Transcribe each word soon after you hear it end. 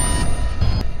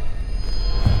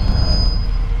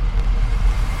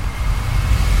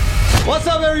What's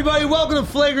up, everybody? Welcome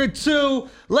to Flagrant 2.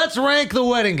 Let's rank the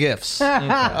wedding gifts.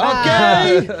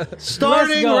 Okay?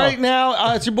 Starting right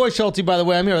now. It's your boy Schulte, by the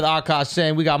way. I'm here with Akash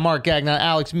saying we got Mark Gagnon,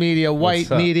 Alex Media, White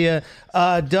Media,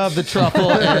 Dove the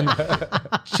Truffle, and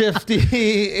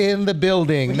Shifty in the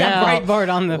building. We got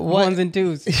Breitbart on the ones and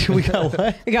twos. We got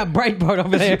what? We got Breitbart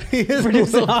over there.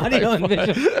 Producing audio and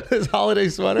visual. His holiday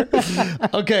sweater.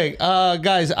 Okay,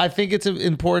 guys, I think it's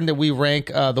important that we rank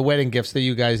the wedding gifts that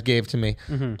you guys gave to me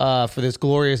for this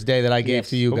glorious day that I gave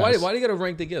to you guys. Why do you got to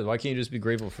rank the gifts? Why can't you just be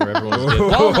grateful for everyone's gift?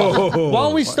 Why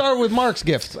don't we start with Mark's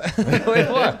gift? Wait,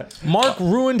 what? Mark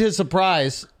ruined his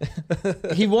surprise.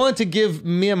 He wanted to give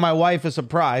me and my wife a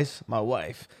surprise. My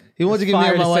wife. He wanted to give me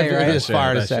and my wife right?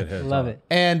 fire to say. Love it.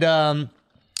 And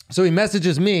so he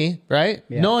messages me, right?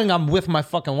 Yeah. Knowing I'm with my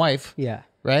fucking wife. Yeah.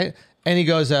 Right? And he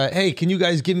goes, hey, can you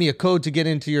guys give me a code to get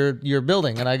into your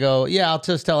building? And I go, yeah, I'll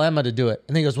just tell Emma to do it.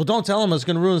 And he goes, well, don't tell Emma. It's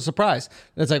going to ruin the surprise.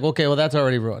 And it's like, okay, well, that's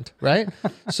already ruined, right?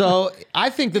 So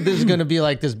I think that this is going to be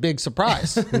like this big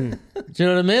surprise. Do you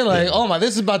know what I mean? Like, oh my,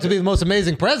 this is about to be the most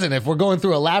amazing present if we're going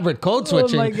through elaborate code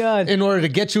switching my God. in order to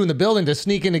get you in the building to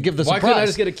sneak in and give the Why surprise. can't I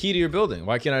just get a key to your building?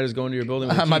 Why can't I just go into your building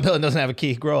with a key? My building doesn't have a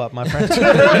key. Grow up, my friend. You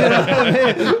know what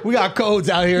I mean? We got codes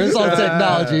out here. It's all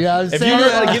technology. You know what I'm If saying? you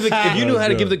knew how to give if you knew how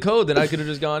to give the code, then I could have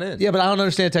just gone in. Yeah, but I don't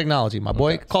understand technology, my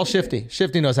boy. Call Shifty.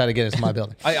 Shifty knows how to get into my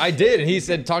building. I did, and he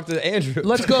said talk to Andrew.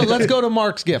 Let's go to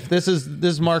Mark's gift. This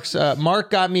is Mark's.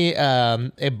 Mark got me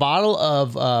a bottle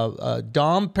of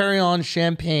Dom Perignon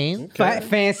champagne.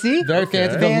 Fancy. Very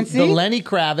fancy. The Lenny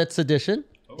Kravitz edition.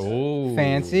 Oh,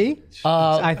 Fancy.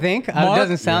 I think. It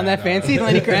doesn't sound that fancy,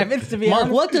 Lenny Kravitz, to be Mark,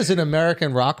 honest. what does an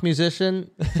American rock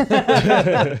musician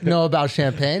know about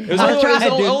champagne? It was tried,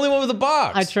 the dude. only one with the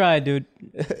box. I tried, dude.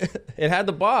 It had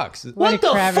the box. What the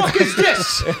Kravitz. fuck is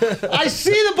this? I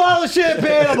see the bottle of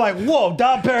champagne. I'm like, whoa,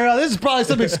 Dom Perignon. This is probably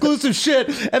some exclusive shit.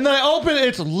 And then I open it.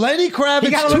 It's Lenny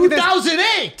Kravitz gotta look at this.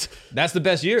 2008. That's the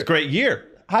best year. Great year.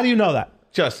 How do you know that?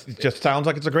 Just sounds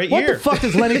like it's a great What year. the fuck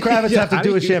does Lenny Kravitz have to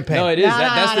do with champagne? No, it is.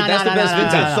 That's the best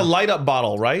vintage. That's the light up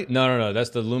bottle, right? No.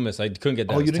 That's the Loomis. I couldn't get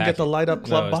that. Oh, It was you didn't get tacky. the light up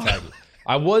club No, it was bottle? tacky.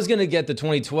 I was gonna get the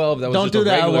 2012. That was Don't just do a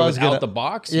that. I regular was without gonna- the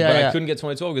box. Yeah, but yeah. I couldn't get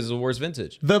 2012 because it's the worst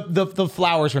vintage. The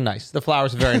flowers were nice. The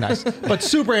flowers were very nice, but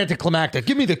super anticlimactic.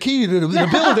 Give me the key to the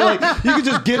building. Like, you could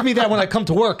just give me that when I come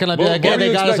to work, and I'd be like, "Yeah,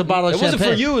 they got us a bottle of It champagne."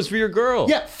 wasn't for you. It was for your girl.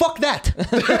 Yeah, fuck that.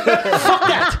 Fuck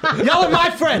that. Y'all are my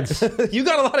friends. You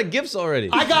got a lot of gifts already.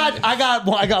 I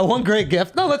got one great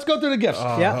gift. No, let's go through the gifts.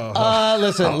 Yeah.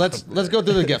 Listen, let's go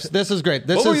through the gifts. This is great.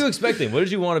 What were you expecting? What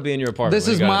did you want to be in your apartment? This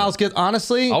when is you got Miles' gift.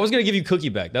 Honestly, it? I was gonna give you Cookie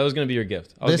back. That was gonna be your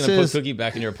gift. I was This gonna is- put Cookie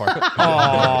back in your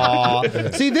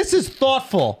apartment. see, this is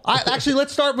thoughtful. Actually,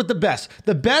 let's start with the best.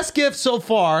 The best gift so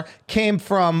far came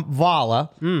from Vala.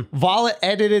 Vala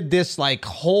edited this like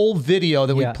whole video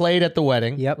that we Yeah. played at the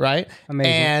wedding. Yep. Right.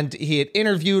 Amazing. And he had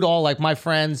interviewed all like my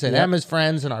friends and Yep. Emma's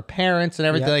friends and our parents and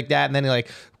everything Yep. like that. And then he like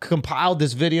compiled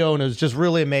this video, and it was just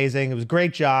really amazing. It was a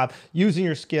great job using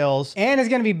your skills. And it's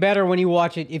gonna be better when you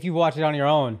watch it if you watch it on your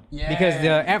own. Yeah. Because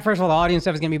at first of all, the audience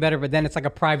stuff is gonna be better, but then it's like a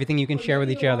private thing you can share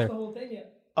with each other. Oh,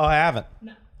 I haven't.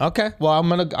 No. Okay. Well, I'm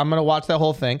gonna watch that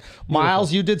whole thing.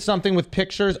 Miles, you did something with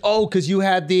pictures. Oh, because you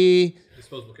had the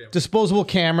disposable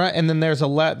camera, and then there's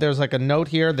like a note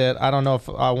here that I don't know if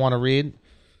I want to read.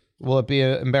 Will it be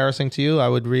embarrassing to you? I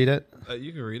would read it.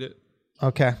 You can read it.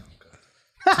 Okay.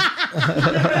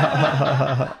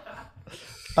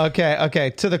 Okay.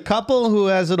 To the couple who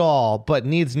has it all but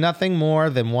needs nothing more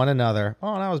than one another.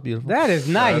 Oh, that was beautiful. That is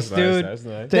nice, dude. That's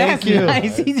nice. Thank That's you.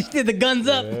 nice. He just did the guns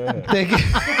up. Thank you.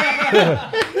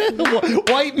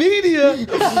 White media.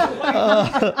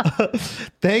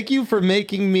 Thank you for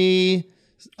making me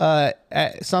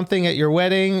something at your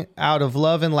wedding out of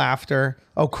love and laughter.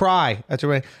 Oh, cry at your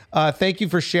wedding. Thank you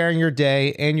for sharing your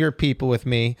day and your people with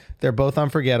me. They're both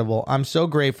unforgettable. I'm so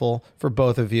grateful for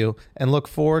both of you and look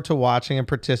forward to watching and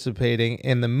participating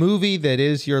in the movie that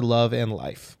is your love and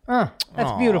life.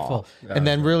 That's beautiful. And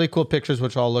then really cool pictures,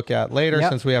 which I'll look at later Yep.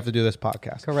 since we have to do this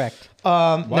podcast. Correct.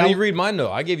 Why do you read my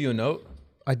note? I gave you a note.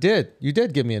 I did. You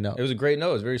did give me a note. It was a great note.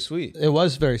 It was very sweet. It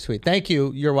was very sweet. Thank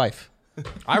you, your wife.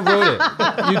 I wrote it.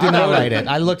 You did not write it.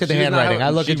 I looked at the She did not handwriting. have-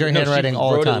 I look she- at your no, handwriting she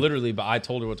all the wrote time. it literally, but I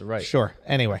told her what to write. Sure.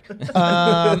 Anyway.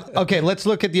 Okay, let's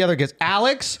look at the other gifts.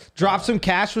 Alex dropped some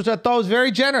cash, which I thought was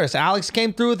very generous. Alex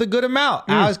came through with a good amount.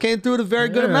 Alex came through with a very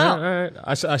good amount. All right.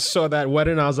 I saw that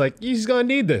wedding. I was like, he's gonna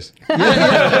need this.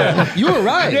 You were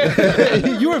right.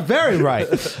 You were very right.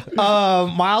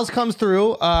 Miles comes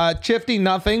through. Chifty,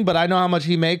 nothing, but I know how much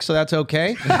he makes, so that's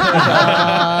okay.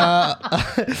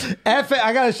 F.A.,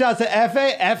 I got a shout to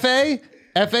F.A. F.A.,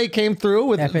 FA came through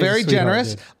with FA 's a very sweetheart,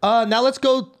 generous. dude. Now let's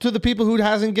go to the people who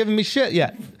hasn't given me shit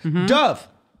yet. Dove.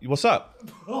 What's up?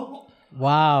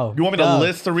 Wow. You want me to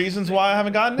list the reasons why I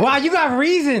haven't gotten it? Wow, you got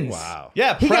reasons. Wow.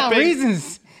 Yeah, He got prepping.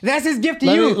 reasons. That's his gift to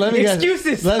you. Let me guess.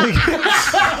 Excuses. Let me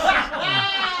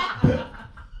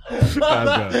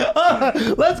That's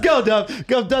good. Let's go, Dove.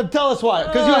 Go, Dove. Tell us why.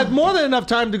 Because you had more than enough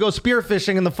time to go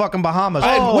spearfishing in the fucking Bahamas.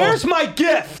 Oh. Where's my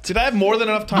gift? Did I have more than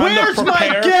enough time Where's to my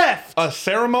prepare gift? a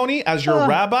ceremony as your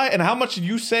rabbi? And how much did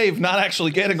you save not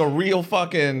actually getting a real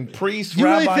fucking priest Do you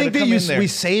really rabbi think to that come in there? we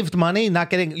saved money not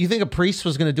getting? You think a priest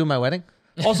was going to do my wedding?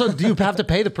 Also, do you have to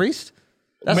pay the priest?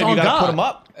 That's Maybe on you gotta God. put them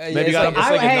up. Maybe it's you gotta. like- it's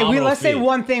like a Hey, nominal let's say fee.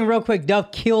 one thing real quick.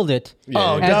 Dove killed it.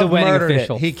 Oh, as Dove the wedding murdered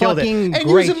official. it. He killed it. Fucking And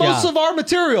great using most job. of our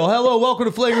material. Hello, welcome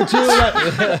to Flagrant 2. Half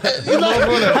of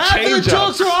the change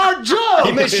jokes are our jokes.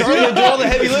 He made Charlotte do all the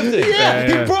heavy lifting. Yeah,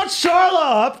 Yeah. he brought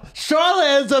Charla up.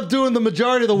 Charla ends up doing the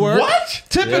majority of the work. What?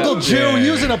 Typical Yeah. Jew Yeah.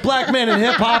 using a black man in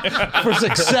hip hop for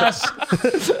success.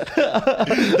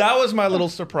 That was my little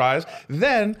surprise.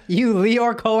 Then You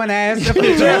Leor Cohen ass.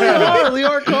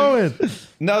 Leor Cohen.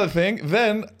 another thing.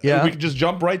 Then Yeah. we could just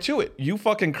jump right to it. You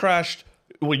fucking crashed.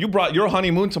 Well, you brought your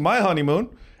honeymoon to my honeymoon,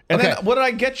 and Okay. then what did I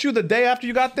get you the day after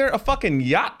you got there? A fucking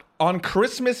yacht on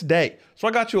Christmas Day. So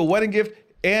I got you a wedding gift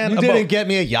and You a didn't boat. get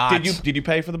me a yacht. Did you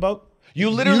pay for the boat? You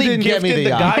literally didn't get gifted me the the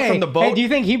yacht. guy from the boat. Hey, do you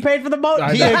think he paid for the boat?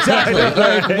 Yeah, exactly.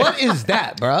 Like, what is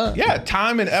that, bro? Yeah,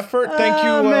 time and effort. Thank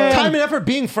you. man. Time and effort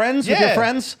being friends with your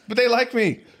friends. But they like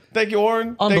me. Thank you,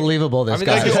 Oren. Unbelievable, this I mean,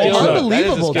 guy. that's a skill set.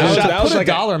 Unbelievable, That is a dude. skill set. Put a like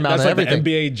dollar amount that's on like everything.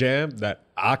 the NBA jam that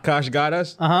Akash got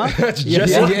us. Yeah, That's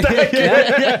just yeah, like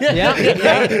that.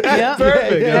 yeah.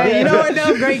 Perfect. Yeah, you know what?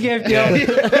 No, great gift, yo.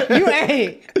 You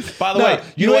ain't. By the way,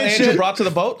 you know you what ain't Andrew shit. brought to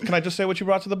the boat? Can I just say what you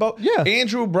brought to the boat? Yeah.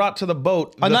 Andrew brought to the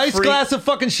boat A the nice free- glass of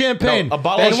fucking champagne. No, a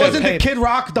bottle and of it wasn't champagne. the Kid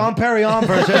Rock Dom Perignon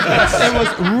version. It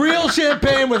was real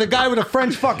champagne with a guy with a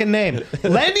French fucking name.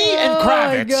 Lenny and Oh, my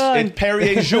Kravitz. God. It's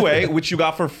Perrier Jouet, which you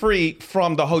got for free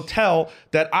from the hotel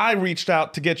that I reached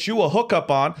out to get you a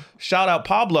hookup on. Shout out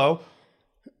Pablo.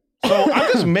 So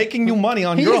I'm just making you money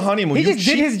on your honeymoon. He you just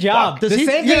did cheap his job. fuck. The same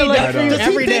thing he does for you does he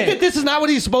every think day. that this is not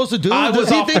what he's supposed to do? I Does was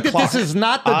he off think the that this clock. is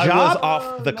not the I job? was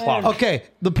off the clock. Okay,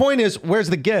 the point is, where's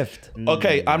the gift?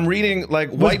 Okay, I'm reading like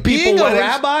white being people a weddings.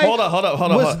 rabbi? Hold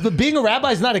up. Being a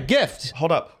rabbi is not a gift.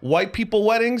 Hold up. White people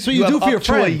weddings. So you do have for your up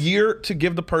to a friends. year to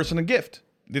give the person a gift.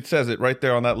 It says it right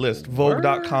there on that list.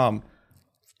 Vogue.com.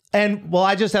 And well,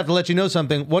 I just have to let you know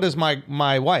something. What is my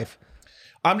wife?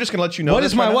 I'm just gonna let you know. What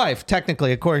this is my right now. wife,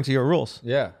 technically, according to your rules?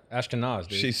 Yeah, Ashkenaz,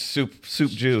 dude. She's soup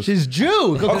Jews. She's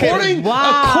Jew, according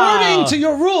to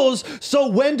your rules. So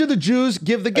when do the Jews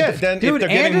give the gift? Then Dude, if they're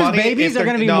getting Andrew's money, babies if are they're-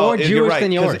 going to be no, more you're Jewish right,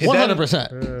 than 'cause yours. then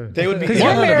 100%. They would be.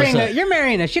 Because you're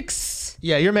marrying a chicks.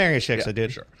 Yeah, you're marrying a shiksa,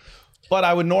 dude. Sure. But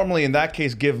I would normally, in that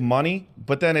case, give money.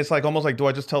 But then it's like almost like, do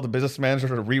I just tell the business manager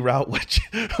to reroute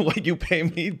what you pay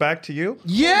me back to you?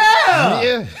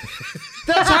 Yeah.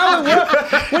 That's how it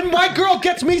works. When white girl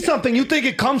gets me something, you think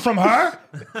it comes from her?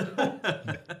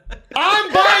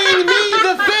 I'm buying me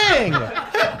the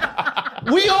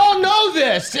thing. We all know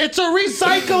this. It's a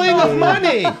recycling of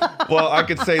money. Well, I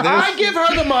could say this. I give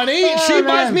her the money. She man.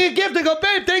 buys me a gift and go,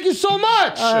 babe, thank you so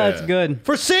much. That's good.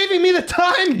 For saving me the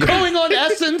time going on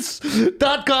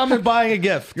essence.com and buying a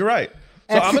gift. You're right.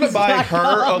 So I'm going to buy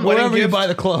her a wedding Wherever you gift. buy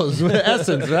the clothes with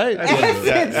Essence, right?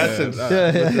 Essence.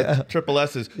 Yeah. Triple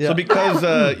S's. So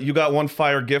because you got one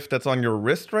fire gift that's on your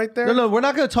wrist right there. No, we're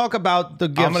not going to talk about the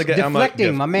gifts. I'm going to get Emma a Deflecting,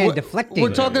 gift. my man, We're- deflecting.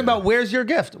 We're talking about where's your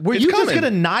gift? Were It's you just coming.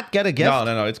 going to not get a gift?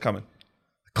 No, it's coming.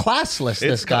 Classless,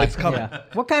 this guy. It's coming. Yeah.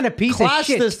 What kind of piece of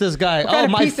shit? Classless, this guy. What kind Oh,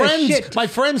 of my piece of shit? my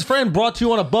friend's friend brought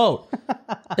you on a boat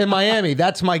in Miami.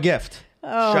 That's my gift.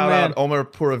 Shout man. out Omer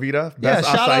Pura Vida. Yeah, Best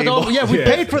shout out acai to bowl. yeah, we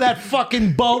paid for that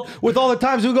fucking boat with all the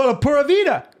times we go to Pura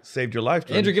Vida. Saved your life.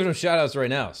 Jordan. Andrew giving him shout outs right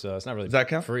now, so it's not really Does that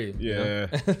count? free. you know?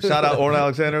 Yeah. Shout out Oren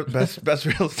Alexander. Best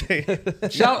real estate.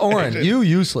 Shout out Oren, you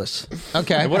useless.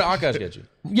 Okay. What did Akash get you?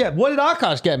 Yeah, what did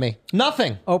Akash get me?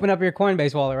 Nothing. Open up your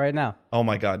Coinbase wallet right now. Oh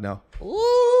my God, no.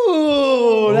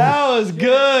 Ooh, that was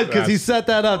good because he set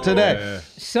that up today. Yeah.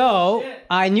 So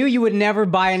I knew you would never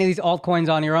buy any of these altcoins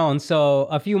on your own. So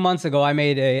a few months ago, I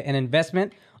made an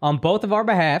investment on both of our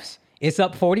behalves. It's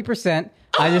up 40%.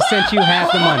 I just sent you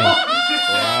half the money.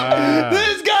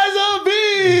 This guy's a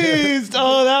beast.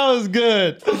 Oh, that was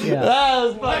good. Yeah. That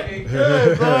was fucking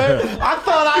good, boy. I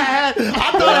thought I had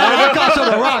Akash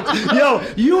on the rocks. Yo,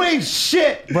 you ain't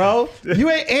shit, bro. You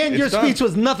ain't, and your done. speech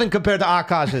was nothing compared to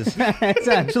Akash's. It's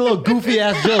a- It's a little goofy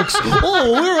ass jokes.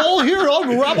 Oh, we're all here.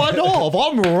 I'm Rabbi Dov.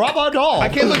 I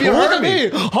can't believe you Look heard at me.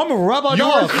 I'm Rabbi You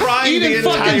Dov. were crying eating the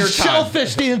fucking entire time.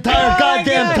 shellfish the entire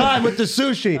goddamn God. time with the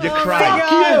sushi. You cried.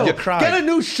 Fuck you. You cried. Get a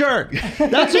new shirt.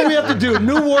 That's what we have to do.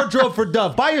 New wardrobe for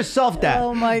Dove. Buy yourself that.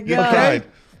 Oh my You god. cried.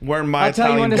 Wearing my I'll tell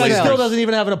you Italian when to This guy sell. still blazers. doesn't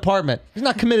even have an apartment. He's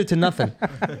not committed to nothing.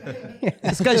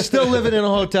 This guy's still living in a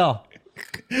hotel.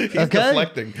 He's Okay.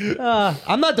 deflecting.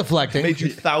 I'm not deflecting. Made you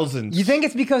thousands. You think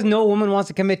it's because no woman wants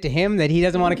to commit to him that he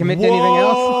doesn't want to commit to anything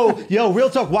else? Whoa. Yo, real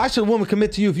talk. Why should a woman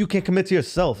commit to you if you can't commit to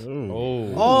yourself?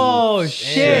 Oh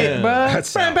shit, bro.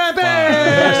 That's Bam, bam,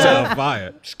 That's bam. sound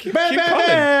fire. keep Bam, bam, coming.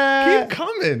 bam. Keep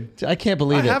coming. I can't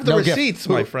believe I it. have the No gift. receipts,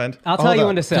 my friend. I'll tell Hold you up.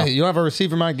 when to sell. Okay, you don't have a receipt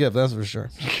for my gift, that's for sure.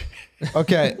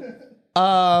 Okay.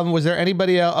 Was there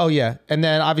anybody else? Oh yeah. And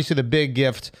then obviously the big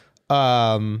gift.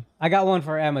 I got one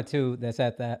for Emma too. That's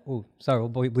at that. Ooh, sorry,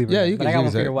 we'll leave her. Yeah, in. you But can I got one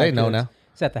use for it. your wife. They know too. now.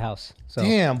 It's at the house. So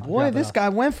Damn, I'll boy, drop it this off. guy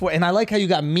went for it. And I like how you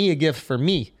got me a gift for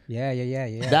me. Yeah.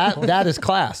 That is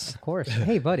class. Of course.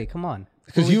 Hey, buddy, come on.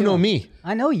 Because you know me.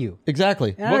 I know you.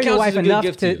 Exactly. And I What know your counts wife as a good enough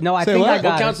gift to. to you? No, I Say think what? I What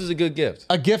got counts it. as a good gift?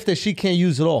 A gift that she can't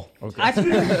use at all. I-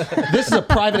 This is a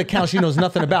private account she knows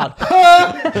nothing about.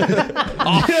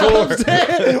 Offshore. You know what I'm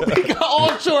saying? We got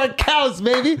offshore accounts,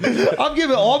 baby. I'm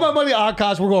giving all my money to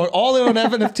Akash. We're going all in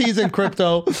on NFTs and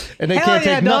crypto, and they Hell can't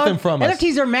yeah, take dog. nothing from us.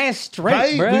 NFTs are man straight,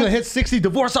 Right? bro. We're gonna hit 60,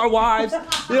 divorce our wives.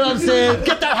 You know what I'm saying?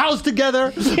 Get that house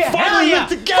together. hell Finally yeah. live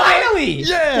together. Finally.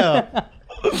 Yeah.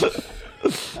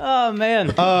 Oh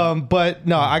man. But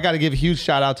no, I got to give a huge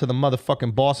shout out to the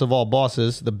motherfucking boss of all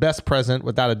bosses, the best present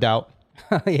without a doubt.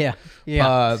 Yeah.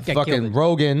 This guy killed Fucking it.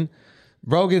 Rogan.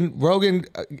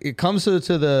 It comes to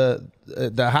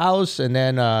the house and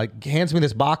then hands me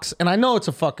this box, and I know it's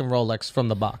a fucking Rolex from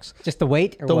the box, Just the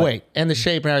weight. Or the what? weight and the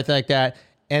shape and everything like that,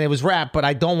 and it was wrapped, but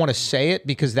I don't want to say it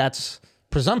because that's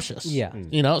presumptuous. Yeah.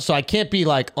 you know, so I can't be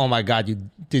like, oh my god,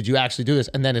 did you actually do this?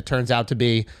 And then it turns out to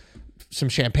be some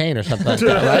champagne or something like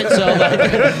that, right? So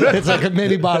like, it's like a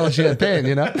mini bottle of champagne,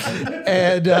 you know?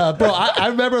 And bro, I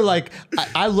remember like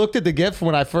I looked at the gift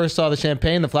when I first saw the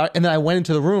champagne, the flower, and then I went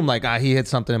into the room like, he hit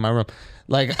something in my room.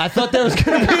 Like I thought there was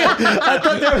gonna be,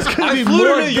 I flew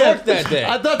more to New York gifts. that day.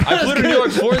 I thought there I flew was to New gonna-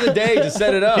 York for the day to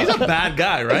set it up. He's a bad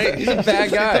guy, right? He's a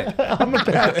bad guy. I'm a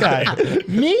bad guy.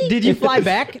 Me? Did you fly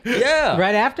back? Yeah.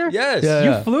 Right after? Yes.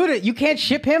 Yeah. You flew to. You can't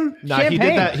ship him Nah,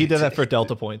 champagne. he did that for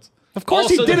Delta points. Of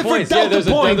course Also he did the it for points. Yeah, Delta there's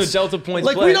points. another Delta points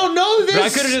Like play. we don't know this. But I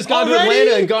could have just gone to already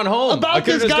Atlanta and gone home. About I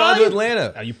could have this just gone to guy?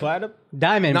 Atlanta. Are you platinum?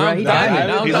 Diamond, Now bro. I'm He diamond. diamond.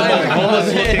 Now I'm He's like diamond. a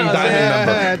homeless-looking I was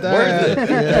diamond like, worth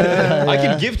it. I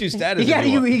can gift you status. He got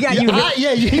if you. want. He got you. He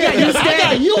got you I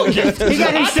got you a gift. He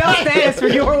got himself status for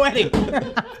your wedding.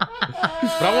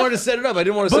 But I wanted to set it up. I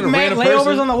didn't want to Book send a mad random layovers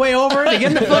person. on the way over to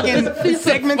get the fucking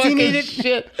segments he needed.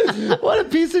 Shit. What a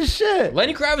piece of shit.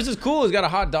 Lenny Kravitz is cool. He's got a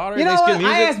hot daughter. You know nice what? good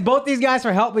music. I asked both these guys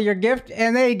for help with your gift,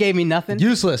 and they gave me nothing.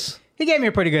 Useless. He gave me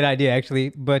a pretty good idea, actually.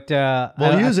 But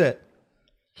Well, use it.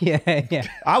 Yeah.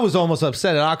 I was almost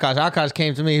upset at Akash. Akash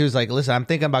came to me. He was like, listen, I'm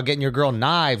thinking about getting your girl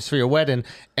knives for your wedding.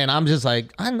 And I'm just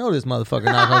like, I know this motherfucker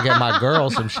not going to get my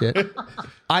girl some shit.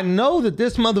 I know that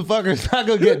this motherfucker is not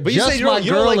going to get But you just said you my don't-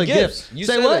 you don't girl like a gifts. gift. You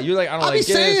Say said what? that. You're like, I don't be like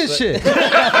saying gifts, shit.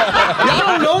 Y'all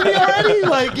don't know me already?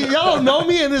 Like, y'all don't know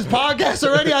me in this podcast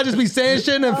already? I just be saying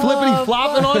shit and then flippity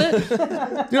flopping on it.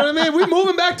 You know what I mean? We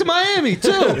moving back to Miami,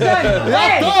 too.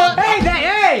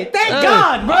 Hey, thank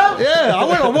God, bro. Yeah, I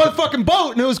went on one fucking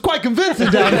boat and it was quite convincing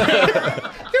down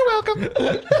there. You're welcome.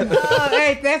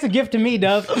 Hey, that's a gift to me,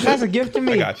 Dove. That's a gift to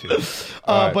me. I got you.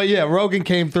 All right. But yeah, Rogan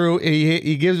came through.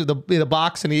 He gives me the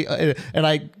box, and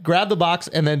I grab the box,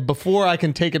 and then before I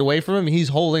can take it away from him, he's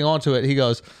holding onto it. He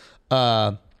goes,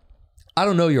 "I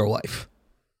don't know your wife.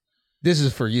 This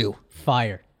is for you."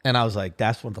 Fire. And I was like,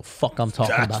 "That's what the fuck I'm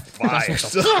talking about. Fire. That's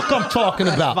what the fuck I'm talking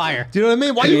about. Fire. Do you know what I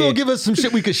mean? Why you gonna give us some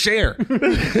shit we could share? You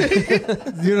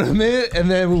know what I mean?"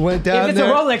 And then we went down If it's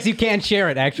there. a Rolex, you can't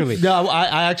share it, actually. No,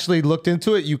 I actually looked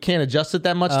into it. You can't adjust it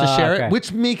that much to share okay. it,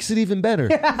 which makes it even better. you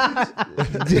know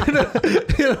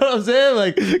what I'm saying?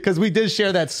 Like, because we did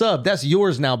share that sub. That's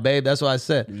yours now, babe. That's what I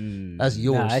said. That's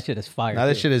yours. Nah, that shit is fire. Now,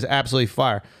 this too. shit is absolutely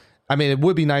fire. I mean, it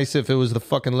would be nice if it was the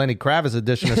fucking Lenny Kravitz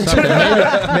edition or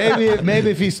something. maybe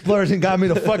if he splurged and got me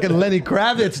the fucking Lenny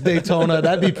Kravitz Daytona,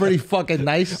 that'd be pretty fucking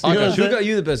nice. You know what I'm Akash, who saying? got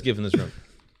you the best gift in this room?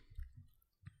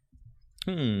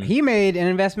 He made an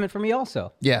investment for me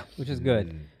also, Yeah. which is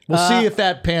good. We'll see if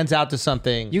that pans out to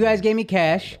something. You guys gave me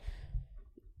cash.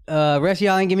 Rest of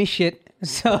y'all ain't give me shit.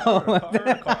 So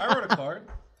I wrote a card.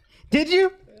 did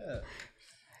you?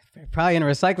 Probably in a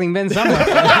recycling bin somewhere.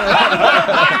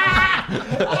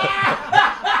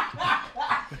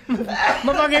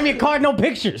 Motherfucker gave me a card, no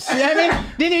pictures. You know what I mean?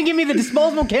 Didn't even give me the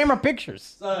disposable camera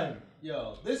pictures. Son,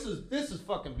 yo, this is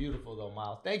fucking beautiful though,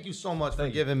 Miles. Thank you so much for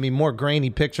giving me more grainy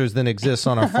pictures than exists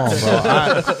on our phone,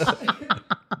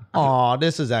 bro. Aw,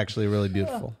 this is actually really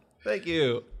beautiful. Thank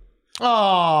you.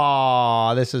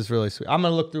 Oh, this is really sweet. I'm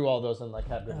gonna look through all those and like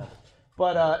have good.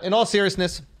 But in all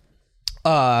seriousness,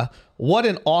 what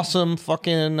an awesome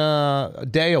fucking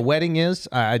day a wedding is.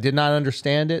 I did not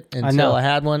understand it until I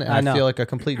had one. And I feel like a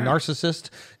complete narcissist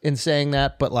in saying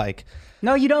that. But like,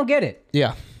 No, you don't get it.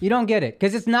 yeah, You don't get it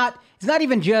because it's not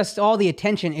even just all the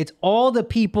attention. It's all the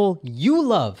people you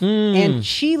love and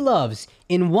she loves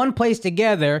in one place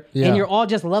together, Yeah. and you're all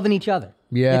just loving each other.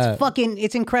 Yeah.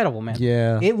 It's incredible, man.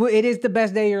 Yeah. It is the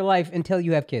best day of your life until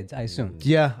you have kids, I assume.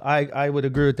 yeah, I would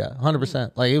agree with that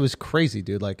 100%. Like it was crazy,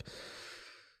 dude. Like,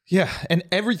 yeah, and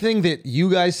everything that you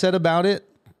guys said about it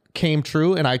came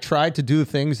true, and I tried to do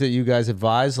things that you guys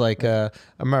advised. Like I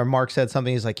remember Mark said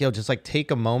something. He's like, "Yo, just like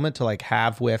take a moment to like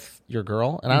have with your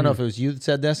girl." And I don't know if it was you that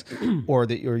said this or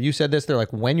you said this. They're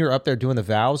like, when you're up there doing the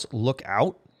vows, look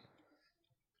out.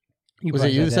 Was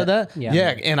it you that said that? Yeah. Yeah,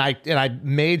 and I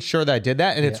made sure that I did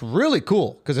that, and it's really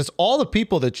cool because it's all the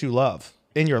people that you love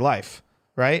in your life,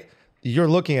 right? You're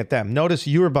looking at them. Notice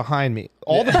you were behind me.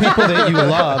 All the people that you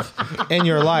love in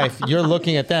your life, you're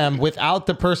looking at them without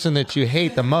the person that you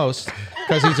hate the most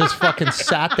because he just fucking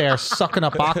sat there sucking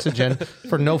up oxygen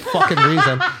for no fucking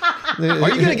reason. Are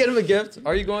you gonna get him a gift?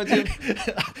 Are you going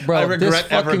to? Bro, I regret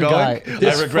this ever fucking going. guy,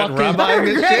 this I regret fucking- rabbiing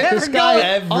this shit. This guy,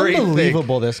 Everything.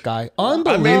 unbelievable. This guy, I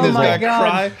unbelievable. made this my guy God.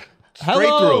 cry straight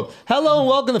Hello, through. hello, and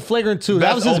welcome to Flagrant 2.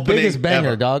 That was Best his biggest opening banger,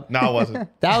 ever. dog. No, it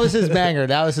wasn't. That was his banger.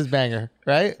 That was his banger,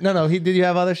 right? No. Did you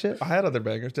have other shit? I had other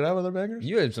bangers. Did I have other bangers?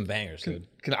 You had some bangers, dude.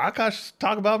 Can Akash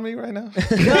talk about me right now?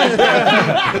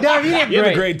 Dove, you did You have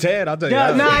great. a great tan, I'll tell you.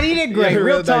 Dove, that. nah, he did great. You have a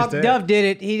Real real talk, nice tan. Dove did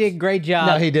it. He did a great job.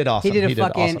 No, he did awesome. He did a He did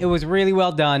fucking. awesome. It was really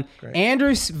well done.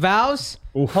 Andrew's vows,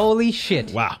 holy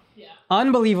shit, Wow.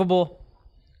 unbelievable.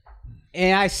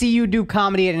 And I see you do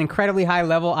comedy at an incredibly high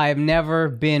level. I have never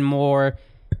been more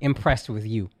impressed with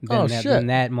you Oh, than shit.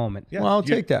 that moment. Yeah, Well, I'll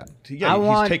you- take that. Yeah, I he's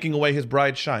want- taking away his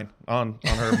bride's shine on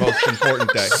her most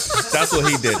important day. That's what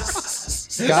he did.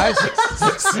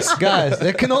 Guys,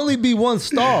 there can only be one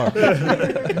star. You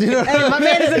know what Hey, my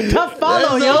man is a tough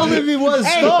follow, There yo. can only be one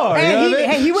star. you know what I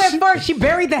mean? He went first. She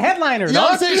buried the headliner. You know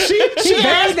what I'm dog. saying? She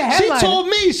buried the she headliner. told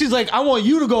me, she's like, I want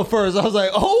you to go first. I was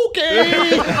like, okay.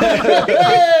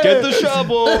 Get the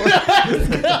shovel.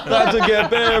 About to get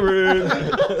buried.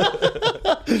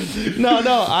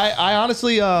 No, I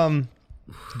honestly,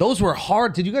 those were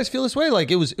hard. Did you guys feel this way?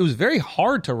 Like it was very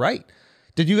hard to write.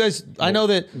 Did you guys? I know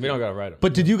that, We don't gotta write them.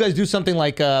 but did you guys do something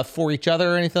like for each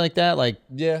other or anything like that? Like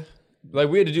Yeah. Like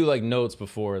we had to do like notes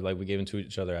before, like we gave them to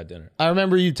each other at dinner. I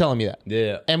remember you telling me that.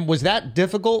 Yeah. And was that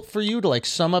difficult for you to like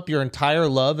sum up your entire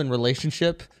love and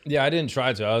relationship? Yeah, I didn't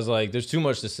try to. I was like, there's too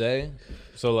much to say.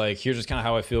 So like, here's just kind of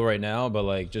how I feel right now. But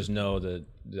like, just know that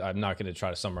I'm not going to try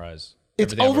to summarize.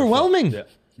 It's everything I've ever felt. overwhelming. Yeah.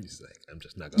 He's like, I'm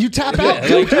just not gonna. You tap Yeah, out,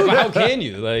 like, dude. how can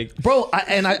you? Like, Bro,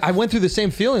 I went through the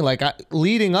same feeling. Like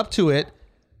leading up to it,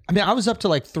 I mean, I was up to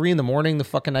like 3 a.m. the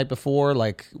fucking night before.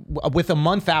 Like with a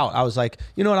month out, I was like,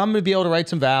 you know what? I'm gonna be able to write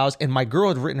some vows. And my girl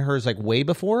had written hers like way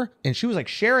before, and she was like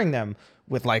sharing them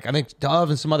with like I think Dove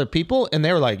and some other people, and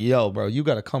they were like, "Yo, bro, you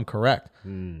got to come correct."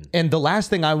 And the last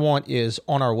thing I want is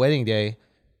on our wedding day,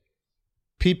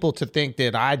 people to think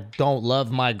that I don't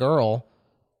love my girl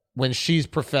when she's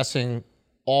professing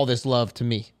all this love to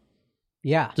me.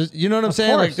 Yeah. You know what I'm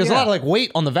saying? course, Like, there's a yeah. lot of like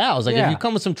weight on the vows. Like, Yeah. if you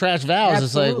come with some trash vows,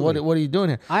 it's like, Absolutely. what are you doing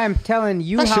here? I am telling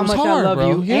you That how shit was much hard, I love bro.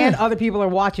 you, Yeah. and other people are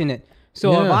watching it.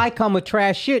 So if Yeah. I come with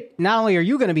trash shit, not only are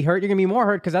you going to be hurt, you're going to be more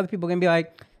hurt because other people are going to be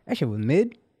like, that shit was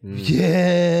mid.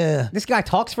 Yeah. This guy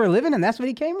talks for a living, and that's what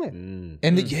he came with. And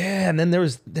and then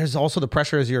there's also the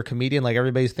pressure as you're a comedian. Like,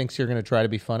 everybody thinks you're going to try to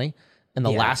be funny. And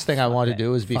the Yeah, last thing I wanted to that.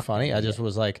 do is be funny. I just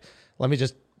was like, let me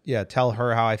just, tell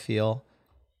her how I feel.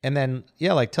 And then,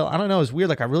 like, I don't know, it was weird.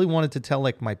 Like, I really wanted to tell,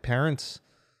 like, my parents.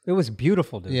 It was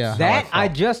beautiful, dude. Yeah, how That I I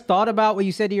felt. just thought about what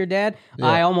you said to your dad. Yeah.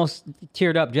 I almost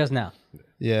teared up just now.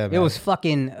 Yeah, It was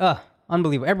fucking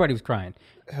unbelievable. Everybody was crying.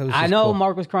 was I just know cool.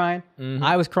 Mark was crying.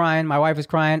 I was crying. My wife was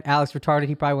crying. Alex retarded.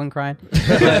 He probably wasn't crying.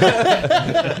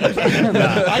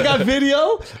 I got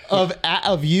video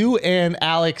of you and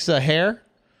Alex hair.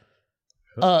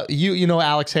 You know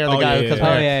Alex Hare, the guy who yeah, cuts yeah.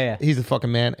 my Oh, hair. yeah, yeah. He's a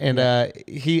fucking man. And I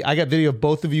got video of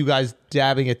both of you guys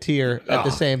dabbing a tear at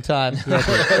the same time. It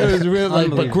was really like,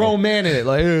 but Unbelievable. grown man in it.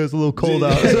 Like, it's a little cold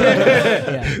out.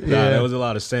 Yeah. Nah, there was a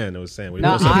lot of sand. There was sand.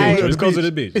 No, It was close to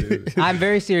the beach. I'm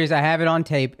very serious. I have it on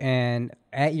tape, and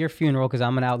at your funeral, because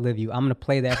I'm gonna outlive you, I'm gonna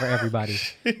play that for everybody,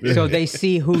 so they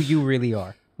see who you really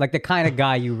are, like the kind of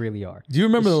guy you really are. Do you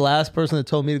remember the last person that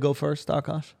told me to go first,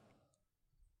 Akash?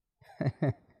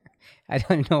 I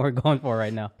don't even know what we're going for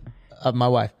right now. My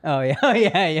wife. Oh yeah, oh,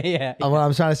 yeah. What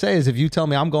I'm trying to say is if you tell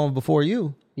me I'm going before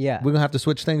you, Yeah. we're going to have to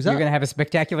switch things You're up. gonna have a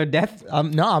spectacular death.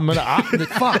 No, I'm going to...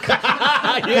 Fuck.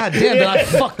 God damn, did I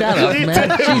fuck that up,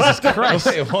 man? Jesus Christ.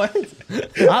 Wait, what?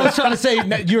 I was trying to say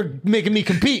that you're making me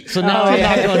compete, so now Oh, I'm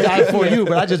yeah. not going to die for you,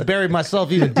 but I just buried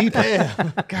myself even deeper.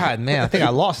 God, man, I think I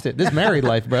lost it. This married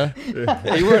life, bro.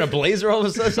 Hey, you wearing a blazer all of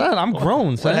a sudden? Son, I'm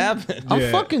grown, son. happened? I'm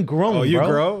Yeah. fucking grown, Oh, you bro.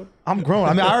 grown? I'm grown.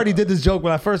 I mean, I already did this joke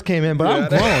when I first came in, but I'm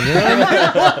grown. You know what I mean?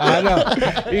 I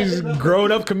know. He's a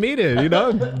grown up comedian, you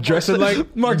know, dressing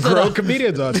like Mark said, grown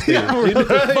comedians on stage.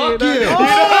 Fuck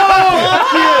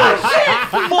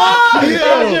you.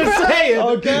 I'm just saying.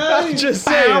 Okay. I'm just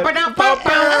saying.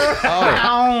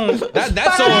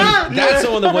 That's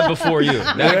someone that went before you.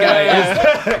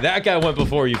 That guy went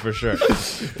before you for sure.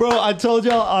 Bro, I told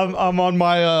y'all I'm on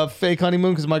my fake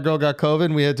honeymoon because my girl got COVID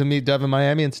and we had to meet Dev in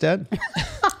Miami instead.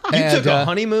 You took a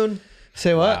honeymoon?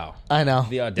 Say what? Wow. I know.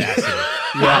 The audacity.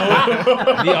 The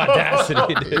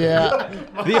audacity, dude. Yeah.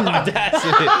 The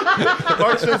audacity.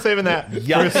 Mark's been saving that for so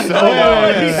long.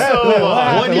 yeah. So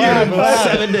long. 1 year,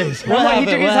 7 days. Remember when he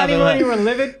took his What happened? honeymoon? You were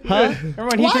livid. Huh? Remember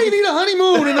when he Why took you need a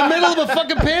honeymoon in the middle of a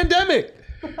fucking pandemic?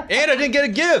 And I didn't get a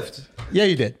gift. Yeah,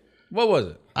 you did. What was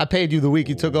it? I paid you the week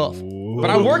you took off. But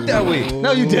I worked that week.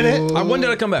 No, you didn't. When did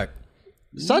I come back?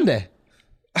 Sunday.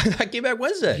 I came back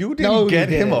Wednesday. You didn't No, you get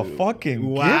him a didn't.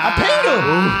 fucking I paid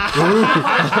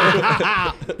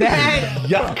him. that.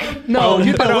 Yuck. No,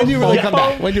 when you really come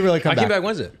back? When you really come I back? came back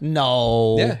Wednesday.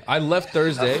 No. Yeah, I left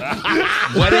Thursday.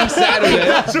 Wedding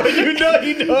Saturday. You know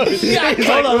he knows. Yeah,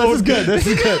 hold on. This is good. This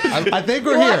is good. I think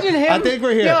we're Watching here. him? I think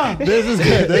we're here. Yo. This is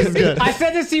good. This is good. I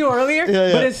said this to you earlier,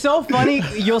 Yeah. but it's so funny.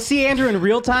 You'll see Andrew in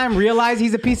real time realize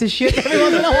he's a piece of shit every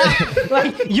once in a while.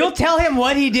 Like, you'll tell him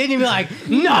what he did and you'll be like,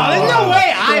 no, there's no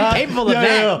way I'm capable of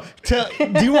that.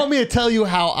 Do you want me to tell you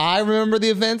how I remember the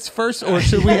events first, or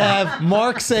should we have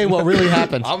Mark say what really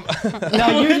happened?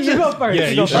 No, you go first. Yeah, You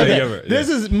you go should. first. Yeah. This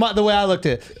is the way I looked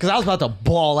at it, because I was about to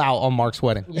ball out on Mark's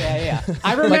wedding. Yeah.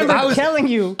 I remember I was- telling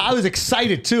you. I was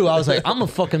excited too. I was like, I'm gonna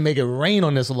fucking make it rain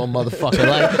on this little motherfucker.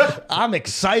 Like, I'm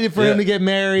excited for him to get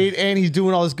married, and he's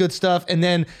doing all this good stuff. And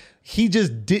then he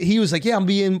just did. He was like, "Yeah, I'm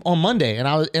being on Monday," and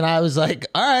I was like,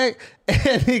 "All right."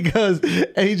 And he goes,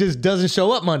 and he just doesn't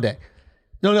show up Monday.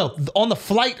 No, on the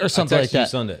flight or something like texted you that.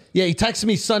 Sunday. Yeah, he texted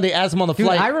me Sunday as I'm on the Dude,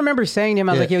 flight. I remember saying to him,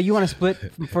 I was Yeah. like, yo, you want to split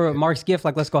for Mark's gift?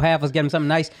 Like, let's go half. Let's get him something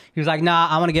nice. He was like, nah,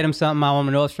 I want to get him something. I want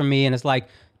to know it's from me. And it's like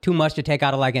too much to take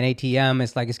out of like an ATM.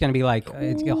 It's like, it's going to be like,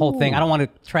 it's a whole thing. I don't want to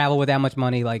travel with that much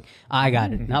money. Like, I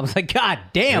got it. And I was like, God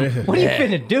damn, what are you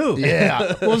finna do?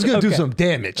 Yeah, well, I was gonna do some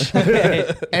damage.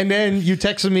 And then you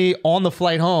texted me on the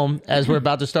flight home as we're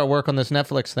about to start work on this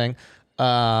Netflix thing.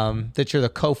 That you're the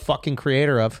co-fucking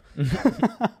creator of,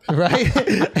 right?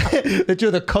 That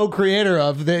you're the co-creator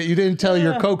of, that you didn't tell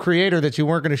your co-creator that you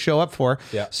weren't going to show up for.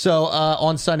 Yeah. So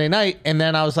on Sunday night, and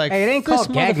then I was like, Hey, it ain't "This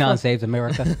called Gagnon motherfucker- Saves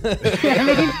America. I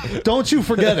mean, Don't you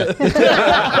forget it."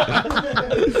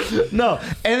 No,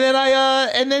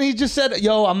 and then he just said,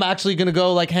 "Yo, I'm actually gonna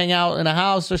go like hang out in a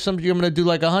house or something. You're gonna do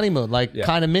like a honeymoon, like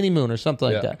kind of mini moon or something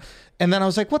like Yeah. that." And then I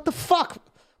was like, "What the fuck?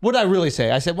 What did I really say?"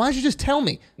 I said, "Why don't you just tell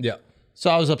me?" Yeah. So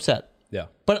I was upset. Yeah.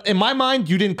 But in my mind,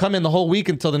 you didn't come in the whole week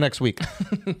until the next week.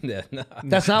 Yeah. No.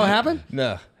 That's not what happened?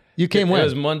 No. You came It when?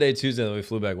 was Monday, Tuesday, then we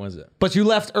flew back Wednesday. But you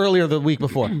left earlier the week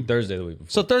before. Thursday the week before.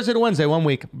 So Thursday to Wednesday, 1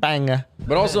 week. Bang.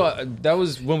 But also, that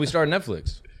was when we started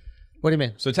Netflix. What do you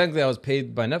mean? So technically, I was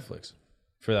paid by Netflix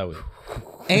for that week.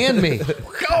 And me.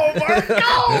 No,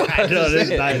 this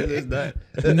is nice. This is nice.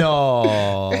 No.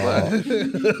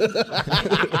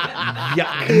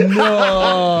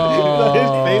 No. His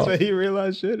face when he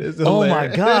realized shit is Oh my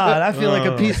hilarious. God. I feel like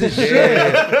a piece of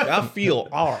shit. I feel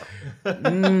R.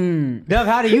 Dove,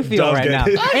 how do you feel Dove's right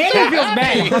good. now? Andrew feels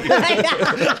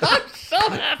bad.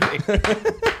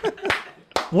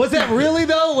 Was that really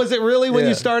though? Was it really when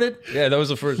you started? Yeah, that was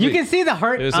the first You week. can see the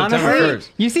hurt, It was September honestly. 1st.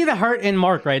 You see the hurt in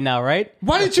Mark right now, right?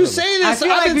 Why didn't you say I this?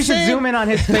 feel I've like been we should saying- zoom in on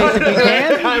his face if we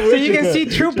can, so you can see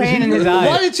true pain in his eyes.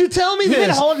 Why didn't you tell me You've been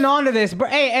this? holding on to this, bro.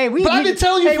 Hey, we. But I've been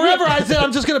telling you hey, forever. I said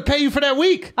I'm just going to pay you for that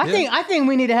week. I think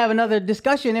we need to have another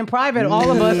discussion in private, all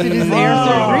of us, to just air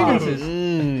some grievances.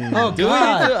 Oh Do we need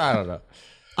God. to? I don't know.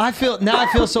 I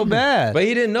feel so bad. But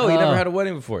he didn't know. He never had a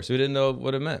wedding before, so he didn't know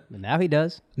what it meant. But now he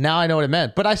does. Now I know what it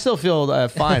meant, but I still feel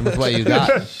fine with what you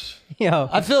got. Yo,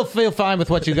 I feel fine with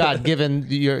what you got, given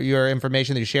your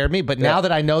information that you shared me. But now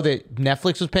that I know that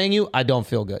Netflix was paying you, I don't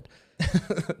feel good.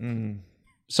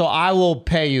 So I will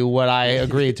pay you what I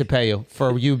agreed to pay you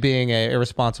for you being an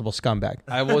irresponsible scumbag.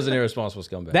 I was an irresponsible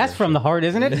scumbag. that's from the heart,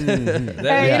 isn't it?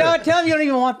 Hey, you know what? Tell him you don't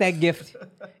even want that gift.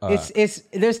 It's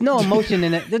there's no emotion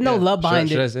in it. There's no love behind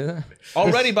Should I it. say that?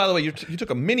 Already, by the way, you took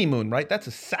a mini moon, right? That's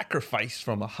a sacrifice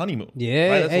from a honeymoon. Yeah,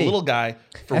 right? That's hey. a little guy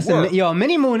for That's work. a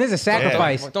mini moon is a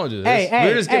sacrifice. Don't do this.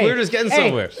 Hey, we were just getting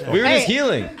somewhere. We were just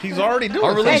healing. He's already doing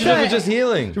Our it. relationship Hey, was just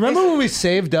healing. Remember when we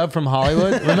saved Dub from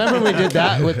Hollywood? Remember when we did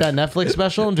that with that Netflix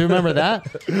special? Do you remember that?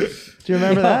 Do you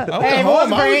remember that? I was Hey, at if it wasn't home,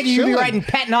 for I was Andy, you'd be chilling. writing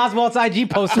Patton Oswalt's IG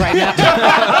posts right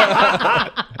now.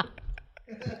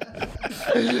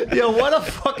 Yo, what a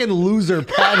fucking loser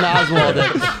Patton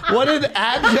Oswalt is. What an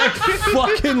abject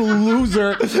fucking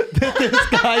loser that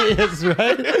this guy is,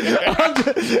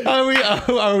 right?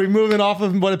 Are we moving off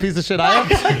of what a piece of shit I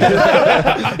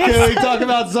am? Can we talk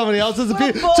about somebody else as a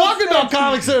piece? Talking about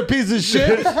comics that are a piece of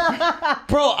shit.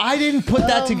 Bro, I didn't put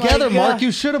that together, God. Mark.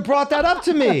 You should have brought that up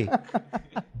to me.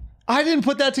 I didn't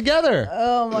put that together.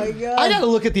 Oh my god! I got to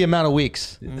look at the amount of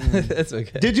weeks. That's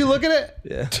okay. Did you look at it?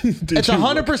 Yeah. It's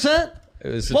 100%? It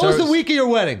was What was the September- week of your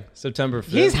wedding? September 5th.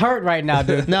 He's hurt right now,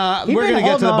 dude. Nah, He we're been going to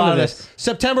get to holding the on to bottom of this. this.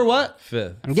 September what?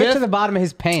 5th. Get to Fifth? the bottom of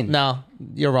his pain. No,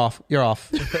 you're off. You're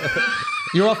off.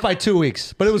 You're off by 2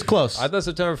 weeks, but it was close. I thought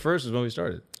September 1st was when we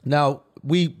started. No,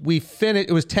 we finished.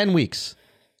 It was 10 weeks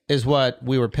is what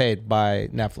we were paid by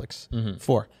Netflix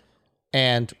for.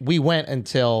 And we went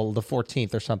until the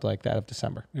 14th or something like that of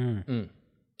December.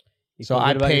 You So feel I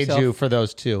good about paid yourself? you for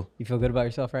those two. You feel good about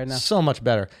yourself right now? So much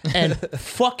better. And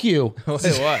fuck you Wait,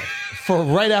 what? for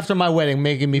right after my wedding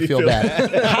making me feel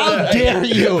bad. How dare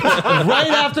you? Right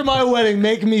after my wedding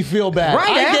making me feel bad. Right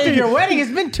I after gave your you- wedding, it's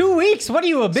been 2 weeks. What are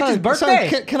you, a bitch's Son,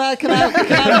 birthday? can I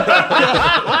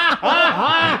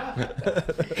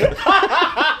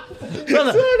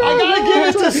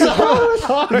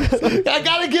I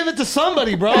gotta give it to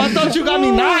somebody, bro. I thought you got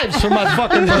me knives for my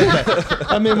fucking birthday.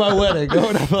 I mean, my wedding, or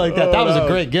whatever like that. That was a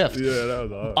great gift. Yeah, that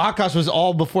was awesome. Akash was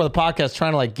all before the podcast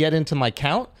trying to like get into my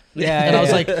count. Yeah, And I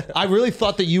was yeah. like, I really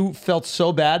thought that you felt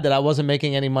so bad that I wasn't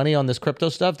making any money on this crypto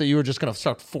stuff that you were just going to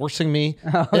start forcing me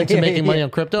into yeah, making money yeah. on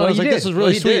crypto. Well, I was you like, did. this is Well,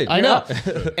 really you sweet. did. I You're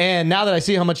know. And now that I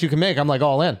see how much you can make, I'm like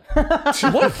all in.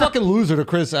 What a fucking loser to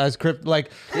criticize crypto. Like,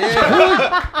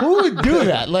 who would do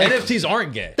that? Like, NFTs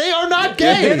aren't gay. they are not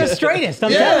gay. They're the straightest.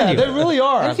 I'm yeah, telling you. they really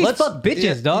are. NFTs fuck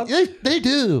bitches, dog. They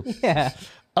do. Yeah.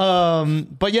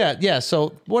 But yeah.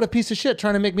 So what a piece of shit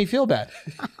trying to make me feel bad.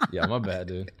 Yeah, my bad,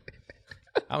 dude.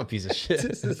 I'm a piece of shit.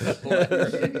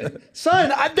 Son,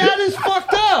 that is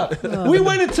fucked up. We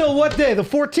went until what day? The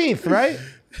 14th, right?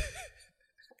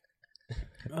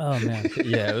 Oh man.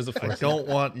 Yeah, it was the I first. don't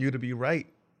want you to be right.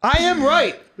 I am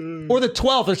right. Or the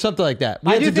 12th or something like that.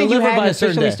 We I had do to think you deliver by hadn't a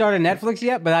certain officially day. started Netflix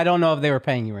yet, but I don't know if they were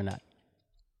paying you or not.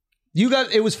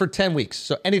 It was for 10 weeks.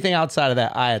 So anything outside of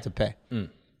that, I had to pay.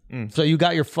 So you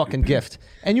got your fucking gift.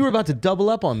 And you were about to double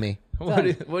up on me. What do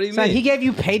you Son, mean? he gave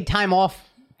you paid time off.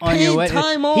 On Paid your wedding.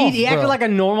 time off, He acted bro. like a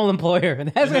normal employer.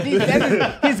 That's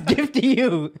his gift to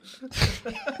you.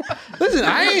 Listen,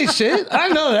 I ain't shit. I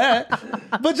know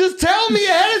that. But just tell me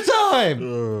ahead of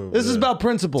time. This is about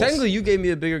principles. Technically, you gave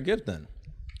me a bigger gift then.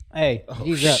 Hey,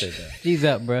 G's up. shit. G's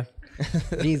up, bro.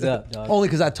 G's up, dog. Only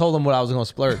because I told him what I was going to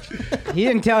splurge. He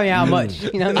didn't tell you how much.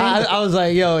 You know what I mean? I was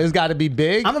like, yo, it's got to be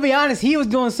big. I'm gonna be honest. He was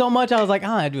doing so much. I was like,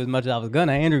 I do as much as I was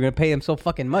gonna. Andrew gonna pay him so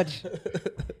fucking much.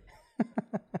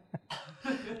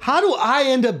 How do I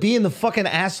end up being the fucking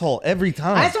asshole every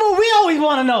time? That's what we always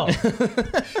want to know.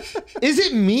 Is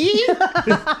it me?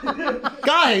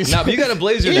 Guys. Nah, but you got a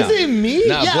blazer Is now. it me?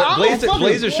 Nah, Yeah, I'm a Blazer, fucking-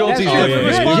 Blazer Schultz is That's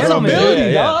different. all man. responsibility,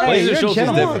 Yeah, dog. yeah. Hey, Blazer you're a Schultz is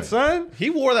gentleman. different. Son. He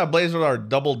wore that blazer at our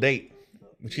double date,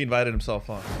 which he invited himself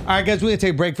on. All right, guys, we're going to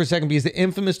take a break for a second because the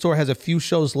Infamous Tour has a few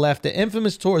shows left. The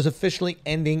Infamous Tour is officially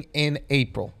ending in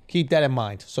April. Keep that in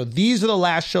mind. So these are the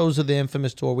last shows of the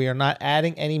Infamous Tour. We are not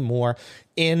adding any more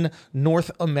in North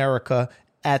America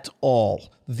at all.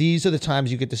 These are the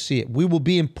times you get to see it. We will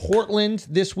be in Portland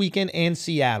this weekend and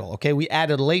Seattle. Okay, we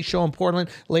added a late show in Portland,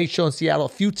 late show in Seattle. A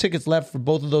few tickets left for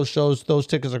both of those shows. Those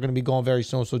tickets are going to be going very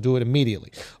soon, so do it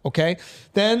immediately. Okay,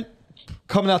 then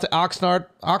coming out to Oxnard.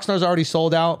 Oxnard's already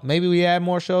sold out. Maybe we add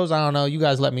more shows. I don't know. You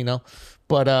guys let me know.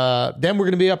 But then we're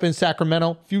going to be up in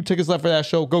Sacramento. Few tickets left for that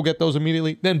show. Go get those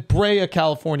immediately. Then Brea,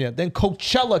 California. Then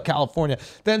Coachella, California.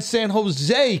 Then San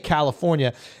Jose,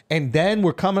 California. And then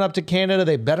we're coming up to Canada.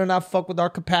 They better not fuck with our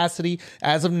capacity.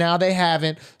 As of now, they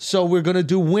haven't. So we're going to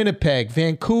do Winnipeg.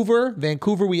 Vancouver,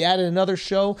 we added another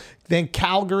show. Then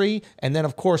Calgary. And then,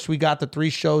 of course, we got the 3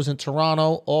 shows in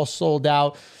Toronto, all sold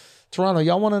out. Toronto,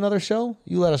 y'all want another show?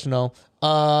 You let us know.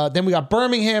 Then we got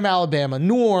Birmingham, Alabama,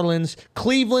 New Orleans,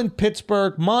 Cleveland,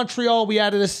 Pittsburgh, Montreal. We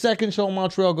added a second show in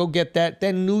Montreal. Go get that.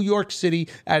 Then New York City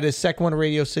added a second one at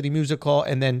Radio City Music Hall.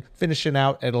 And then finishing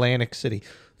out Atlantic City.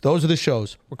 Those are the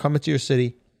shows. We're coming to your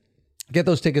city. Get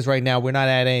those tickets right now. We're not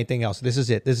adding anything else. This is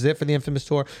it. This is it for the Infamous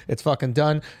Tour. It's fucking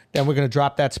done. Then we're going to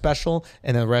drop that special,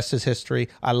 and the rest is history.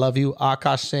 I love you.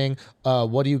 Akash Singh,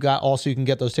 what do you got? Also, you can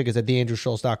get those tickets at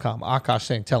theandrewschultz.com. Akash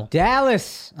Singh, tell them.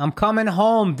 Dallas, I'm coming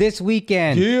home this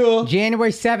weekend. Yeah.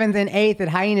 January 7th and 8th at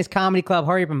Hyenas Comedy Club.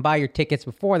 Hurry up and buy your tickets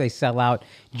before they sell out.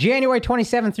 January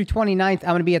 27th through 29th,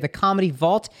 I'm going to be at the Comedy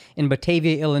Vault in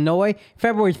Batavia, Illinois.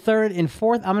 February 3rd and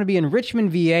 4th, I'm going to be in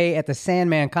Richmond, VA at the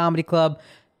Sandman Comedy Club.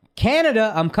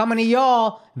 Canada, I'm coming to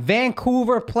y'all.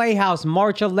 Vancouver Playhouse,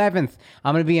 March 11th.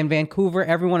 I'm going to be in Vancouver.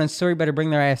 Everyone in Surrey better bring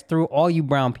their ass through, all you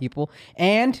brown people.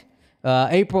 And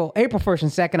April 1st and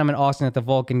 2nd, I'm in Austin at the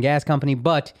Vulcan Gas Company.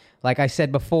 But like I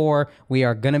said before, we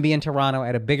are going to be in Toronto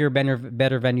at a bigger,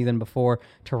 better venue than before.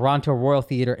 Toronto Royal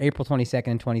Theatre, April 22nd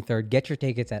and 23rd. Get your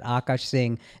tickets at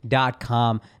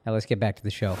akashsingh.com. Now let's get back to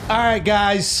the show. All right,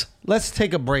 guys. Let's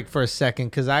take a break for a second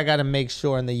because I got to make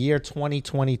sure in the year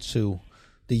 2022,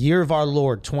 the year of our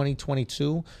Lord,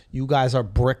 2022, you guys are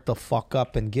bricked the fuck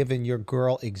up and giving your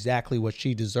girl exactly what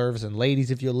she deserves. And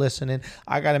ladies, if you're listening,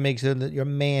 I got to make sure that your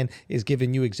man is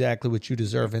giving you exactly what you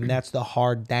deserve. And that's the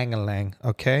hard dangalang,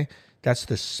 okay? That's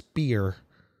the spear.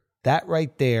 That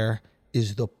right there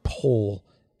is the pole,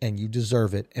 and you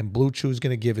deserve it. And Blue Chew is going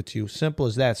to give it to you. Simple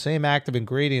as that. Same active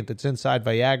ingredient that's inside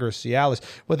Viagra, Cialis.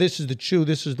 Well, this is the chew.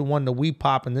 This is the one that we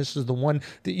pop, and this is the one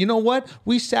that, you know what?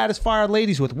 We satisfy our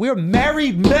ladies with. We're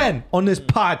married men on this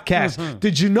podcast.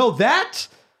 Did you know that?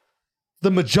 The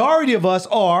majority of us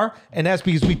are, and that's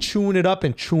because we chewing it up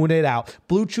and chewing it out.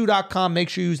 BlueChew.com. Make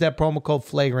sure you use that promo code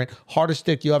Flagrant. Hardest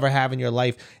stick you ever have in your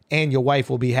life, and your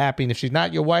wife will be happy. And if she's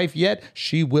not your wife yet,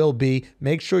 she will be.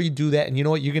 Make sure you do that. And you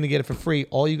know what? You're going to get it for free.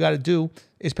 All you got to do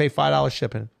is pay $5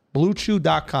 shipping.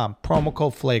 BlueChew.com. Promo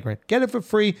code Flagrant. Get it for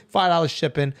free. $5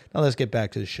 shipping. Now let's get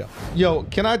back to the show. Yo,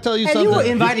 can I tell you Hey, something?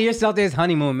 you invited yourself to his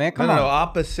honeymoon, man. Come No, on.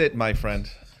 opposite, my friend.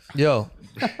 Yo,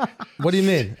 what do you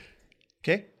mean?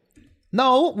 Okay?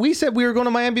 No, we said we were going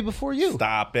to Miami before you.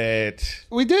 Stop it.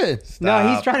 We did. No,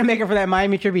 he's Stop. trying to make it for that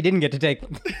Miami trip he didn't get to take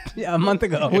a month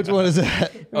ago. Which one is that?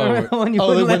 Remember when you Oh,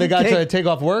 wouldn't when let the him guy take- tried to take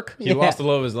off work? He lost the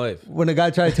love of his life. When the guy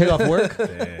tried to take off work?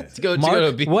 To go Mark, to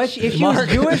a beach. What if she was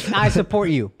Jewish? I support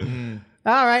you.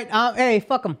 All right. Hey,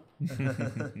 fuck him.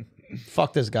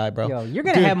 Fuck this guy, bro. Yo, you're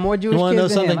gonna have more Jewish You want to know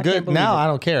kids than him. something I can't good? believe Now it. I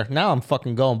don't care. Now I'm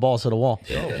fucking going balls to the wall.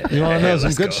 You want to know some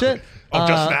let's good go. shit? Oh,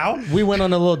 just now? We went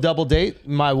on a little double date.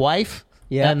 My wife,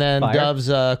 Yeah, and then fire.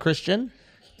 Dove's Christian.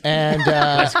 And we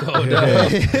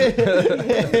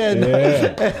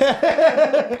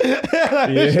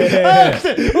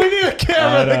need a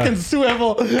camera that can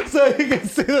swivel so you can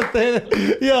see the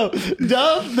thing. Yo,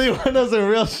 Dove, they want us some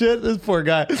real shit. This poor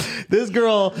guy. This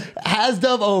girl has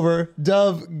Dove over.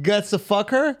 Dove gets to fuck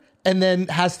her and then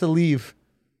has to leave.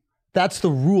 That's the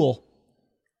rule.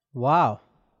 Wow.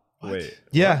 Wait,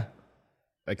 Yeah.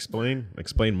 explain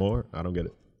more. I don't get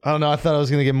it. I don't know. I thought I was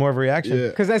going to get more of a reaction. Yeah.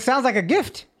 Because that sounds like a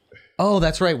gift. Oh,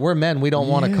 that's right. We're men. We don't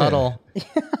want to cuddle.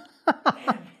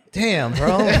 Damn,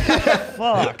 bro.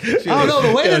 Fuck. I don't know.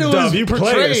 The way that it was Dove, you play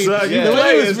portrayed. it, son. You The way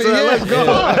play it was, it, son. Let's go.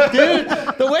 fuck, dude.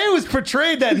 The way it was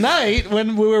portrayed that night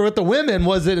when we were with the women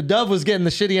was that Dove was getting the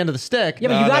shitty end of the stick. Yeah,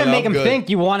 but No, you got to no, make I'm him good. think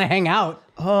you want to hang out.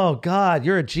 Oh, God.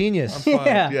 You're a genius.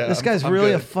 Yeah. This guy's I'm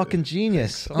really a good. fucking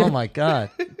genius. Oh, my God.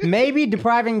 Maybe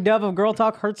depriving Dove of girl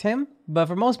talk hurts him, but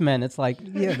for most men, it's like,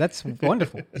 yeah, that's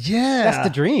wonderful. Yeah. That's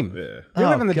the dream. Yeah. You're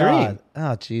living the dream.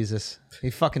 Oh, Jesus.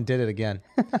 He fucking did it again.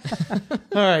 All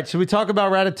right. Should we talk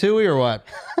about Ratatouille or what?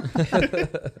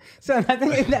 So I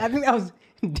think that was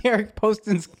Derek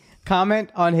Poston's comment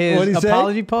on What'd he his say?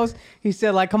 apology post. He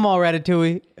said like, "Come on,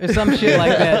 Ratatouille," or some shit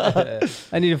like that.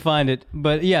 I need to find it,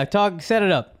 but yeah, set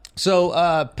it up. So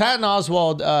Patton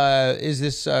Oswalt is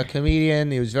this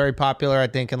comedian. He was very popular, I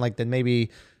think, in like the maybe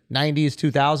 90s,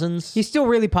 2000s He's still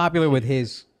really popular with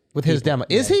his demo.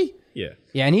 Is he? Yeah.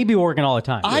 yeah, and he'd be working all the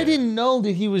time. I didn't know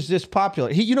that he was this popular.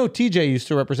 You know, TJ used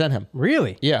to represent him.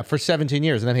 Really? Yeah, for 17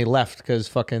 years, and then he left because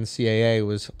fucking CAA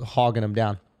was hogging him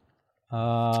down.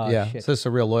 Yeah, Shit. so this is a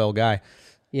real loyal guy.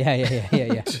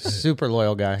 Yeah. Super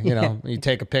loyal guy. You know, you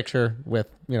take a picture with,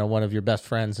 you know, one of your best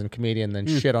friends and comedian, then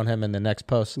shit on him in the next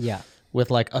post. Yeah. With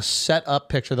like a set up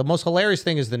picture. The most hilarious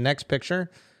thing is the next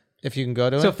picture, if you can go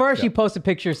to it. So first, you post a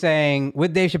picture saying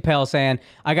with Dave Chappelle saying,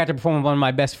 "I got to perform with one of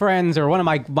my best friends or one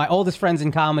of my oldest friends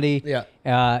in comedy."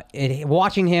 Yeah.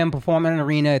 Watching him perform in an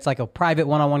arena, it's like a private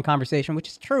one-on-one conversation, which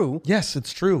is true. Yes,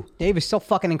 it's true. Dave is so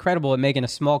fucking incredible at making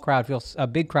a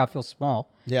big crowd feel small.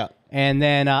 Yeah. And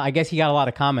then I guess he got a lot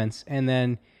of comments, and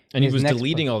then And he his was next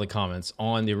deleting all the comments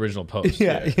on the original post.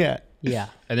 Yeah. Yeah.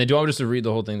 And then do I want just to read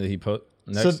the whole thing that he put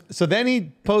next? So then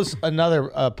he posts another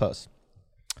post,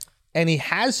 and he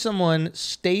has someone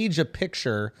stage a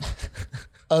picture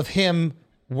of him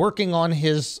working on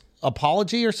his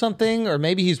apology or something, or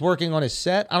maybe he's working on his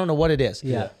set. I don't know what it is.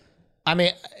 Yeah. I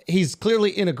mean, he's clearly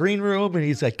in a green room and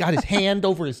he's like got his hand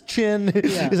over his chin.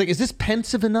 He's like, is this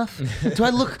pensive enough? Do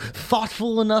I look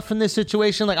thoughtful enough in this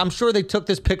situation? Like, I'm sure they took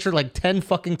this picture like 10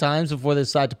 fucking times before they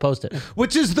decided to post it,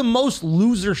 which is the most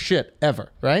loser shit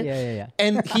ever, right? Yeah.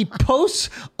 And he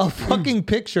posts a fucking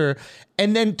picture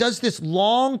and then does this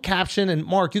long caption. And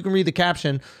Mark, you can read the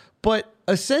caption, but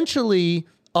essentially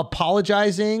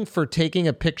apologizing for taking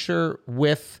a picture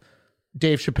with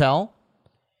Dave Chappelle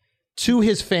to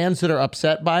his fans that are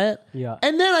upset by it. Yeah.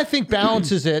 And then I think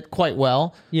balances it quite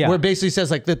well. Yeah. Where it basically says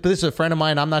like, this is a friend of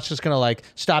mine. I'm not just going to like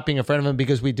stop being a friend of him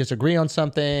because we disagree on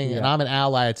something and I'm an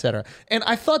ally, etc. And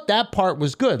I thought that part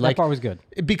was good. That part was good.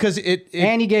 Because it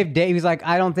And he gave Dave, he's like,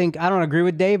 I don't agree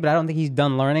with Dave, but I don't think he's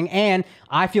done learning. And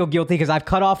I feel guilty because I've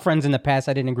cut off friends in the past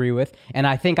I didn't agree with. And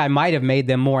I think I might have made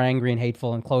them more angry and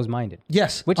hateful and closed-minded.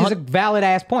 Yes. Which is a valid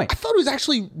ass point. I thought it was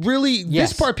actually really,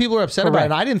 Yes. this part people are upset about, Correct.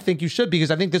 and I didn't think you should because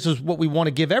I think this is what we want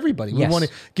to give everybody. We Yes. want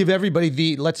to give everybody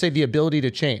the, let's say, the ability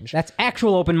to change. That's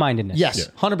actual open-mindedness. Yes,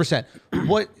 100%.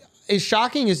 What is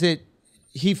shocking is that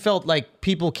he felt like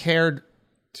people cared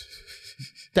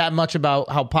that much about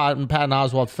how Patton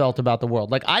Oswalt felt about the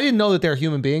world. Like, I didn't know that there are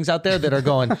human beings out there that are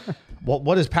going, well,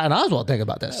 what does Patton Oswalt think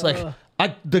about this? Like,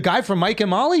 the guy from Mike and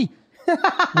Molly?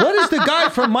 What does the guy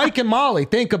from Mike and Molly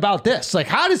think about this? Like,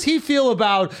 how does he feel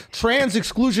about trans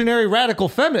exclusionary radical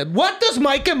feminine? What does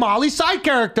Mike and Molly's side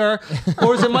character,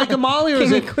 or is it Mike and Molly, or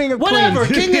is King it and Queen of whatever?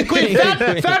 Queens. King and Queen,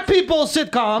 fat people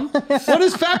sitcom. What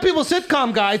does fat people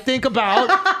sitcom guy think about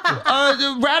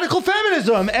radical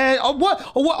feminism? And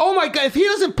oh my god, if he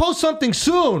doesn't post something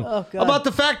soon about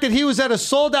the fact that he was at a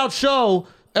sold out show,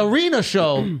 arena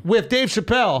show with Dave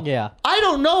Chappelle, I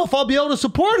don't know if I'll be able to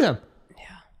support him.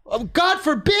 God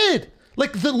forbid.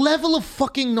 Like the level of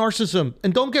fucking narcissism.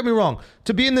 And don't get me wrong,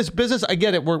 to be in this business, I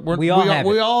get it. We all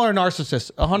are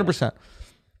narcissists, 100%.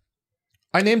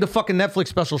 I named a fucking Netflix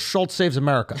special, Schultz Saves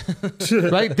America.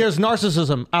 Right? There's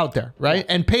narcissism out there, right?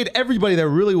 And paid everybody there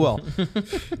really well.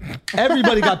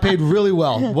 Everybody got paid really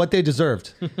well, what they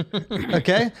deserved.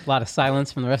 Okay? A lot of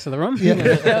silence from the rest of the room.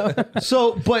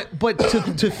 So, but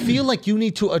to feel like you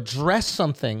need to address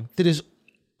something that is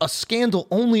a scandal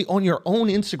only on your own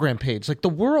Instagram page. Like, the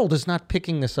world is not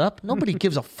picking this up. Nobody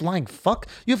gives a flying fuck.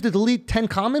 You have to delete 10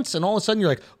 comments and all of a sudden you're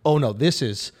like, oh no, this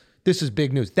is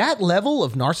big news. That level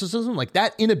of narcissism, like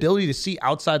that inability to see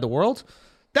outside the world,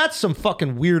 that's some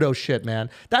fucking weirdo shit, man.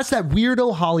 That's that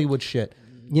weirdo Hollywood shit.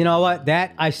 You know what?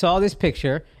 I saw this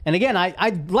picture, and again,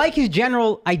 I like his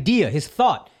general idea, his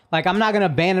thought. Like, I'm not going to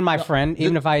abandon my friend,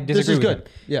 even if I disagree with him.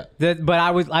 Yeah. But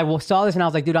I saw this and I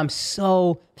was like, dude, I'm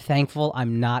so thankful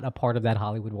I'm not a part of that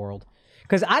Hollywood world.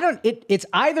 Because it's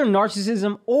either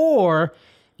narcissism or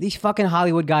these fucking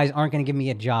Hollywood guys aren't going to give me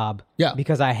a job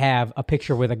because I have a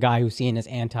picture with a guy who's seen as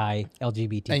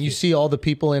anti-LGBT. And you see all the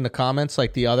people in the comments,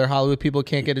 like the other Hollywood people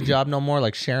can't get a job no more.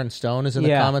 Like Sharon Stone is in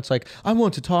the comments like, I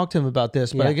want to talk to him about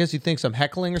this, but I guess he thinks I'm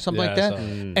heckling or something like that.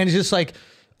 And it's just like,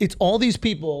 it's all these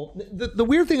people. The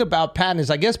weird thing about Patton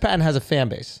is I guess Patton has a fan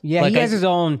base. Yeah, like he has his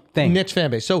own thing. Niche fan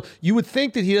base. So you would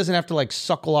think that he doesn't have to like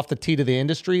suckle off the teat of the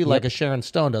industry like a Sharon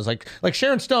Stone does. Like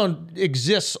Sharon Stone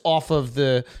exists off of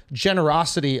the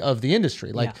generosity of the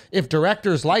industry. Like if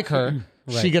directors like her,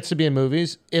 she gets to be in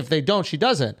movies. If they don't, she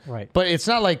doesn't. Right. But it's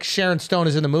not like Sharon Stone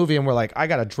is in the movie and we're like, I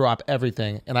got to drop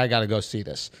everything and I got to go see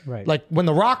this. Right. Like when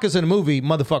The Rock is in a movie,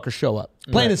 motherfuckers show up.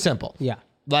 Plain and simple. Yeah.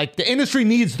 Like the industry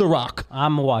needs The Rock.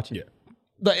 I'm watching.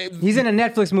 Yeah. He's in a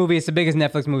Netflix movie. It's the biggest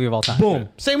Netflix movie of all time. Boom.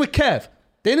 Same with Kev.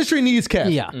 The industry needs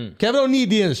Kev. Yeah. Kev don't need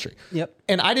the industry. Yep.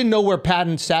 And I didn't know where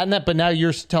Patton sat in that, but now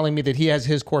you're telling me that he has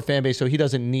his core fan base, so he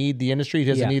doesn't need the industry. He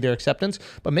doesn't need their acceptance.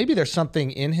 But maybe there's something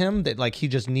in him that like he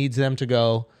just needs them to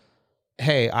go,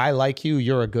 hey, I like you.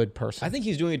 You're a good person. I think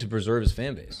he's doing it to preserve his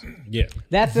fan base. Yeah.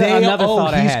 That's another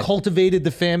thought I had. He's cultivated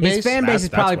the fan base. His fan base is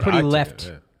That's probably what pretty I took left. it,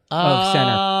 yeah. of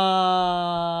center.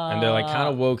 And they're like kind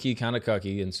of wokey, kind of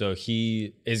cucky. And so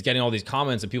he is getting all these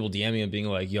comments and people DMing him being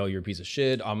like, yo, you're a piece of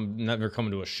shit. I'm never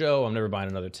coming to a show. I'm never buying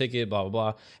another ticket, blah, blah,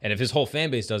 blah. And if his whole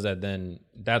fan base does that, then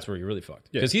that's where you're really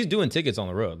fucked. Because he's doing tickets on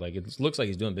the road. Like, it looks like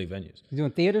he's doing big venues. He's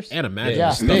doing theaters? And imagine Yeah,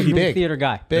 the stuff big, he big. Theater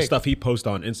guy. the stuff he posts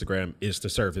on Instagram is to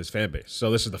serve his fan base.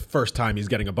 So this is the first time he's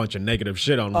getting a bunch of negative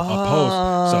shit on a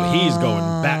post. So he's going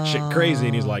batshit crazy,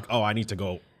 and he's like, "Oh, I need to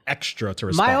go extra to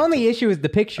respond." My only issue is the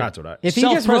picture. That's what I- If he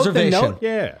just wrote the Self-preservation. note,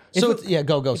 Yeah. So If it- yeah,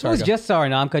 go. if it Sorry. was go. just sorry,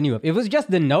 no, I'm cutting you up. If it was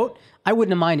just the note, I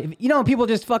wouldn't have minded. You know, people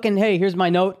just fucking, hey, here's my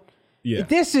note. Yeah.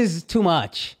 This is too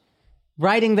much.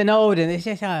 Writing the note and it's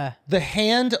just The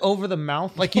hand over the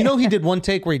mouth, like he did one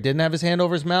take where he didn't have his hand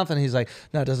over his mouth, and he's like,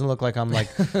 "No, it doesn't look like I'm like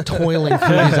toiling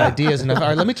through these ideas." And all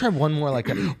right, let me try one more. Like,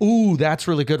 ooh, that's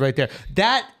really good right there.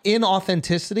 That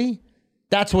inauthenticity,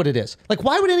 that's what it is. Like,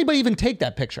 why would anybody even take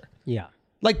that picture? yeah.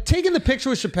 Like taking the picture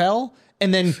with Chappelle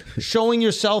and then showing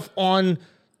yourself on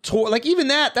tour, like even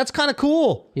that's kind of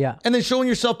cool. Yeah. And then showing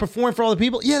yourself perform for all the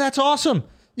people. Yeah, that's awesome.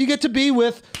 You get to be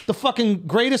with the fucking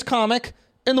greatest comic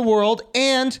in the world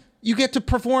and you get to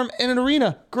perform in an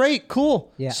arena. Great,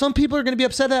 cool. Yeah. Some people are going to be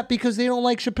upset at that because they don't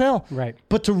like Chappelle. Right.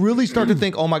 But to really start to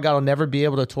think, oh my God, I'll never be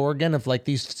able to tour again if like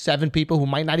these 7 people who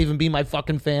might not even be my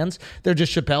fucking fans, they're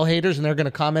just Chappelle haters and they're going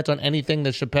to comment on anything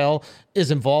that Chappelle is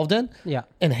involved in. Yeah.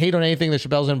 And hate on anything that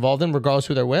Chappelle's involved in, regardless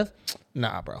who they're with.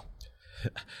 Nah, bro.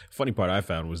 Funny part I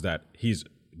found was that he's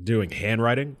doing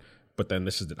handwriting, but then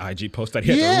this is an IG post that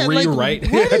he had Yeah, to like, rewrite. what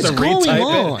He had is to going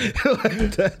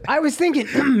retype it. I was thinking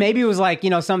maybe it was like,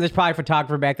 there's probably a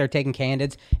photographer back there taking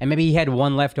candids and maybe he had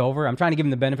one left over. I'm trying to give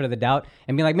him the benefit of the doubt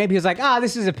and be like, maybe he was like,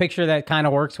 this is a picture that kind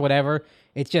of works, whatever.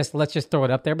 It's just, let's just throw it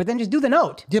up there, but then just do the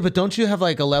note. Yeah, but don't you have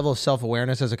like a level of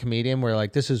self-awareness as a comedian where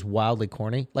like this is wildly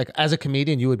corny? Like as a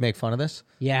comedian, you would make fun of this?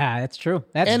 Yeah, that's true.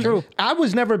 That's And true. I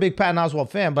was never a big Patton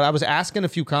Oswalt fan, but I was asking a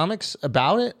few comics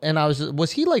about it, and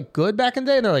was he like good back in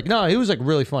the day? And they're like, no, he was like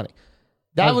really funny.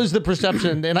 That was the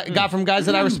perception, and I got from guys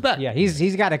that I respect. Yeah, he's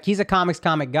a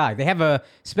comic guy. They have a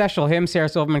special, him, Sarah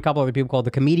Silverman, a couple other people called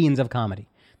the Comedians of Comedy.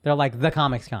 They're like the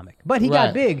comics comic. But he Right.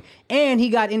 got big and he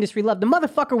got industry love. The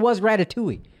motherfucker was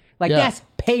Ratatouille. Like Yeah. that's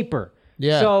paper.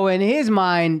 Yeah. So in his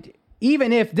mind,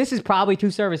 even if this is probably to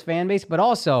serve his fan base, but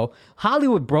also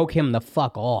Hollywood broke him the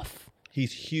fuck off.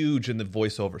 He's huge in the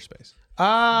voiceover space.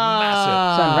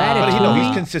 Son, But Ratatouille.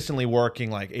 he's consistently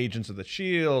working like Agents of the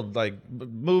Shield, like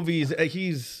movies.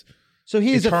 He's So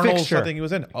he's a Eternals, fixture. I think he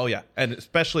was in. Oh yeah, and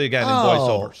especially again in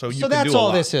voiceover. So you can that's do a all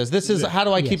lot. this is. This is how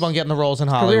do I keep on getting the roles in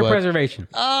Career Hollywood? preservation.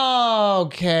 Oh,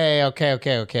 okay. I'm just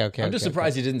Okay.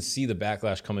 surprised he didn't see the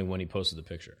backlash coming when he posted the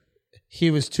picture. He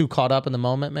was too caught up in the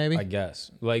moment, maybe. I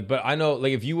guess. Like, but I know,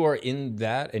 like, if you are in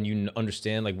that and you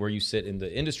understand, like, where you sit in the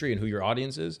industry and who your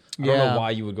audience is, I don't Yeah. know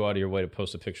why you would go out of your way to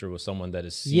post a picture with someone that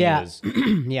is seen Yeah. as.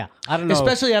 Yeah. I don't know.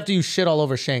 Especially after you shit all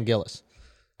over Shane Gillis.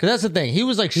 Because that's the thing. He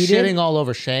was like did? shitting all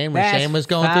over Shane when That's Shane was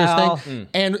going foul. through his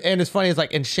thing. And it's funny, it's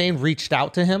like, and Shane reached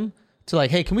out to him to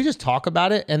like, hey, can we just talk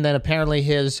about it? And then apparently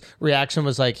his reaction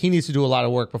was like, he needs to do a lot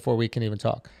of work before we can even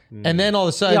talk. And then all of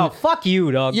a sudden, Yo, fuck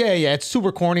you, dog. yeah, it's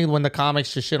super corny when the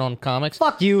comics just shit on comics.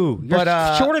 Fuck you. You're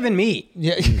But, shorter than me.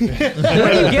 Yeah.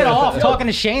 When do you get off talking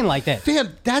to Shane like that? Fam,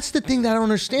 that's the thing that I don't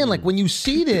understand. Like when you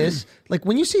see this, like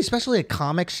when you see especially a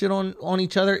comic shit on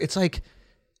each other, it's like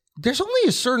there's only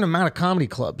a certain amount of comedy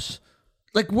clubs.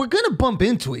 Like we're gonna bump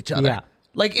into each other. Yeah.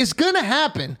 Like it's gonna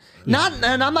happen. And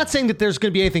I'm not saying that there's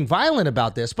gonna be anything violent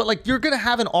about this, but like you're gonna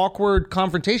have an awkward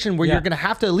confrontation where Yeah. you're gonna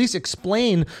have to at least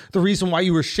explain the reason why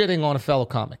you were shitting on a fellow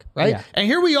comic, right? Yeah. And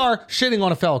here we are shitting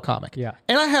on a fellow comic. Yeah.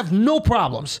 And I have no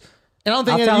problems. And I don't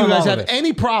think I'll any of tell you him guys all of have it.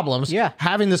 any problems Yeah.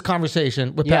 having this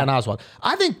conversation with Yeah. Patton Oswalt.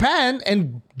 I think Patton,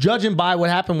 and judging by what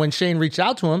happened when Shane reached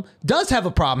out to him, does have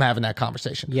a problem having that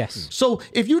conversation. Yes. So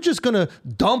if you're just gonna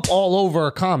dump all over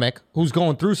a comic who's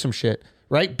going through some shit,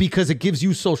 right? Because it gives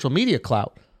you social media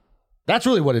clout. That's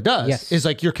really what it does. Yes. Is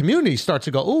like your community starts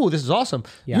to go, "Ooh, this is awesome."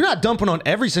 Yeah. You're not dumping on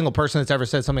every single person that's ever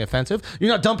said something offensive. You're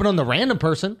not dumping on the random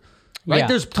person, right? Yeah.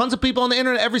 There's tons of people on the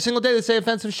internet every single day that say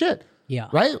offensive shit. Yeah.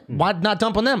 Right? Why not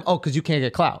dump on them? Oh, because you can't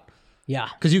get clout. Yeah.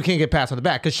 Because you can't get passed on the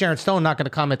back. Because Sharon Stone not going to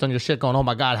comment on your shit going, "Oh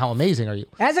my God, how amazing are you?"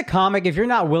 As a comic, if you're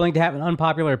not willing to have an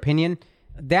unpopular opinion,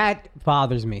 that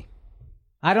bothers me.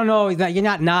 I don't know, you're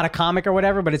not a comic or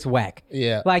whatever, but it's whack.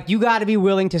 Yeah. Like, you got to be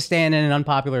willing to stand in an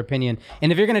unpopular opinion.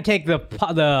 And if you're going to take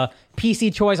the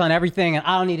PC choice on everything and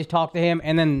I don't need to talk to him,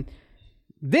 and then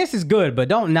this is good, but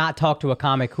don't not talk to a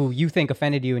comic who you think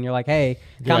offended you and you're like, hey,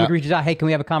 comic Yeah. reaches out, hey, can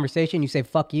we have a conversation? You say,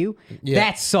 fuck you. Yeah.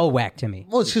 That's so whack to me.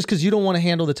 Well, it's just because you don't want to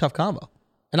handle the tough combo.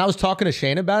 And I was talking to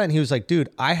Shane about it, and he was like, "Dude,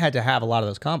 I had to have a lot of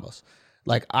those combos."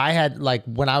 Like I had like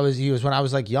when I was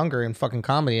like younger in fucking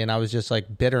comedy, and I was just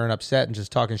like bitter and upset and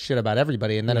just talking shit about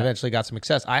everybody, and then eventually got some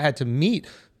success. I had to meet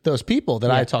those people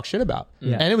that I talk shit about,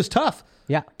 and it was tough.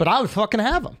 Yeah. But I would fucking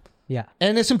have them. Yeah.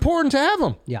 And it's important to have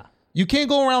them. Yeah. You can't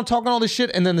go around talking all this shit,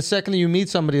 and then the second that you meet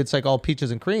somebody, it's like all peaches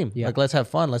and cream. Yeah. Like, let's have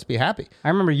fun. Let's be happy. I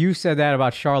remember you said that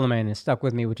about Charlemagne and it stuck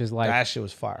with me, which is like, That shit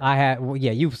was fire.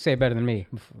 you say it better than me.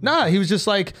 Nah, he was just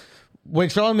like, when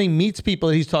Charlemagne meets people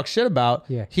that he's talked shit about,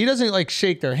 Yeah. he doesn't like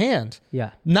shake their hand.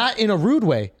 Yeah. Not in a rude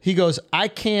way. He goes, I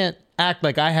can't act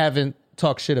like I haven't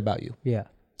talked shit about you. Yeah.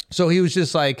 So he was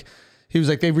just like,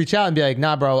 they reach out and be like,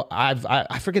 nah, bro,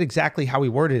 I forget exactly how he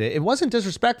worded it. It wasn't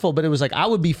disrespectful, but it was like, I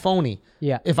would be phony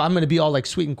if I'm going to be all like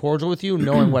sweet and cordial with you,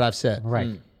 knowing what I've said.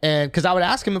 Right. And because I would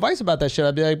ask him advice about that shit.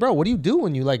 I'd be like, bro, what do you do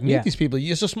when you like meet these people?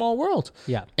 It's a small world.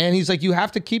 Yeah. And he's like, you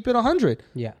have to keep it 100.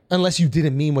 Yeah. Unless you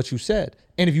didn't mean what you said.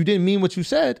 And if you didn't mean what you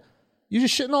said, you're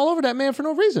just shitting all over that man for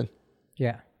no reason.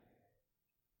 Yeah.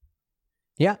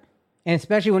 Yeah. And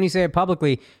especially when you say it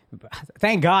publicly,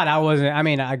 thank God I wasn't. I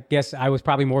mean, I guess I was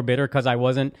probably more bitter because I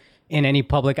wasn't in any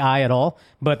public eye at all.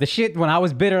 But the shit, when I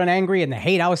was bitter and angry and the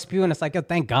hate I was spewing, it's like, oh,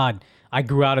 thank God I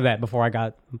grew out of that before I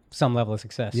got some level of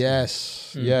success.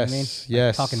 Yes. You know what I mean?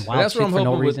 Yes. Talking But wild that's shit what I'm for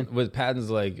no hoping reason. with Patton's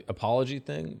like apology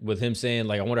thing, with him saying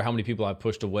like, I wonder how many people I've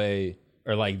pushed away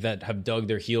or like that have dug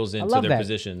their heels into love their that.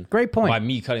 position. Great point. By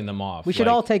me cutting them off. We should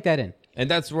Like, all take that in. And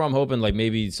that's where I'm hoping like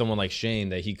maybe someone like Shane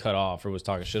that he cut off or was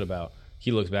talking shit about,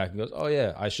 he looks back and goes, oh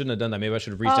yeah, I shouldn't have done that. Maybe I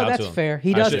should have reached out that's to him. fair.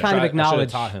 He I does should kind of I should have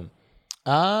acknowledge- taught him.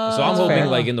 So So I'm That's hoping fair.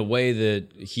 like in the way that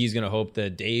he's going to hope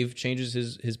that Dave changes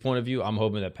his point of view, I'm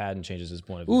hoping that Patton changes his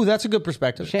point of view. Ooh, that's a good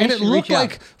perspective. Shane And it should looked reach out.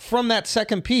 like from that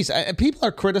second piece, people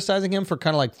are criticizing him for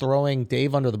kind of like throwing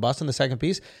Dave under the bus in the second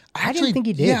piece. I didn't think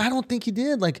he did. Yeah, I don't think he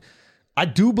did. Like, I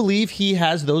do believe he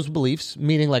has those beliefs,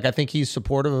 meaning like I think he's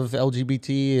supportive of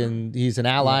LGBT and he's an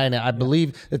ally, and I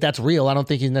believe that that's real. I don't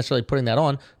think he's necessarily putting that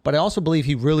on, but I also believe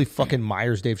he really fucking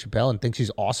admires Dave Chappelle and thinks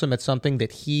he's awesome at something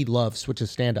that he loves, which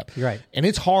is stand up. Right. And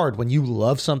it's hard when you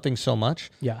love something so much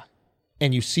Yeah.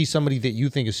 and you see somebody that you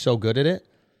think is so good at it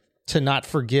to not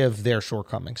forgive their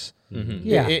shortcomings.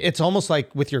 Yeah. It's almost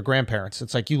like with your grandparents.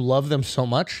 It's like you love them so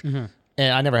much, and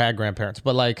I never had grandparents,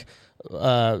 but like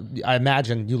I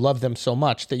imagine you love them so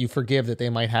much that you forgive that they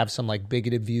might have some like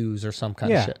bigoted views or some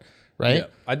kind of Yeah. shit, right? Yeah.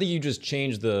 I think you just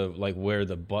change the like where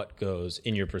the butt goes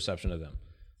in your perception of them.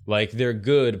 Like they're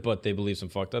good, but they believe some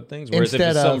fucked up things. Whereas if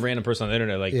Instead it's some of- random person on the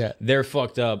internet, like they're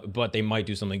fucked up, but they might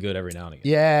do something good every now and again.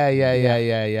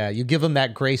 Yeah. You give them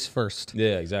that grace first.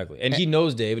 Yeah, exactly. And he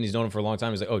knows Dave, and he's known him for a long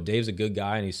time. He's like, oh, Dave's a good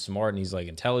guy, and he's smart, and he's like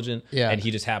intelligent. Yeah. And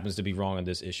he just happens to be wrong on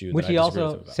this issue. Which that he I disagree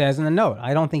with also him about. says in the note.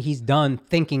 I don't think he's done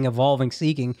thinking, evolving,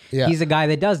 seeking. Yeah. He's a guy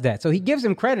that does that. So he gives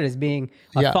him credit as being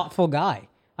a Yeah. thoughtful guy.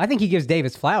 I think he gives Dave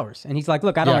his flowers. And he's like,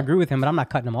 look, I don't Yeah. agree with him, but I'm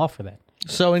not cutting him off for that.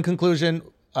 So in conclusion,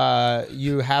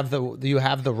 you have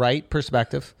the right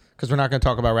perspective, because we're not going to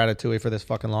talk about Ratatouille for this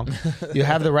fucking long. You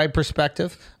have the right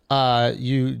perspective.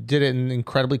 You did it in an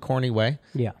incredibly corny way.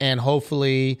 Yeah. And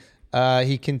hopefully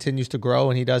he continues to grow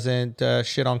and he doesn't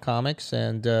shit on comics,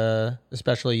 and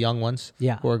especially young ones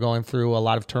Yeah. who are going through a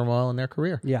lot of turmoil in their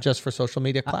career Yeah. just for social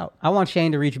media clout. I want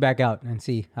Shane to reach back out and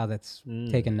see how that's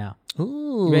taken now.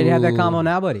 Ooh. You ready to have that combo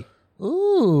now, buddy?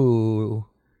 Ooh.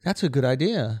 That's a good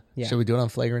idea. Yeah. Should we do it on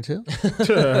Flagrant too?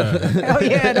 Hell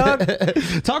yeah, dog.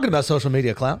 Talking about social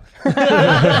media clout.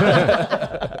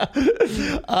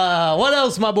 What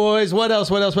else, my boys? What else?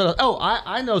 Oh,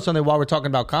 I know something while we're talking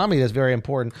about comedy that's very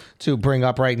important to bring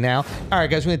up right now. All right,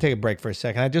 guys, we're going to take a break for a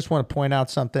second. I just want to point out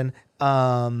something.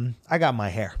 I got my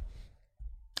hair.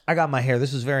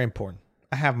 This is very important.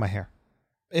 I have my hair.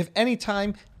 If any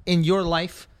time in your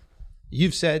life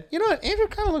you've said, you know what, Andrew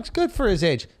kind of looks good for his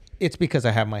age, it's because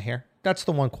I have my hair. That's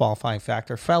the one qualifying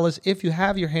factor. Fellas, if you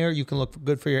have your hair, you can look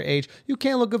good for your age. You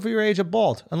can't look good for your age of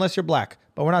bald, unless you're black.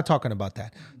 But we're not talking about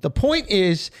that. The point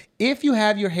is, if you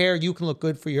have your hair, you can look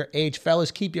good for your age. Fellas,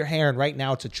 keep your hair, and right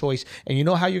now it's a choice. And you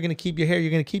know how you're going to keep your hair?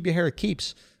 You're going to keep your hair at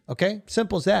Keeps. Okay?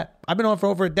 Simple as that. I've been on for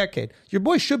over a decade. Your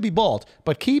boy should be bald,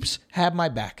 but Keeps have my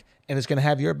back. And it's going to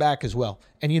have your back as well.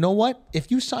 And you know what? If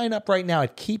you sign up right now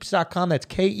at keeps.com, that's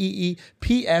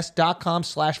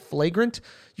KEEPS.com/flagrant,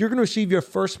 you're going to receive your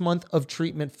first month of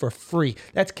treatment for free.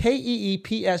 That's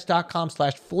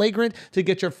KEEPS.com/flagrant to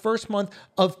get your first month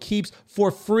of Keeps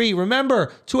for free.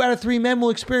 Remember, 2 out of 3 men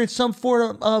will experience some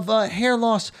form of hair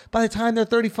loss by the time they're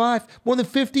 35. More than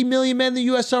 50 million men in the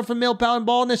U.S. suffer from male pattern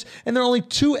baldness, and there are only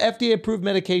 2 FDA-approved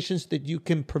medications that you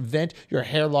can prevent your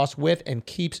hair loss with, and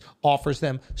Keeps offers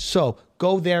them. So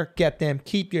Go there, get them,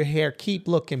 keep your hair, keep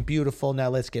looking beautiful. Now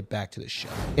let's get back to the show.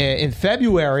 In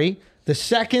February, the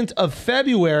 2nd of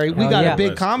February, we got a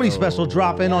big comedy special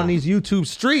dropping on these YouTube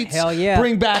streets. Hell yeah.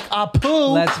 Bring back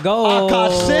Apu. Let's go.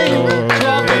 Akash Singh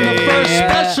dropping the first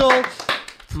special.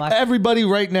 My- Everybody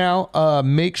right now,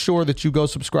 make sure that you go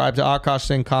subscribe to Akash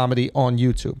Singh Comedy on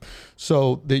YouTube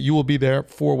so that you will be there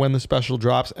for when the special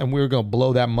drops, and we're going to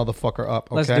blow that motherfucker up.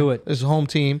 Okay? Let's do it. This is home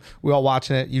team. We're all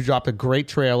watching it. You dropped a great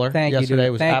trailer Thank yesterday. you, dude.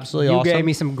 It was absolutely you awesome. You gave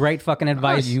me some great fucking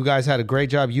advice. You guys had a great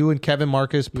job. You and Kevin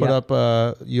Marcus put up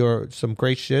some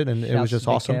great shit, and it was Shouts just to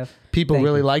Big awesome. Kev. People Thank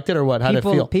really you. liked it, or what? How did it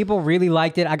feel? People really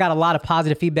liked it. I got a lot of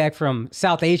positive feedback from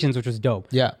South Asians, which was dope.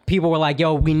 Yeah. People were like,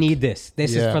 yo, we need this.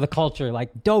 This Yeah. is for the culture. Like,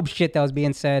 dope shit that was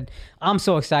being said. I'm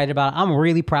so excited about it. I'm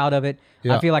really proud of it.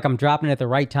 Yeah. I feel like I'm dropping it at the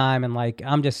right time, and like,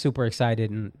 I'm just super excited.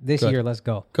 And this year, let's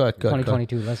go. Good.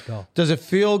 2022, let's go. Does it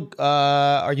feel,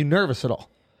 are you nervous at all?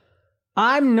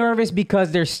 I'm nervous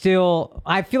because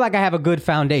I feel like I have a good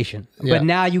foundation, Yeah. but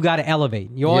now you got to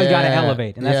elevate. You always got to Yeah.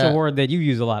 elevate. And that's Yeah. a word that you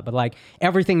use a lot, but like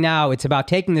everything now, it's about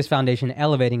taking this foundation and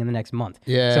elevating in the next month.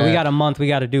 Yeah. So we got a month, we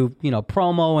got to do,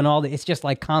 promo and all that. It's just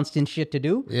like constant shit to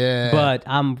do. Yeah. But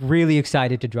I'm really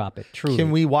excited to drop it. Truly.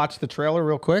 Can we watch the trailer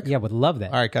real quick? Yeah, would love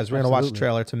that. All right, guys, we're going to watch the Absolutely.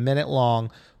 trailer. It's a minute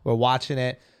long. We're watching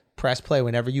it. Press play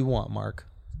whenever you want, Mark.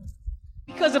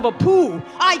 Because of a poo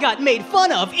I got made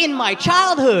fun of in my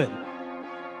childhood.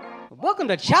 Welcome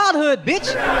to childhood,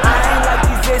 bitch. I ain't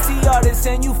like these JC artists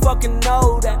and you fucking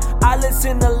know that. I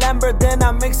listen to Lambert, then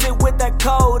I mix it with that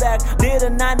Kodak. Did a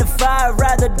 9 to 5,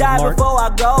 rather die Mark. before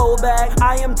I go back.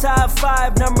 I am top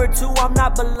 5, number 2, I'm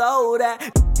not below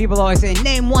that. People always say,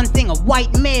 name one thing a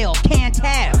white male can't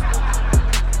have.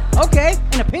 Okay,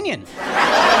 an opinion.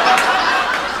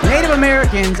 Native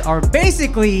Americans are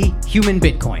basically human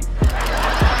Bitcoin.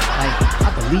 Like,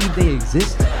 I believe they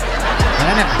exist, but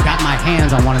I never got my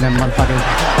hands on one of them motherfuckers.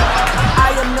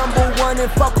 I am number 1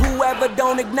 and fuck whoever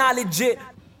don't acknowledge it.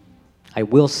 I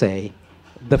will say,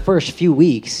 the first few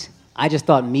weeks, I just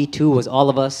thought Me Too was all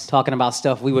of us talking about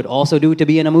stuff we would also do to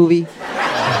be in a movie.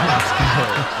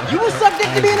 You were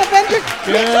subject to being offended?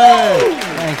 Good.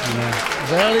 Thank you, man.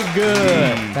 Very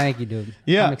good. Thank you, dude.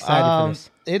 Yeah, I'm excited for this.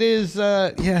 It is.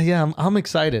 I'm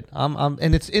excited.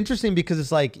 And it's interesting because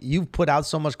it's like you've put out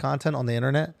so much content on the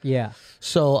internet. Yeah.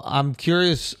 So I'm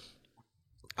curious.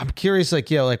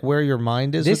 Like where your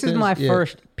mind is. This with is my Yeah.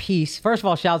 first piece. First of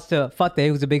all, shouts to Fateh,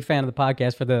 who's a big fan of the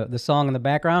podcast, for the song in the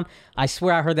background. I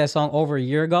swear I heard that song over a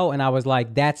year ago, and I was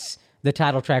like, that's the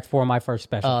title track for my first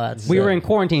special. Oh, that's we were sick. in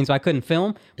quarantine, so I couldn't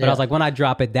film, but I was like, when I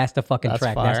drop it, that's the fucking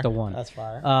track. fire. That's the one. That's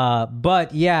fire.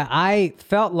 But yeah, I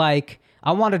felt like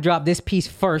I want to drop this piece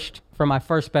first for my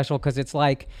first special because it's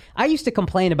like, I used to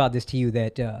complain about this to you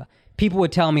that people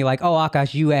would tell me like, oh,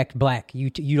 Akash, you act black. You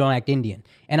don't act Indian.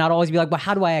 And I'd always be like, but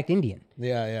how do I act Indian?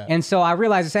 Yeah. And so I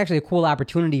realized it's actually a cool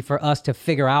opportunity for us to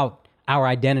figure out our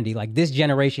identity. Like this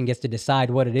generation gets to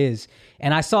decide what it is.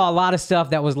 And I saw a lot of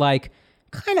stuff that was like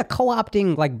kind of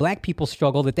co-opting like black people's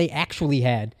struggle that they actually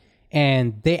had.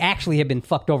 And they actually have been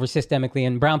fucked over systemically.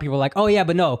 And brown people are like, oh yeah,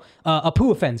 but no,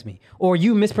 Apu offends me. Or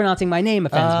you mispronouncing my name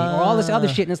offends me. Or all this other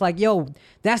shit. And it's like, yo,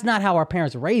 that's not how our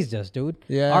parents raised us, dude.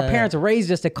 Yeah. Our parents raised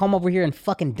us to come over here and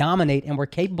fucking dominate. And we're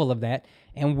capable of that.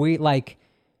 And we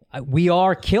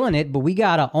are killing it, but we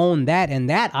gotta own that, and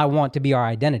that I want to be our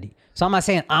identity. So I'm not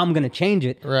saying I'm gonna change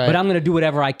it, Right. but I'm gonna do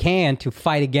whatever I can to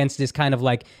fight against this kind of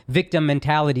like victim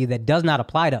mentality that does not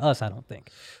apply to us, I don't think.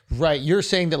 Right. You're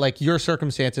saying that like your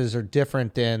circumstances are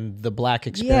different than the black Yeah,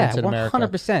 experience in America.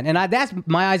 100%. And that's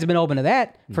my eyes have been open to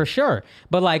that for sure.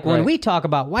 But like when Right. we talk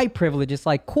about white privilege, it's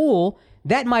like cool.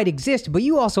 That might exist, but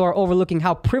you also are overlooking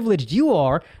how privileged you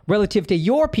are relative to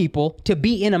your people to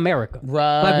be in America.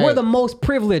 Right. Like we're the most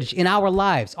privileged in our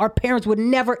lives. Our parents would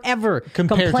never ever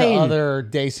Compared complain. to other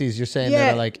Desis, you're saying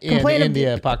that are like in complain of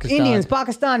India, Pakistan. Indians,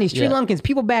 Pakistanis, Sri Yeah. Lankans,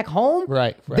 people back home.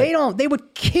 Right. They would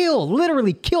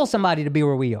literally kill somebody to be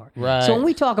where we are. Right. So when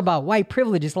we talk about white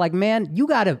privilege, it's like, man, you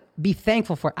got to be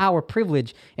thankful for our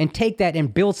privilege and take that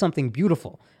and build something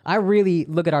beautiful. I really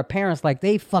look at our parents like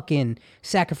they fucking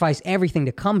sacrificed everything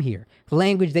to come here.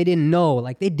 Language they didn't know,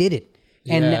 like they did it.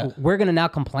 And Yeah. we're going to now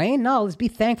complain? No, let's be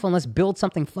thankful and let's build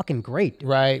something fucking great.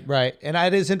 Right. And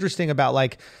it is interesting about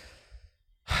like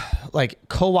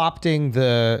co-opting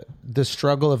the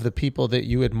struggle of the people that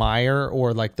you admire,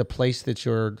 or like the place that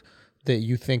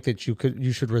you think that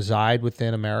you should reside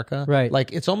within America. Right.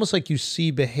 Like it's almost like you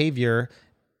see behavior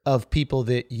of people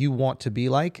that you want to be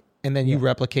like, and then you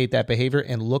replicate that behavior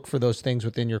and look for those things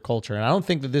within your culture. And I don't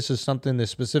think that this is something that's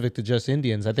specific to just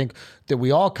Indians. I think that we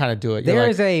all kind of do it. There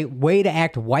is a way to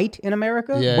act white in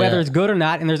America, whether it's good or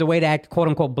not, and there's a way to act quote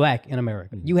unquote black in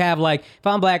America. You have like, if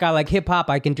I'm black, I like hip hop,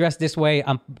 I can dress this way,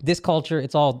 I'm this culture,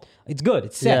 it's good,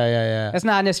 it's set. Yeah. That's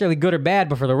not necessarily good or bad,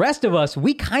 but for the rest of us,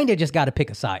 we kind of just got to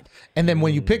pick a side. And then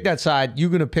when you pick that side, you're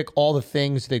going to pick all the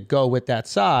things that go with that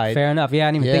side. Fair enough. Yeah,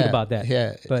 I didn't even think about that.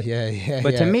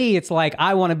 But to me, it's like,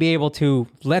 I want to be able to,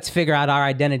 let's figure out our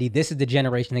identity. This is the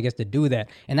generation that gets to do that.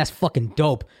 And that's fucking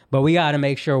dope. But we got to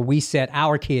make sure we set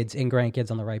our kids and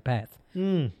grandkids on the right path.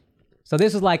 So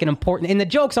this is like an important, and the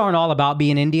jokes aren't all about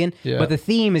being Indian, but the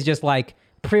theme is just like,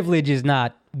 privilege is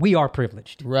not, we are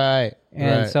privileged. Right.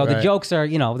 And so the jokes are,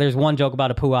 there's one joke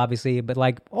about Apu, obviously, but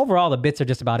like overall the bits are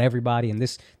just about everybody and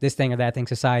this thing or that thing,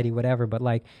 society, whatever. But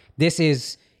like, this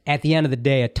is, at the end of the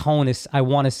day, a tone is I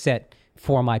want to set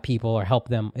for my people or help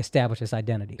them establish this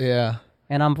identity. Yeah.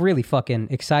 And I'm really fucking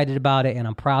excited about it, and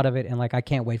I'm proud of it, and like I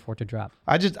can't wait for it to drop.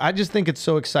 I just think it's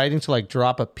so exciting to like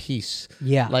drop a piece.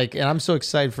 Yeah. Like, and I'm so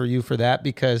excited for you for that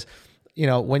because,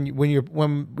 when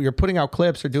you're putting out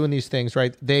clips or doing these things,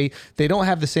 right? They don't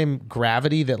have the same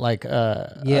gravity that like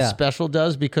a special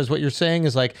does, because what you're saying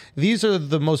is like, these are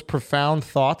the most profound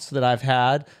thoughts that I've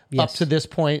had up to this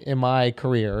point in my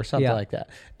career or something like that.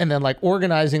 And then like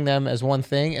organizing them as one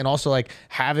thing, and also like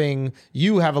having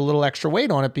you have a little extra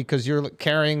weight on it because you're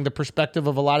carrying the perspective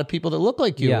of a lot of people that look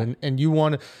like you, and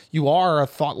you are a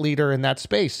thought leader in that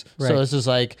space. Right. So this is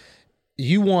like,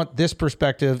 you want this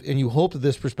perspective, and you hope that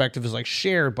this perspective is like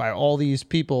shared by all these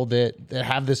people that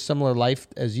have this similar life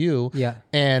as you. Yeah.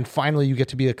 And finally you get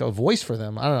to be like a voice for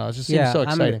them. I don't know. It just seems so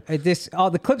exciting.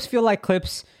 The clips feel like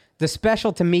clips. The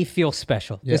special to me feels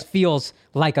special. Yeah. This feels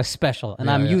like a special. And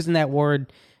I'm using that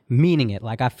word, meaning it.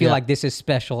 Like I feel like this is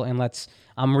special, and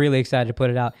I'm really excited to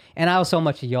put it out. And I owe so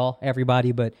much to y'all,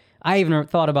 everybody, but I even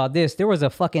thought about this. There was a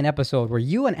fucking episode where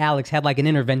you and Alex had like an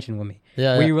intervention with me.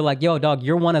 Where you were like, yo, dog,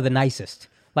 you're one of the nicest.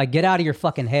 Like, get out of your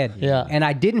fucking head. Yeah. And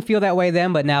I didn't feel that way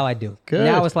then, but now I do. Good.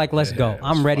 Now it's like, let's go.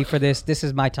 I'm ready for this. This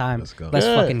is my time. Let's go. Let's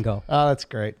Good. fucking go. Oh, that's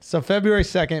great. So February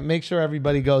 2nd, make sure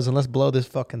everybody goes, and let's blow this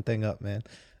fucking thing up, man.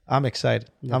 I'm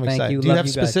excited. I'm thank excited. you. Do you Love have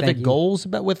you guys. specific Thank you. goals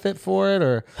with it for it,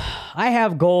 or? I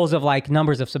have goals of like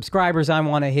numbers of subscribers I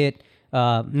want to hit.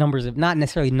 Numbers of, not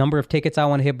necessarily number of tickets I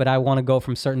want to hit, but I want to go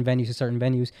from certain venues to certain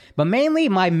venues. But mainly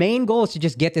my main goal is to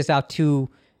just get this out to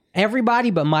everybody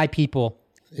but my people.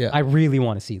 Yeah. I really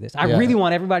want to see this. I really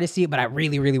want everybody to see it, but I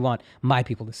really, really want my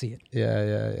people to see it.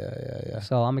 Yeah.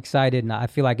 So I'm excited, and I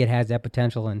feel like it has that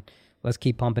potential, and let's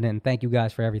keep pumping it. And thank you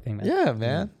guys for everything, man. Yeah,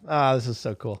 man. This is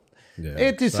so cool. Yeah,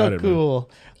 it is so excited, cool.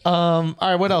 All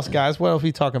right, what else, guys? What else are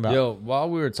we talking about? Yo, while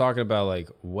we were talking about like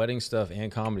wedding stuff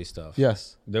and comedy stuff,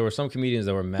 Yes. there were some comedians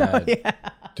that were mad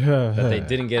that they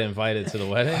didn't get invited to the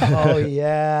wedding. Oh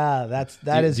yeah,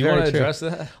 that is Do you very want to true. address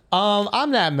that? I'm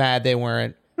not mad they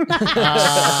weren't.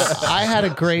 I had a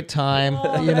great time.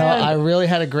 I really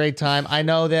had a great time. I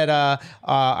know that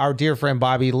our dear friend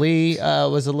Bobby Lee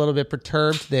was a little bit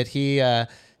perturbed that he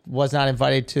was not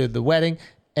invited to the wedding.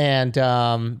 And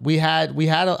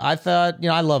I thought,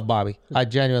 I love Bobby. I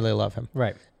genuinely love him.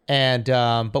 Right. And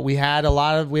but we had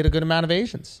a good amount of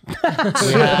Asians. we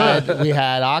had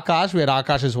Akash, we had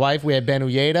Akash's wife, we had Ben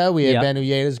Uyeda, we had Ben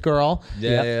Uyeda's girl.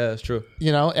 Yeah, that's true.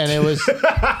 And it was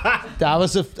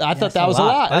I thought that was a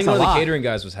lot. I think one of the lot. catering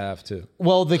guys was half too.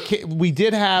 Well, we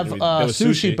did have there was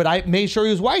sushi, sushi. but I made sure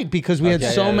he was white because we had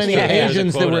so yeah, many that's true.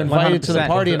 Asians that were Quota. invited to the 100%.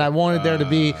 party, and I wanted there to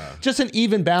be just an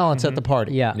even balance at the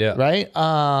party. Yeah. Yeah. Right.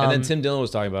 And then Tim Dillon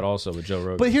was talking about also with Joe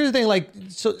Rogan. But here's the thing,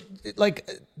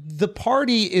 the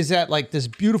party is at like this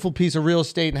beautiful piece of real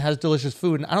estate and has delicious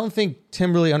food, and I don't think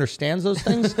Tim really understands those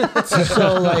things.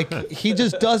 So like he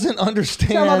just doesn't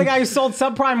understand. Talking about the guy who sold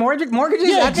subprime mortgages?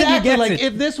 Yeah, I think he exactly. gets Like it.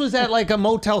 if this was at like a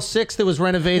Motel 6 that was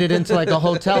renovated into like a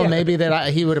hotel, maybe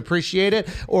he would appreciate it,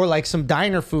 or like some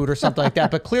diner food or something like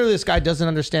that. But clearly, this guy doesn't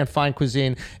understand fine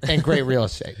cuisine and great real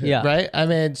estate. Yeah. Right. I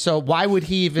mean, so why would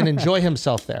he even enjoy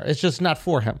himself there? It's just not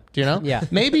for him. Do you know? Yeah.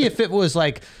 Maybe if it was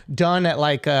like done at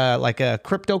like a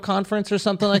crypto conference or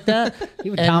something like that, He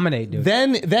would and dominate, dude.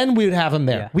 Then we would have him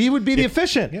there. Yeah. We would be the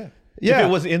efficient. Yeah. Yeah. If it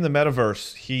was in the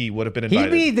metaverse, he would have been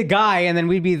invited. He'd be the guy, and then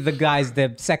we'd be the guys,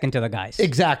 the second to the guys.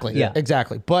 Exactly. Yeah.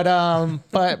 Exactly. But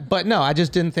no, I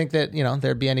just didn't think that,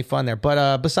 there'd be any fun there.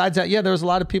 But besides that, there was a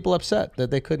lot of people upset that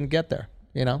they couldn't get there.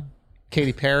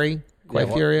 Katy Perry,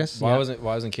 quite furious. Why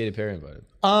wasn't Katy Perry invited?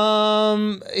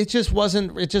 It just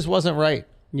wasn't right.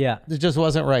 Yeah. It just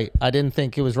wasn't right. I didn't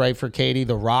think it was right for Katy.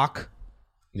 The Rock.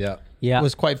 Yeah. Yeah.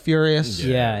 was quite furious.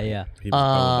 Yeah. He was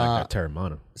throwing back that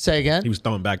Terramana. Say again. He was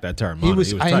throwing back that Terramana. He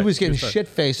was tight. getting tight. shit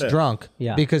faced drunk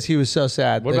Yeah. because he was so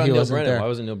sad What that about he Neil wasn't Brennan? there. Why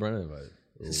wasn't Neil Brennan invited?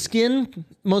 Skin,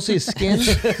 mostly his skin,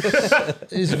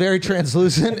 is very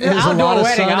translucent. It was a Outdoor lot of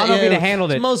wedding. sun. I don't know if he'd Yeah, have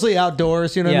handled it's it. mostly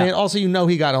outdoors. You know what Yeah. I mean? Also, you know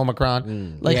he got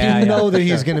Omicron. Like Yeah, you yeah. know that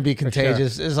he's going to be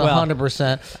contagious. Is Well,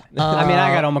 100%. I mean,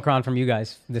 I got Omicron from you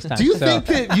guys this time. Do you so- think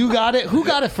that you got it? Who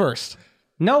got it first?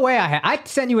 No way. I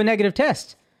sent you a negative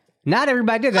test. Not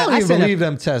everybody did I that. don't even believe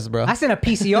them tests, bro. I sent a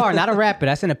PCR, not a rapid.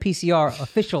 I sent a PCR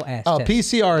official ass Oh, test.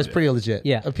 PCR is pretty legit.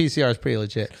 Yeah. A PCR is pretty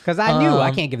legit. Because I knew I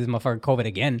can't give this motherfucker COVID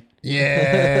again.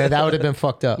 Yeah, that would have been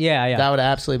fucked up. Yeah, yeah. That would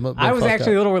have absolutely been I was fucked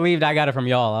actually a up. little relieved I got it from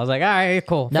y'all. I was like, all right,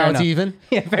 cool. Now fair it's enough. even?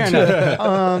 Yeah, fair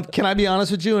enough. Can I be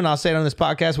honest with you? And I'll say it on this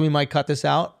podcast. We might cut this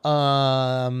out.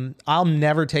 I'm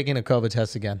never taking a COVID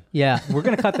test again. Yeah, we're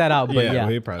going to cut that out. But yeah.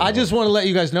 we probably I just want to let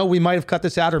you guys know we might have cut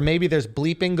this out, or maybe there's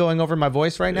bleeping going over my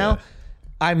voice right now.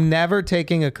 I'm never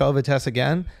taking a COVID test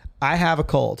again. I have a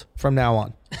cold from now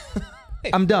on.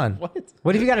 I'm done.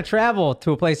 What if you got to travel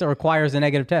to a place that requires a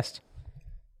negative test?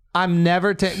 I'm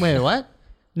never taking. Wait, what?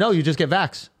 No, you just get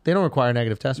vaxxed. They don't require a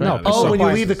negative test, right? No, Oh, some when you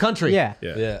places- leave the country. Yeah.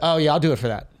 Yeah. Oh, yeah, I'll do it for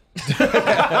that.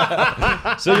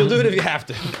 So you'll do it if you have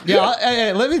to. Yeah,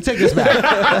 hey, let me take this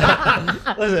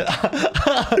back. Listen,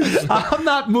 I'm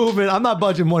not moving. I'm not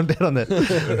budging one bit on this.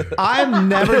 I'm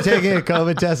never taking a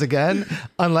COVID test again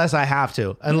unless I have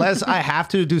to. Unless I have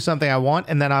to do something I want,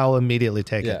 and then I'll immediately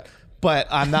take Yeah. it. But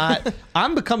I'm not.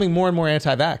 I'm becoming more and more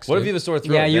anti-vax. What if dude. you have a sore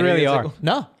throat? Yeah, you Then really it's are. like,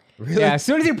 No. Yeah, as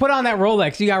soon as you put on that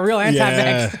Rolex, you got real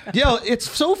anti-vax. Yo, it's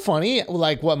so funny,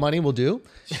 like what money will do,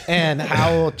 and how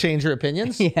it'll change your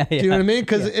opinions. Yeah, Do you know what I mean?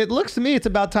 Because it looks to me it's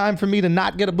about time for me to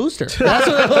not get a booster. That's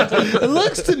what it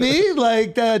looks to me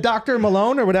like. Dr.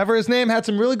 Malone or whatever his name had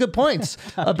some really good points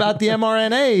about the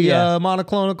mRNA Yeah.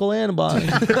 monoclonal antibody.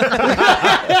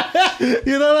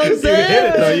 You know what I'm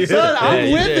saying? Son, I'm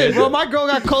you with did. it, bro. My girl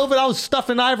got COVID. I was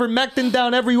stuffing ivermectin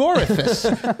down every orifice.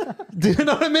 Do you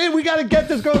know what I mean? We got to get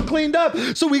this girl cleaned up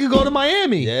so we can go to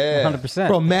Miami. Yeah. 100%.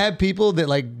 Bro, mad people that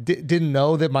like didn't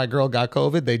know that my girl got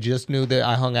COVID. They just knew that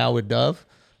I hung out with Dove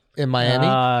in Miami.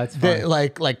 It's They-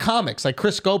 funny. like comics. Like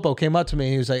Chris Scopo came up to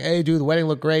me. He was like, "Hey, dude, the wedding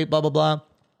looked great." Blah blah blah.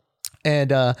 And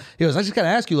he goes, "I just gotta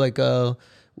ask you,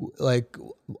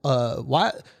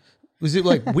 why?" Was it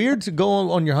like weird to go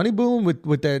on your honeymoon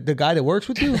with the guy that works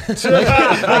with you?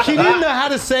 Like he didn't know how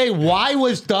to say, why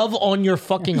was Dove on your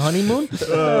fucking honeymoon?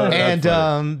 And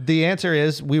the answer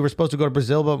is we were supposed to go to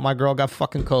Brazil, but my girl got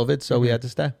fucking COVID, so we had to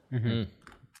stay.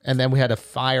 And then we had a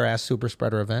fire ass super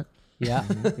spreader event. Yeah,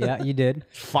 yeah, you did.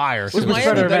 Fire. Was super Miami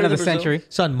Starter better event of than the Brazil? century.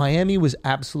 Son, Miami was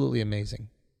absolutely amazing.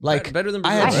 Like Better than I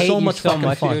Brazil. had I hate so you much so fucking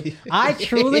much, fun. dude. I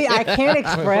can't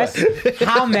express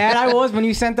how mad I was when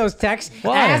you sent those texts.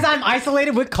 Why? As I'm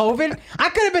isolated with COVID, I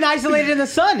could have been isolated in the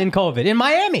sun in COVID in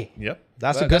Miami. Yep.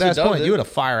 That's a That's good what ass Dove point. did. You had a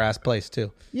fire ass place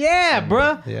too. Yeah,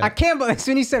 bruh. Yeah. I can't believe as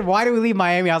soon as he said, "Why do we leave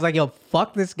Miami?" I was like, "Yo,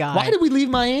 fuck this guy." Why did we leave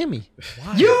Miami?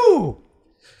 you?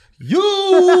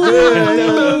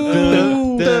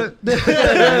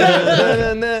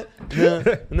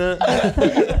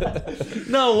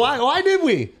 No, why did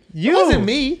we? You? It wasn't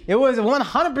me. It was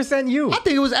 100% you, I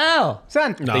think it was Al.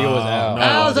 son. No, think it was Al. no,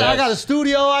 Al was like, I got a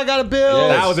studio, I got a bill.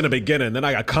 That was in the beginning. Then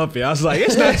I got comfy. I was like,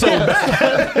 it's not so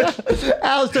bad.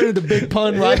 Al's turning to Big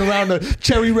Pun riding around the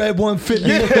Cherry Red 150.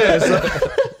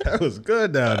 That was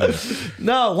good down there.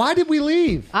 No, why did we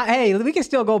leave? Hey, we can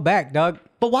still go back, Doug.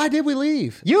 But why did we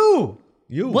leave? You?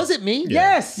 Was it me?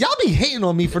 Yes. Y'all be hating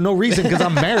on me for no reason because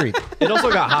I'm married. It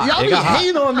also got hot. Y'all It be got hot.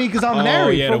 hating on me because I'm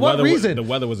married. For the what weather reason? the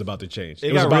weather was about to change.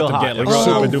 It was got about real to hot. get like It got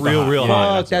super real, duper hot. real Yeah,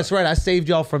 hot. Fuck, that's right. I saved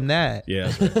y'all from that. Yeah,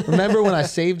 that's right. Remember when I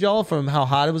saved y'all from how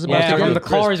hot it was about Yeah, to from get? the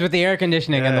cars with the air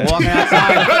conditioning and the walking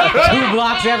outside, 2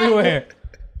 blocks everywhere.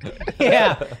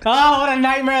 Yeah. Oh, what a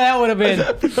nightmare that would have been.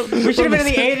 We should have been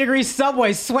in the 80-degree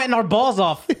subway sweating our balls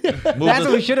off. That's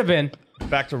what we should have been.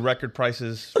 Back to record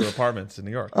prices for apartments in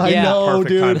New York. I Yeah. know,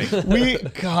 Perfect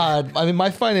dude. God, I mean,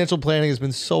 my financial planning has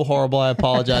been so horrible. I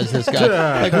apologize to this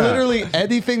guy. Like literally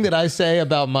anything that I say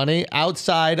about money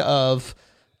outside of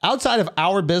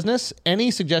our business, any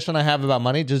suggestion I have about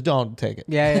money, just don't take it.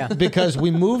 Yeah, yeah. Because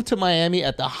we moved to Miami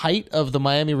at the height of the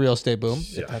Miami real estate boom.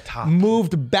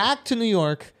 Moved back to New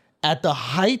York at the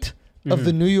height of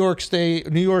the New York City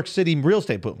real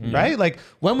estate boom, right? Like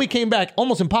when we came back,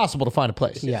 almost impossible to find a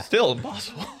place. Yeah. Still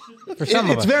impossible. For some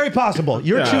of It's us. very possible.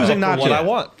 You're choosing For not what to. I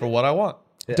want. For what I want.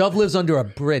 Dove lives under a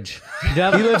bridge.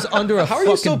 Dove- He lives under a How are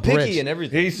fucking you so picky bridge. and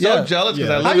everything? He's so Yeah. jealous because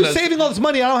Yeah. I How live are you in a saving all this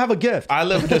money? I don't have a gift. I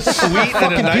live in a suite in a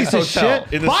Fucking nice piece of hotel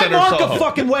shit. in the Buy center Mark of Soho. a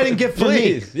fucking wedding gift for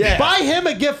Please, me. yeah. Buy him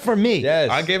a gift for me. Yes.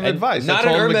 I gave him And advice. I Not an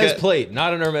told him to Hermes get- plate.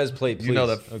 Not an Hermes plate, please. You know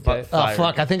that. Okay. Oh,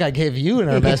 fuck. I think I gave you an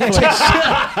Hermes plate.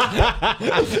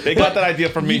 They got that idea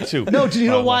from me too. No, do you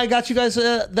know why I got you guys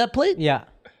that plate? Yeah.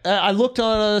 I looked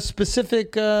on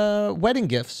specific wedding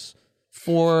gifts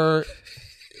for.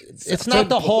 It's not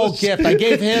the whole gift. I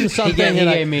gave him something. He and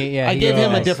gave me. Yeah. I he gave gave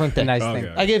him me a different thing. nice Okay.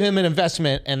 thing. I gave him an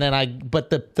investment, and then but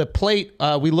the plate,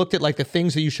 we looked at like the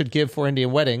things that you should give for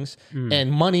Indian weddings,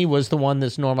 and money was the one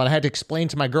that's normal. I had to explain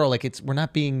to my girl, like, we're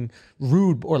not being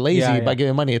rude or lazy Yeah, by yeah.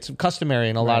 giving money. It's customary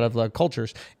in a lot of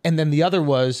cultures. And then the other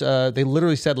was, they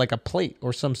literally said like a plate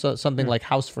or something like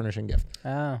house furnishing gift.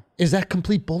 Oh. Is that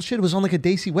complete bullshit? It was on like a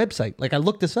Daisy website. Like I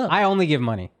looked this up. I only give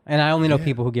money, and I only know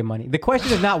people who give money. The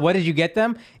question is not what did you get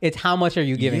them; it's how much are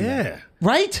you giving them. Yeah.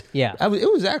 Right? Yeah.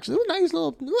 It was actually a nice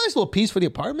little piece for the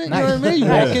apartment. You know Nice. what I mean? You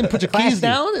Nice. walk in, put your Classy. keys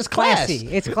down. It's class. Classy.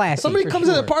 It's classy. Somebody for comes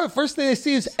in the sure. apartment, first thing they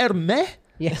see is Hermes.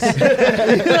 Yeah.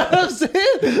 You know what I'm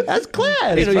saying? That's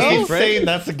class. He's bro. insane.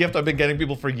 That's the gift I've been getting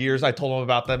people for years. I told them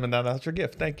about them, and now that's your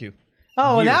gift. Thank you.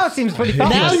 Oh, well, now it seems pretty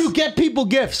thoughtful. Now you get people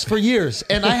gifts for years,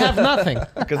 and I have nothing.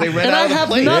 Because they ran And out I of the have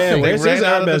plate. nothing. Yeah, They where's ran his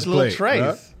out of Hermes the little plate, trays.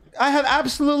 huh? I have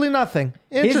absolutely nothing.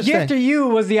 His Interesting. gift to you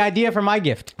was the idea for my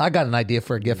gift. I got an idea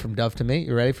for a gift from Dove to me.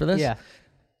 You ready for this? Yeah.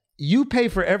 You pay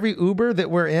for every Uber that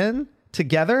we're in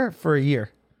together for a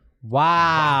year.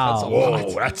 Wow.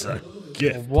 Whoa, that's a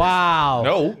gift. Wow.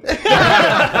 No.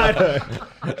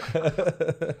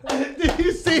 Did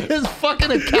you see his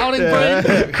fucking accounting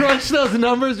brain crunch those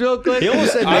numbers real quick? He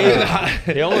almost said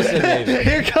maybe. He almost said maybe.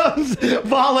 Here comes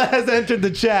Vala has entered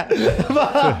the chat.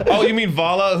 Oh, you mean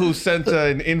Vala, who sent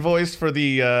an invoice for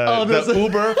the there's a-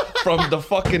 Uber from the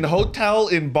fucking hotel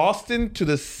in Boston to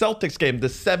the Celtics game, the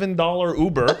 $7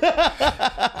 Uber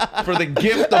for the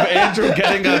gift of Andrew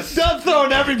getting us. Stop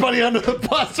throwing everybody under the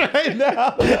bus right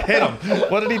now. Hit him.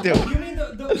 What did he do? You mean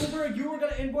the Uber you were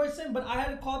gonna invoice him, but I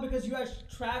had to call because you guys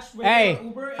trashed Hey,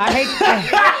 Uber. I hate.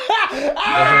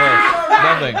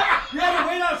 Nothing. You had to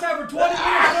wait outside for 20 minutes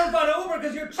to learn about Uber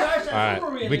because you're trash at All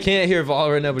Uber. right. We can't hear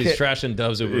Vol right now, but he's trashing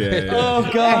Dove's Uber. Yeah, yeah. Oh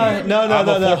God! No! I'm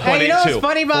a 4.82. Hey, you know what's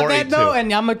funny about that 4.82. though?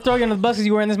 And I'm gonna throw you under the bus because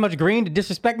you wearing this much green to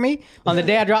disrespect me. On the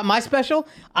day I dropped my special,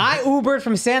 I Ubered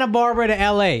from Santa Barbara to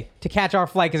LA to catch our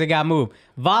flight because it got moved.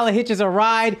 Vala hitches a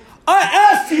ride. I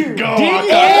asked you.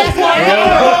 Didn't ask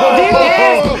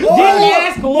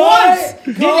once.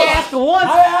 Didn't ask once.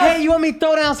 I asked- Hey, you want me to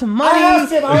throw down some money? I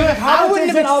asked him. I was like, how I much wouldn't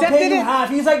is have it? I'll accepted pay you it. half.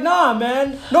 He's like, nah,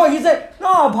 man. No, he said,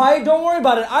 nah, Pi, don't worry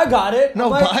about it. I got it. No,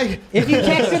 I'm like, bye. If you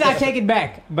text it, I take it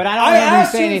back. But I don't I remember you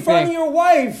asked you saying in front of anything. your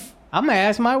wife. I'm gonna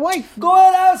ask my wife. Go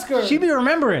ahead, ask her. She be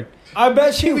remembering. I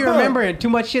bet she She be will. remembering too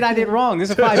much shit I did wrong. This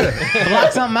will probably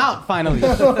block something out finally.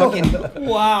 Fucking,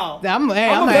 Wow. I'm I'm gonna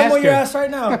gonna ask Venmo your her. ass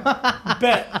right now.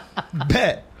 Bet.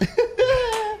 Bet.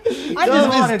 I just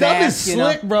wanted to Dove is ask, you know.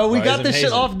 slick, bro. We Bro, got he's this shit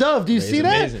amazing. off Dove. Do you Bro, see he's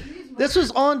that? amazing. This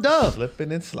was on Dove.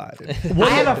 Slipping and sliding. I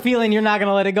have a feeling you're not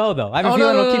gonna let it go though. I have a Oh,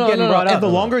 feeling it'll keep getting brought up. And the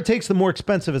longer it takes, the more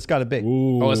expensive it's got to be.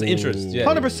 Oh, it's the interest. Yeah,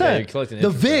 100%. Yeah, you're collecting The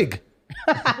interest. VIG.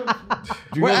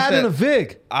 You We're know adding that a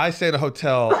VIG. I stay at a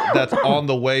hotel that's on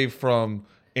the way from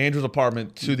Andrew's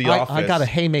apartment to the office. I got a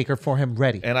haymaker for him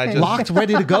ready. And I just- locked,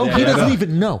 ready to go. He doesn't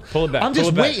even know. Pull it back, I'm just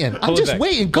pull it back, waiting. pull I'm it just back.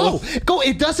 waiting. Go. Go.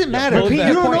 It doesn't matter. pull it You back.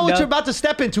 don't Your know point, what Dove. you're about to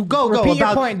step into. Go. Repeat your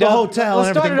about point, the Dove. hotel Let's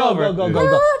and start everything. it over.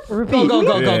 Go. Repeat.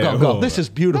 Go. Yeah, Go. oh. This is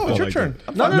beautiful. No, it's your like turn.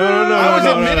 that. No. I was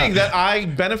no, admitting that I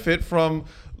benefit from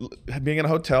being in a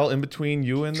hotel in between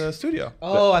you and the studio.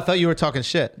 Oh, I thought you were talking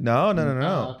shit. No.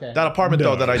 okay. That apartment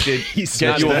though that I did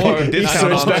get you a that. fucking He discount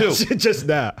switched on that too. shit just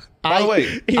now. By the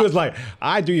way, He was like,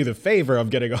 I do you the favor of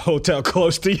getting a hotel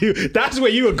close to you. That's where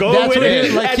you would go That's with what it.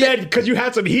 it- like, and he- then, because you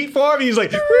had some heat for him, he's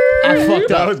like, I fucked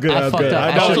that up. was good. I That was fucked good. up. I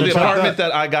I know also should've the you fucked apartment up.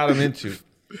 that I got him into.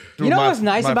 through You know my- what's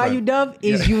nice my about friend. you, Dove,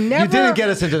 is you never. You didn't get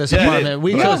us into this Yeah, apartment.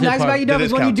 We You know chose what's the nice about you, apartment. Dove, That is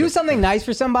is when you do counted. something nice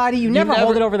for somebody, you never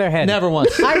hold it over their head. Never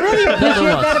once. I really appreciate Never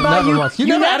once. that about Never you. once. You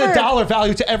never added dollar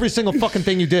value to every single fucking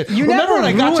thing you did. You Remember never when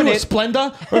I got ruin you a it.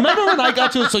 Splenda? Remember when I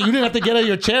got you so you didn't have to get out of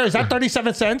your chair? Is that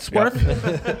 37 cents worth?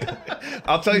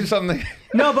 I'll tell you something.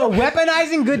 No, but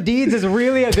weaponizing good deeds is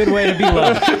really a good way to be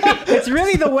loved. It's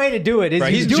really the way to do it. Is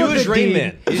Right, you he's do Jewish a good Rain deed,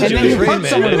 Man. He's and then Jewish you Rain punch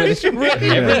Man. someone with it.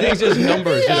 Everything's just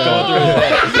numbers just going through his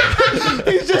head.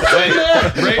 He's just sitting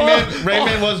there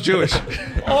Rayman was Jewish.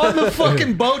 on the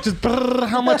fucking boat. Just brrr,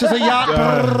 how much is a yacht?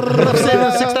 Brrr, I'm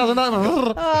saving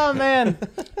 $6,000. Oh man,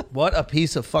 What a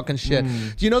piece of fucking shit.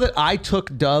 Do you know that I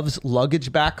took Dove's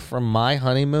luggage back from my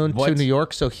honeymoon to What? New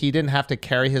York so he didn't have to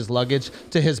carry his luggage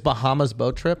to his Bahamas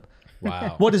boat trip?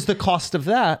 Wow. What is the cost of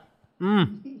that?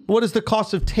 What is the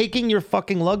cost of taking your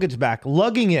fucking luggage back,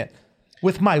 lugging it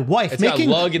with my wife, It's got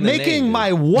lug in the making name, dude.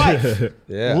 my wife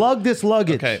Yeah. lug this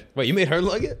luggage? Okay, Wait, you made her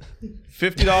lug it?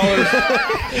 $50.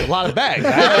 A lot of bags. I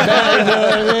have bags, you know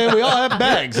what I mean? We all have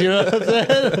bags, you know what I'm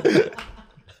saying?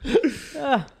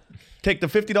 Take the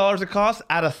 $50 it costs,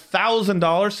 add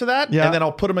 $1,000 to that, Yeah. and then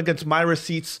I'll put them against my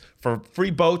receipts for free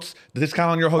boats, the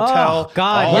discount on your hotel. Oh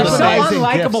God, all you're the so amazing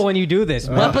unlikable gifts. when you do this,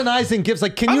 man. Weaponizing gifts.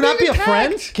 Like, can I'm you not be being a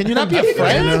friend? attacked. Can you not be a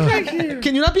friend?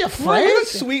 Can you not be a I'm friend? a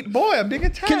sweet boy. I'm being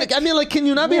attacked. Can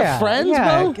you not be a friend,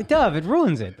 bro? Dove, it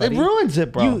ruins it. It buddy. ruins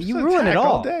it, bro. You ruin it Attack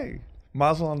all. day.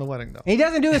 Mazel on the wedding, though. He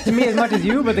doesn't do this to me as much as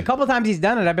you, but the couple times he's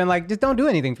done it, I've been like, just don't do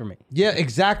anything for me. Yeah,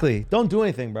 exactly. Don't do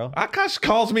anything, bro. Akash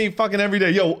calls me fucking every day.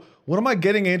 Yo, what am I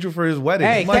getting Andrew for his wedding?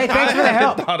 Hey, I'm like, thanks for the I haven't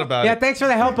help. thought about Yeah, it. thanks for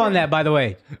the help on that, by the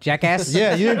way, jackass.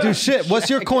 Yeah, you didn't do shit. What's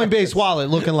your Coinbase wallet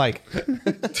looking like?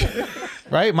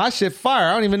 Right? My shit fire.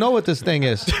 I don't even know what this thing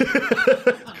is.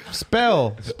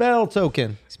 Spell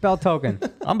token. Spell token.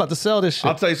 I'm about to sell this shit.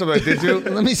 I'll tell you something I did do.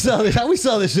 Let me sell this. How we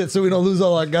sell this shit so we don't lose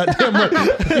all our goddamn money?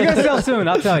 You're gonna sell soon,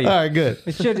 I'll tell you. All right, good.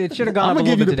 It should have gone I'm up a gonna give you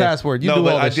little the bit today. password. You No, do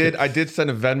but all this shit. I did send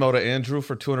a Venmo to Andrew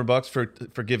for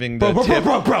 $200 for giving the Bro, tip.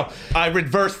 bro. I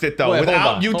reversed it though. Wait, hold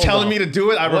Without on, you hold telling on. me to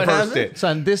do it, I What reversed happened? it.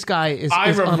 Son, this guy is I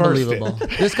reversed unbelievable.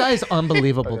 it. This guy is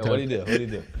unbelievable, What do you dude. do? What do you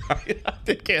do? I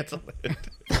did cancel it.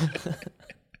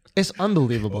 It's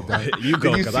unbelievable, dude. You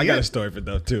go, you because I see got it? a story for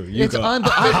Dove too. You It's go. of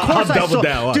course I double saw.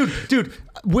 down. Dude,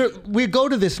 we go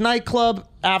to this nightclub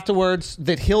afterwards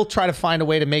that he'll try to find a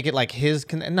way to make it like his.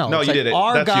 No, No, it's you like did it.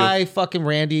 Our That's you. guy, fucking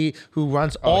Randy, who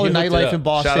runs all the he hooked it nightlife up. in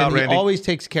Boston. Shout out, He Randy. always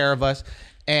takes care of us,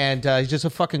 and he's just a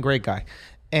fucking great guy.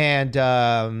 And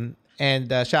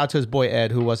shout out to his boy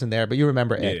Ed, who wasn't there, but you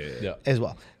remember Ed Yeah. as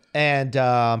well. And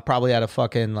probably at a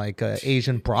fucking like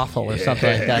Asian brothel or something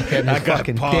like that, getting his got a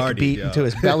fucking party, dick beat yo. into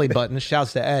his belly button.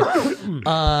 Shouts to Ed.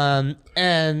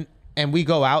 And we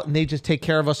go out and they just take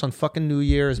care of us on fucking New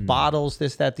Year's, bottles,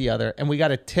 this, that, the other. And we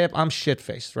got a tip. I'm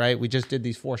shit-faced, right? We just did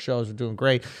these 4 shows. We're doing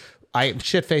great. I'm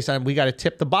shit-faced. And we got to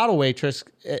tip the bottle waitress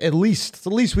at least. It's the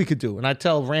least we could do. And I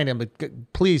tell Randy, I'm like,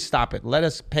 please stop it. Let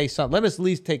us pay something. Let us at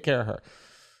least take care of her.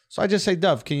 So I just say,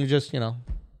 Dove, can you just,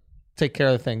 take care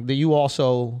of the thing that you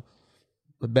also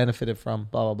benefited from,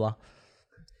 blah, blah,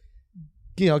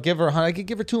 blah. Give her 100. I could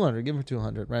give her 200. Give her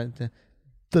 200, right?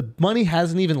 The money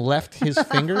hasn't even left his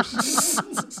fingers,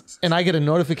 and I get a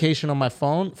notification on my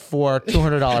phone for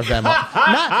 $200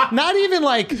 Venmo. Not even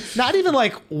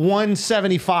like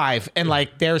 175, and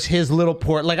like there's his little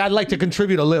port. Like I'd like to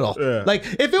contribute a little. Like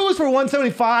if it was for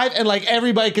 175 and like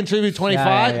everybody contribute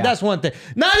 25, yeah. that's one thing.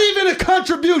 Not even a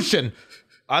contribution.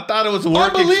 I thought it was a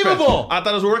work Unbelievable. expense. I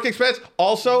thought it was a work expense.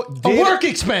 Also, A work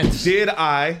expense. Did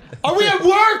I? Are we at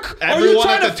work? Are you Everyone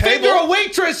trying at to the figure table? a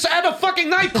waitress at a fucking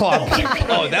nightclub?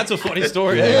 Oh, that's a funny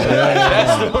story.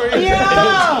 That story.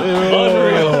 Yeah.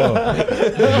 Unreal. Hold on.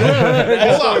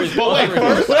 But wait,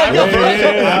 first, I Go,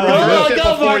 reversed it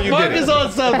go, before Mark. you Mark did is it.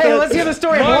 on something. Hey, let's hear the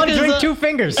story. Mark One is drink, a- 2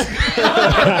 fingers.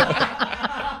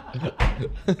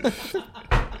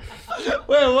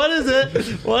 Wait, what is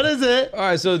it? What is it? All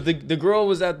right, so the girl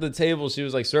was at the table. She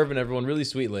was like serving everyone, really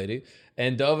sweet lady.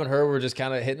 And Dove and her were just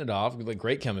kind of hitting it off, like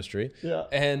great chemistry. Yeah.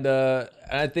 And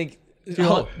I think. Do you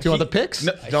want the pics?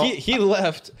 He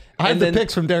left. I have and the then,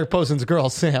 pics from Derek Posen's girl,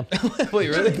 Sam. Wait,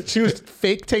 really? She was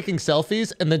fake taking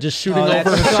selfies and then just shooting Oh, that's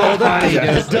over her so shoulder. funny, dude.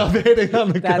 Just Dove hitting on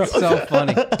the girl. That's so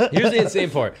funny. Here's the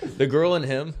insane part. The girl and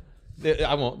him.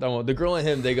 I won't. The girl and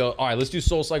him, they go, all right, let's do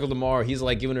Soul Cycle tomorrow. He's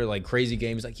like giving her like crazy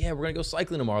game. He's like, yeah, we're going to go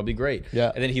cycling tomorrow. It'll be great.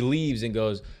 Yeah. And then he leaves and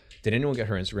goes, did anyone get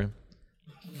her Instagram?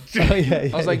 Oh, yeah,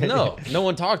 I was like, no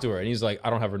one talked to her. And he's like, I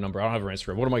don't have her number. I don't have her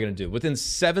Instagram. What am I going to do? Within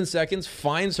 7 seconds,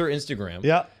 finds her Instagram.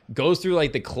 Yeah. Goes through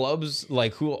like the clubs,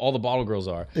 like who all the bottle girls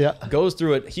are. Yeah. Goes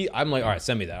through it. I'm like, all right,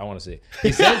 send me that. I want to see.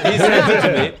 He sent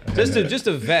it to me just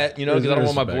to vet, because I don't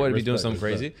want my boy to be doing something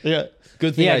crazy. Yeah.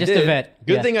 Good thing Yeah, I just did. a vet.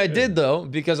 Good Yeah. thing I did though,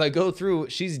 because I go through.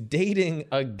 She's dating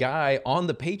a guy on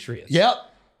the Patriots. Yep.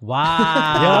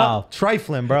 Wow.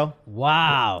 Trifling, bro.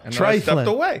 Wow. And then I stepped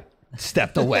away.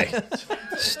 Stepped away.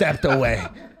 Stepped away.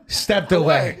 Stepped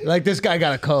away. Like this guy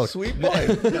got a coach. Sweet boy.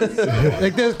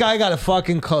 Like this guy got a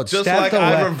fucking coach. Just Stepped like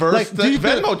I away. reversed the do you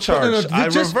think- Venmo charge. I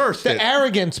just reversed the it.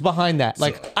 arrogance behind that.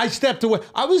 Like I stepped away.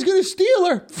 I was gonna steal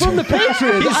her from the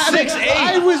Patriots. He's I mean, 6'8".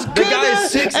 I was The gonna. guy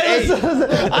is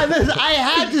 6'8". I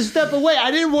had to step away.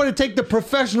 I didn't want to take the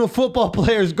professional football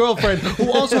player's girlfriend who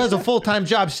also has a full-time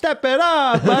job. Step it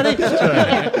up, buddy.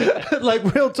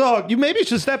 Like real talk. You maybe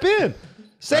should step in.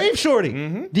 Save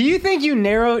Shorty. Do you think you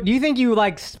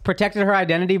like protected her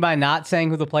identity by not saying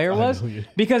who the player was?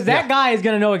 Because that guy is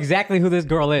gonna know exactly who this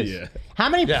girl is. Yeah. How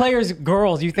many players,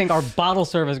 girls, do you think are bottle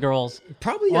service girls?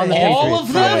 Probably On the All Patriots?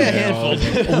 of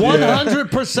them?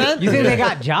 100%? You think they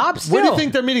got jobs still? Where do you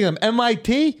think they're meeting them?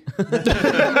 MIT? Do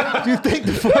you think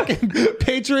the fucking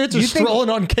Patriots are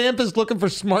strolling on campus looking for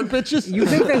smart bitches? You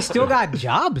think they still got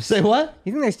jobs? Say what?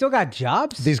 You think they still got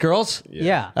jobs? These girls?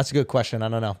 Yeah. That's a good question. I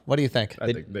don't know. What do you think?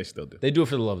 I think they still do. They do it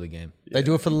for the love of the game. They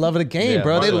do it for the love of the game, Yeah.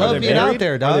 bro. They Are love being out married?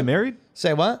 there, dog. Are they married?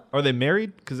 Say what? Are they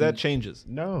married? Because that changes.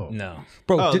 No. No.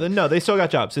 Bro, Oh, then no, they still got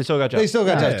jobs. They still got jobs. they still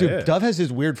got jobs. Dude, yeah. Dove has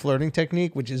his weird flirting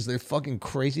technique, which is the fucking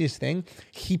craziest thing.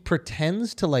 He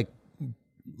pretends to like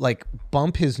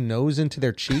bump his nose into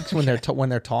their cheeks when they're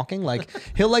talking. Like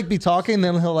he'll like be talking,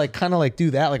 then he'll like kind of like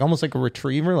do that, like almost like a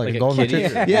retriever, like a a golden kitty?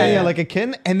 retriever. Yeah, like a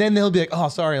kitten. And then they'll be like, "Oh,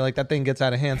 sorry," like that thing gets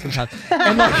out of hand sometimes.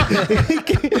 And like,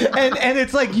 and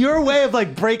it's like your way of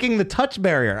like breaking the touch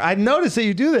barrier. I noticed that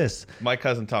you do this. My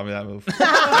cousin taught me that move.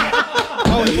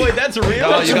 Oh, wait, that's real?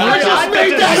 Oh, you gotta I stop.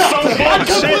 made that up. I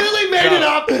bullshit. completely made it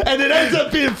up, and it ends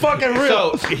up being fucking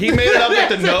real. So he made it up with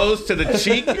the nose to the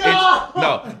cheek.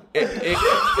 I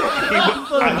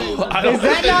don't Is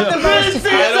that not the most?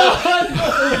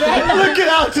 Look at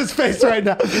Alex's face right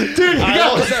now, dude. You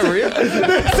got Is that real? this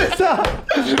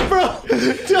is bro.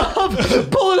 Dom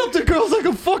pulling up to girls like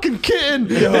a fucking kitten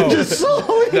and just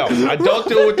slowly. No, I don't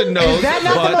do it with the nose. Is that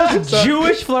not the most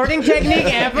Jewish flirting technique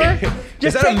ever?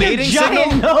 Just that a take mating a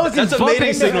giant signal? nose That's and a bump mating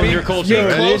into signal in your culture. Get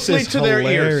right? closely is to their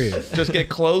ears. hilarious. Just get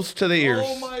close to the ears.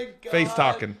 Oh my God. Face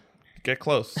talking. Get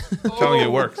close. I'm telling you,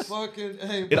 it works. Fucking,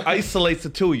 hey, It isolates the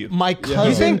two of you. my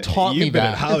cousin taught me You've been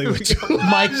in that. Hollywood too.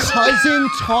 My cousin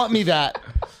taught me that.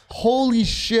 Holy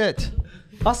shit.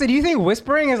 Also, do you think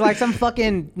whispering is like some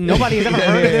fucking nobody has ever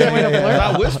heard of this way to It's flirt?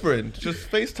 not whispering. Just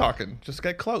face talking. Just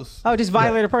get close. Oh, just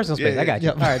violate a personal space. Yeah, I got you.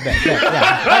 yeah. All right, bet. Yeah,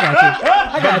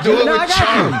 I got you. Do it No, with I got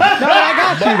charm. you. No, but I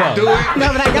got you Do though. it. No,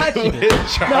 but I got you.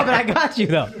 with charm. No, but I got you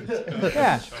though.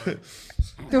 Yeah.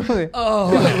 Do it. Do it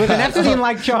with an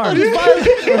Epstein-like charm. With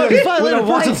a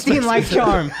Weinstein-like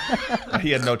charm.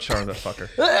 He had no charm, that fucker.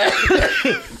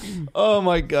 Oh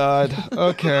my God.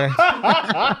 Okay.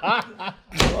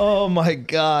 Oh my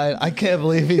God. I can't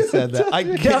believe he said that. I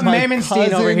Dove get my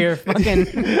Mamenstein over here.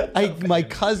 Fucking. my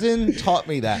cousin taught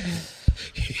me that.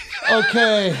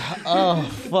 Okay. Oh,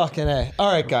 fucking A.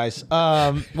 All right, guys.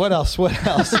 What else?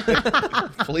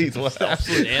 Please, what else?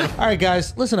 All right,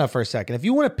 guys. Listen up for a second. If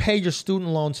you want to pay your student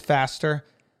loans faster,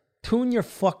 tune your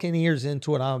fucking ears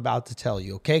into what I'm about to tell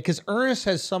you, okay? Because Earnest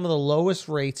has some of the lowest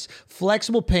rates,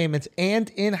 flexible payments, and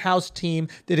in-house team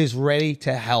that is ready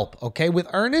to help, okay? With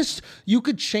Earnest, you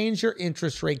could change your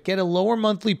interest rate, get a lower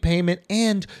monthly payment,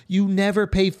 and you never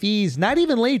pay fees, not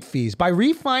even late fees. By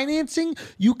refinancing,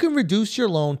 you can reduce your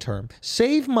loan term,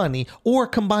 save money, or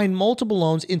combine multiple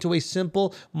loans into a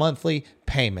simple monthly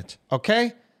payment,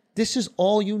 okay? This is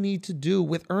all you need to do.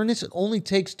 With Earnest, it only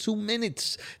takes 2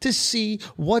 minutes to see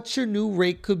what your new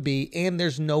rate could be, and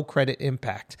there's no credit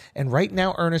impact. And right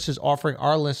now, Earnest is offering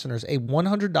our listeners a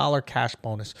 $100 cash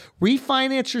bonus.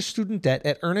 Refinance your student debt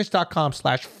at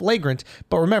earnest.com/flagrant.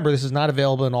 But remember, this is not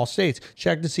available in all states.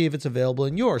 Check to see if it's available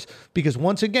in yours. Because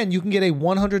once again, you can get a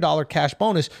 $100 cash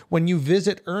bonus when you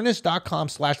visit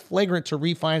earnest.com/flagrant to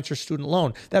refinance your student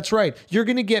loan. That's right. You're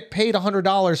going to get paid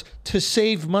 $100 to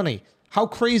save money. How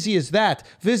crazy is that?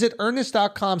 Visit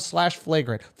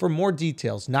earnest.com/flagrant for more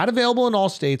details. Not available in all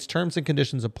states. Terms and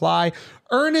conditions apply.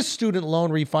 Earnest Student Loan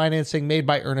Refinancing made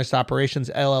by Earnest Operations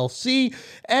LLC,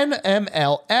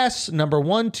 NMLS number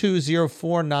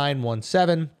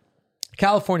 1204917.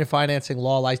 California Financing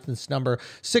Law License Number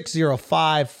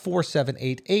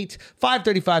 6054788,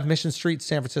 535 Mission Street,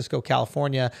 San Francisco,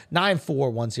 California,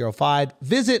 94105.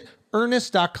 Visit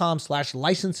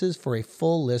earnest.com/licenses for a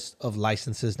full list of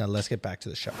licenses. Now let's get back to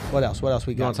the show. What else? What else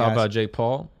we You got, want to talk guys? about Jake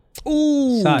Paul?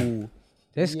 Ooh. Son,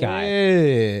 this guy.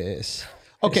 Yes.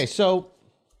 Okay, so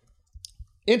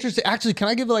interesting. Actually, can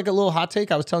I give like a little hot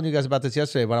take? I was telling you guys about this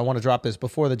yesterday, but I want to drop this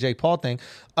before the Jake Paul thing.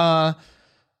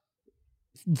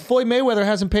 Floyd Mayweather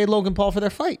hasn't paid Logan Paul for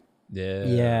their fight. Yeah.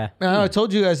 Yeah. Now, I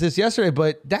told you guys this yesterday,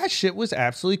 but that shit was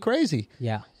absolutely crazy.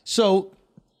 Yeah. So,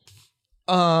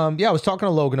 I was talking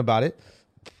to Logan about it.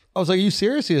 I was like, "Are you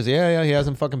serious?" He goes, "Yeah, he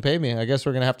hasn't fucking paid me. I guess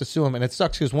we're gonna have to sue him." And it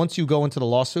sucks because once you go into the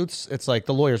lawsuits, it's like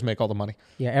the lawyers make all the money.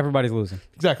 Yeah. Everybody's losing.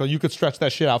 Exactly. You could stretch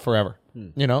that shit out forever,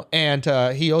 you know? And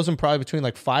he owes him probably between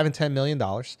like $5 and $10 million.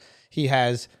 He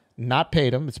has not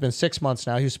paid him. It's been 6 months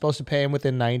now. He was supposed to pay him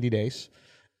within 90 days,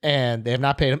 and they have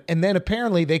not paid him. And then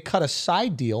apparently they cut a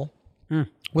side deal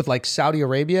with like Saudi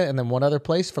Arabia and then one other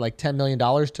place for like $10 million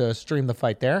to stream the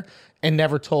fight there, and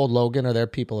never told Logan or their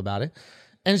people about it.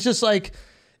 And it's just like,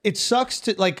 it sucks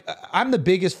to, like, I'm the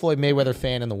biggest Floyd Mayweather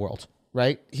fan in the world,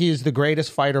 right? He is the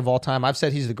greatest fighter of all time. I've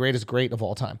said he's the greatest great of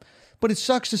all time. But it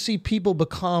sucks to see people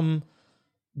become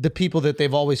the people that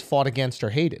they've always fought against or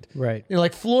hated. Right. You know,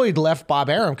 like Floyd left Bob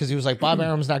Arum because he was like, Bob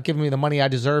Arum's not giving me the money I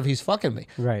deserve. He's fucking me.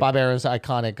 Right. Bob Arum's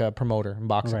iconic promoter in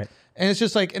boxing. Right. And it's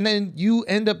just like, and then you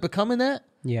end up becoming that?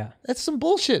 Yeah. That's some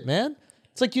bullshit, man.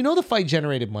 It's like, you know, the fight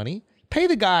generated money. Pay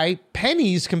the guy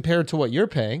pennies compared to what you're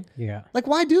paying. Yeah. Like,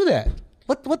 why do that?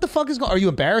 What the fuck is going on? Are you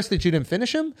embarrassed that you didn't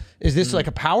finish him? Is this like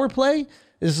a power play?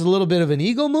 Is this a little bit of an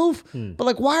ego move? But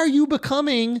like, why are you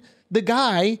becoming the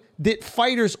guy that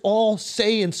fighters all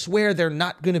say and swear they're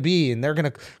not going to be, and they're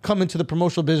going to come into the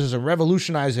promotional business and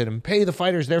revolutionize it and pay the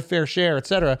fighters their fair share,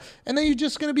 etc. And then you're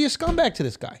just going to be a scumbag to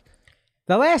this guy.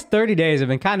 The last 30 days have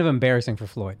been kind of embarrassing for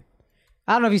Floyd.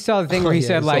 I don't know if you saw the thing where he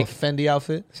said, his like, little Fendi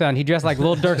outfit. son, he dressed like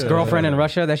Lil Durk's girlfriend in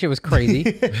Russia. That shit was crazy.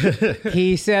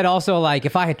 He said also, like,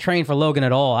 if I had trained for Logan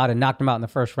at all, I'd have knocked him out in the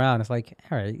first round. It's like,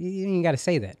 all right, you ain't got to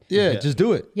say that. Yeah, just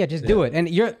do it. Yeah, just do it. And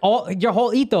your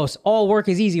whole ethos, all work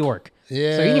is easy work.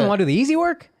 Yeah. So you didn't want to do the easy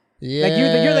work? Yeah. Like,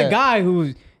 you're the guy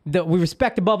who we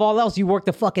respect above all else. You work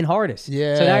the fucking hardest.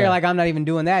 Yeah. So now you're like, I'm not even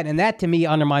doing that. And that, to me,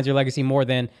 undermines your legacy more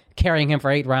than carrying him for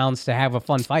 8 rounds to have a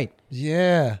fun fight.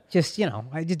 Yeah. Just,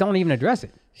 I just don't even address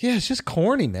it. Yeah, it's just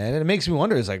corny, man. And it makes me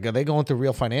wonder, is like, are they going through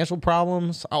real financial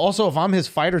problems? Also, if I'm his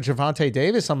fighter, Gervonta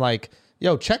Davis, I'm like,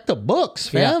 yo, check the books,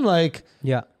 fam. Yeah. Like,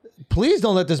 Yeah. please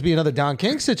don't let this be another Don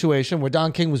King situation where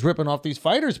Don King was ripping off these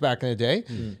fighters back in the day.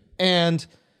 And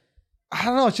I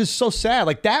don't know, it's just so sad.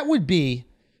 Like, that would be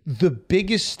the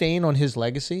biggest stain on his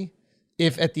legacy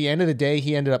if at the end of the day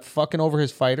he ended up fucking over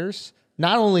his fighters.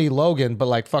 Not only Logan, but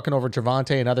like fucking over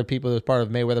Gervonta and other people that was part of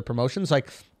Mayweather Promotions. Like,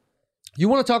 you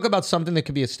want to talk about something that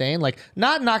could be a stain? Like,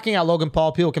 not knocking out Logan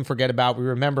Paul, people can forget about. We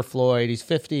remember Floyd. He's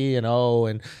 50-0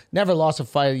 and never lost a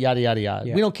fight, yada, yada, yada.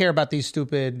 Yeah. We don't care about these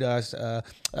stupid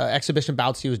exhibition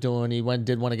bouts he was doing. He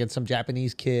did one against some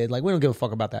Japanese kid. Like, we don't give a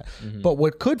fuck about that. But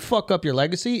what could fuck up your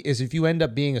legacy is if you end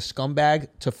up being a scumbag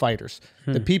to fighters,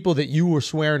 the people that you were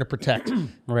swearing to protect.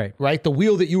 Right. The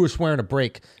wheel that you were swearing to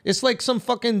break. It's like some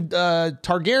fucking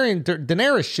Targaryen,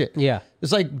 Daenerys shit. Yeah.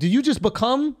 It's like, do you just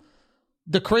become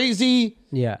the crazy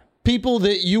people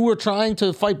that you were trying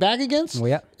to fight back against? Well,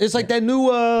 yeah. It's like that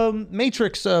new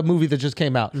Matrix movie that just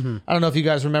came out. I don't know if you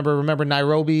guys remember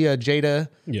Nairobi,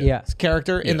 Jada's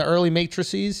character in the early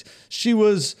Matrices. She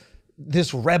was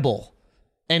this rebel.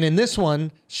 And in this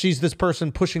one, she's this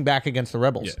person pushing back against the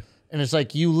rebels. Yeah. And it's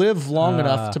like, you live long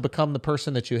enough to become the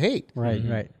person that you hate. Right,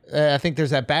 right. I think there's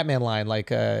that Batman line,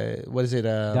 like, what is it?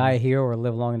 Die a hero or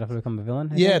live long enough to become a villain?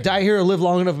 I think. Die here or live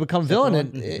long enough to become villain.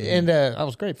 And that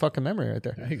was great fucking memory right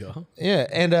there. There you go. Yeah,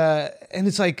 and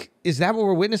it's like, is that what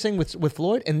we're witnessing with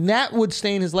Floyd? And that would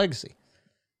stain his legacy.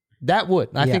 That would.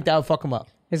 And I think that would fuck him up.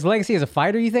 His legacy as a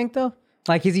fighter, you think, though?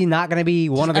 Like, is he not going to be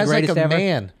one of the As greatest like a ever?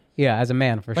 Man. Yeah, as a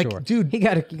man, for Like, sure. dude, he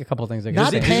got a couple things. That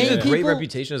not could paying stain. He has a great people?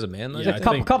 reputation as a man, though. Yeah,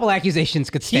 I Couple accusations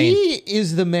could stain. He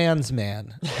is the man's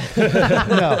man. I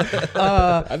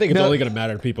think it's only going to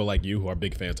matter to people like you who are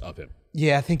big fans of him,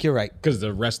 Yeah, I think you're right. because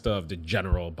the rest of the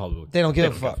general public, They don't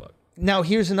give a fuck. Now,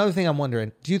 here's another thing I'm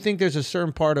wondering. Do you think there's a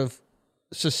certain part of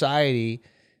society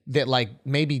that like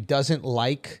maybe doesn't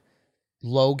like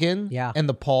Logan and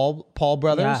the Paul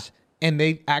brothers, and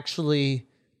they actually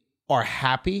are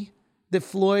happy that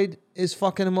Floyd is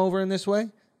fucking him over in this way?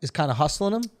 Is kind of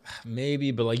hustling him?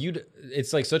 Maybe, but like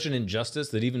it's like such an injustice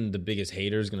that even the biggest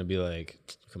hater is going to be like,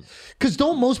 come on. Because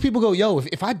don't most people go, yo,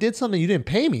 if I did something you didn't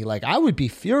pay me, like I would be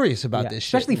furious about this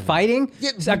shit. Especially fighting.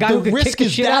 Yeah, A guy who the could kick risk the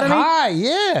is shit that out of me. high.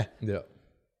 Yeah. Yeah.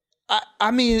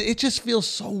 I mean, it just feels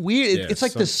so weird. Yeah, it's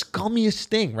like the scummiest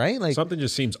thing, right? Like, Something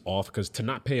just seems off because to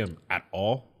not pay him at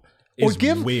all or is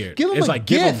give weird. give him it's a like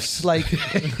gift. Like you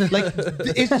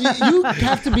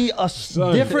have to be a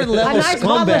different level A nice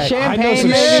bottle of scumbag. champagne, some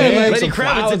maybe. shit, like Lenny some Kravitz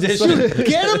clouds and edition. stuff.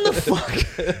 Get him the fuck.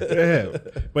 Yeah.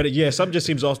 But yeah, something just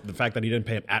seems off the fact that he didn't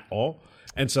pay him at all.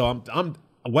 And so I'm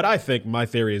what I think my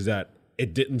theory is that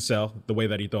it didn't sell the way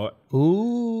that he thought.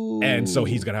 Ooh. And so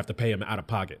he's gonna have to pay him out of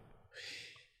pocket.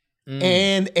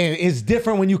 And it's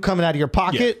different when you coming out of your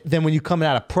pocket than when you coming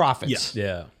out of profits.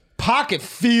 Yeah. Pocket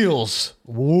feels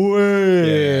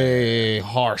way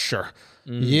harsher.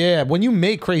 Yeah, when you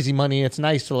make crazy money, it's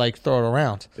nice to like throw it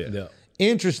around. Yeah.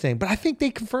 Interesting, but I think they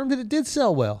confirmed that it did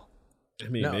sell well. I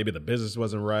mean, maybe the business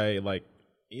wasn't right. Like,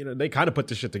 they kind of put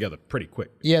this shit together pretty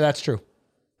quick. Yeah, that's true.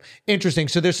 Interesting.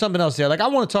 So there's something else there. Like I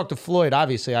want to talk to Floyd.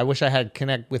 Obviously, I wish I had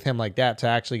connect with him like that to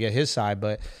actually get his side,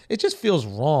 but it just feels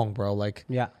wrong, bro. Like,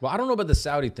 Yeah. Well, I don't know about the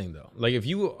Saudi thing though. Like, if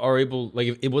you are able, like,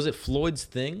 if it was it Floyd's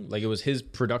thing, like it was his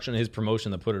production, his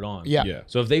promotion that put it on. yeah, Yeah.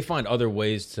 So if they find other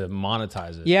ways to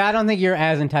monetize it, Yeah, I don't think you're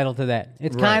as entitled to that.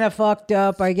 It's Right. kind of fucked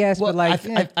up, I guess, Well, but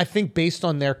like, I think based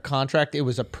on their contract, it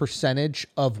was a percentage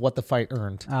of what the fight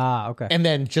earned, okay. and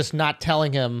then just not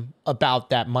telling him about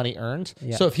that money earned.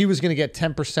 So if he was going to get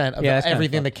 10% of Yeah, that's kinda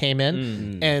everything that came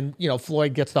in, and you know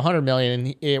Floyd gets the 100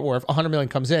 million, or if 100 million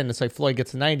comes in, it's like Floyd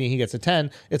gets the 90, and he gets a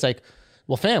 10. It's like,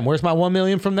 well, fam, where's my 1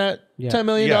 million from that $10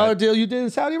 million Yeah. deal you did in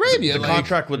Saudi Arabia? The Like-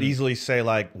 contract would easily say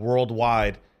like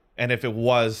worldwide, and if it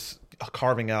was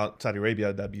carving out Saudi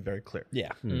Arabia, that'd be very clear. Yeah.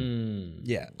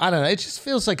 yeah, I don't know. It just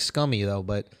feels like scummy though,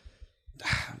 but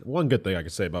One good thing I can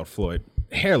say about Floyd,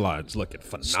 hairline's looking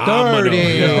phenomenal. Sturdy.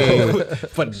 Yo.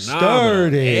 Phenomenal.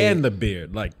 Sturdy. And the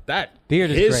beard. Like that.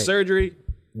 Beard is his great. surgery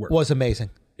worked. was amazing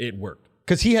It worked.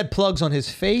 because he had plugs on his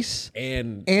face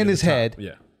And his the top. head.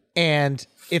 Yeah. And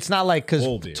it's not like because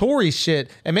Full beard. Tory's shit,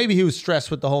 and maybe he was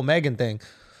stressed with the whole Megan thing,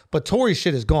 but Tory's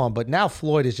shit is gone. But now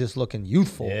Floyd is just looking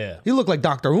youthful. Yeah. He looked like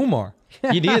Dr. Umar.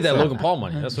 he needed that Logan Paul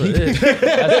money. That's what it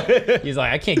is. He's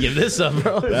like, I can't give this up,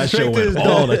 bro. That shit went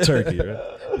all to turkey,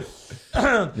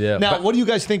 right? Yeah. Now, what do you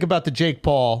guys think about the Jake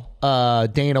Paul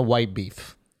Dana White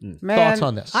beef? Man, Thoughts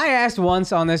on this? I asked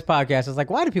once on this podcast, I was like,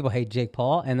 why do people hate Jake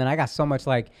Paul? And then I got so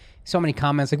many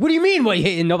comments like, what do you mean? What you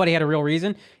hate? And nobody had a real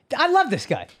reason. I love this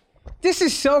guy. This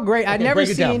is so great. I've never break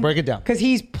it seen. down, break it down. Because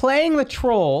he's playing the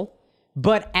troll,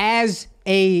 but as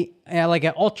like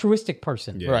an altruistic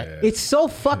person. Yeah. Right. It's so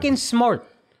fucking smart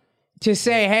to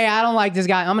say, hey, I don't like this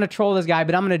guy. I'm going to troll this guy,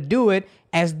 but I'm going to do it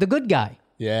as the good guy.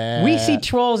 Yeah. We see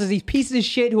trolls as these pieces of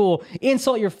shit who will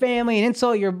insult your family and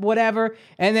insult your whatever.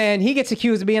 And then he gets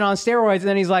accused of being on steroids. And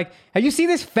then he's like, have you seen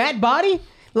this fat body?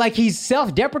 Like he's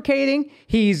self-deprecating.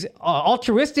 He's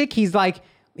altruistic. He's like,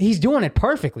 he's doing it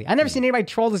perfectly. I've never seen anybody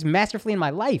troll this masterfully in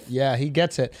my life. Yeah, he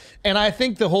gets it. And I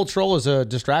think the whole troll is a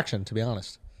distraction, to be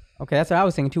honest. Okay, that's what I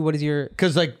was thinking too. What is your...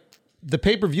 Because, like, the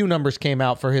pay-per-view numbers came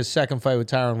out for his second fight with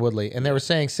Tyron Woodley, and they were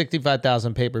saying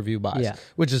 65,000 pay-per-view buys, Yeah.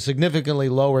 which is significantly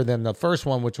lower than the first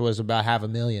one, which was about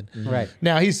 500,000. Right.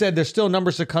 Now, he said there's still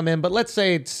numbers to come in, but let's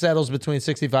say it settles between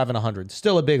 65 and 100.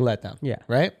 Still a big letdown. Yeah.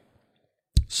 Right?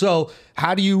 So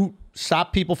how do you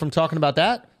stop people from talking about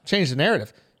that? Change the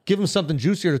narrative. Give them something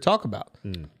juicier to talk about.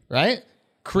 Right?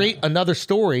 Create another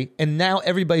story, and now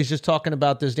everybody's just talking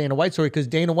about this Dana White story because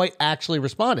Dana White actually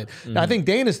responded. Now I think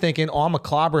Dana's thinking, "Oh, I'm gonna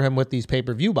clobber him with these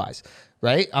pay-per-view buys,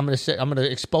 right? I'm gonna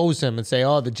expose him and say,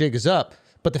 oh, the jig is up."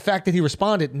 But the fact that he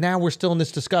responded, now we're still in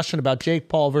this discussion about Jake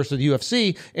Paul versus the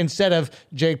UFC instead of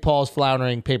Jake Paul's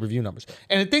floundering pay-per-view numbers.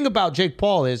 And the thing about Jake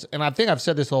Paul is, and I think I've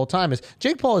said this the whole time, is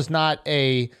Jake Paul is not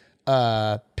a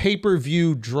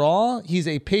pay-per-view draw. He's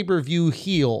a pay-per-view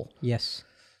heel. Yes.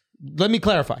 Let me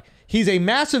clarify. He's a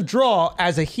massive draw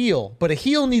as a heel, but a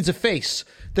heel needs a face.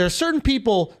 There are certain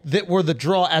people that were the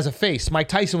draw as a face. Mike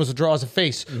Tyson was a draw as a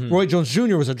face. Roy Jones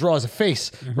Jr. was a draw as a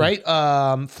face, right?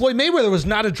 Floyd Mayweather was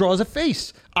not a draw as a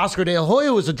face. Oscar De La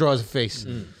Hoya was a draw as a face.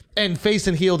 And face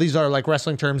and heel, these are like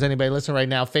wrestling terms. Anybody listen right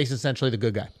now, face is essentially the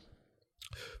good guy.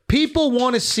 People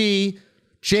want to see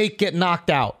Jake get knocked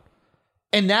out.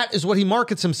 And that is what he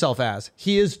markets himself as.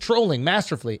 He is trolling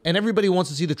masterfully, and everybody wants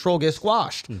to see the troll get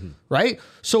squashed, right?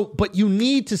 So, but you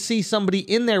need to see somebody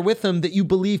in there with him that you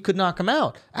believe could knock him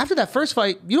out. After that first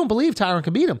fight, you don't believe Tyron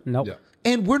could beat him. Nope. Yeah.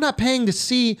 And we're not paying to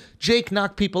see Jake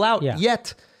knock people out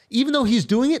yet. Even though he's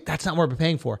doing it, that's not what we're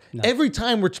paying for. Every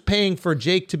time we're paying for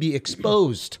Jake to be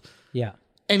exposed. Yeah.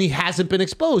 And he hasn't been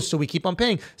exposed, so we keep on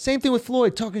paying. Same thing with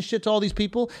Floyd, talking shit to all these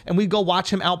people, and we go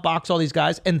watch him outbox all these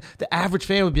guys, and the average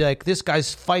fan would be like, this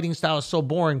guy's fighting style is so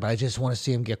boring, but I just want to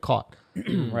see him get caught.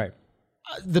 Right.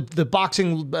 The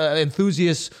boxing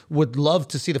enthusiasts would love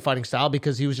to see the fighting style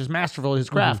because he was just masterful at his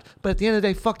craft. But at the end of the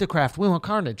day, fuck the craft. We want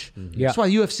carnage. Yeah. That's why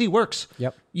UFC works.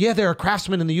 Yep. Yeah, there are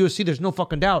craftsmen in the UFC. There's no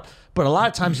fucking doubt. But a lot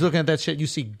of times looking at that shit, you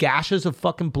see gashes of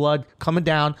fucking blood coming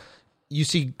down. You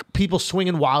see people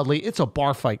swinging wildly. It's a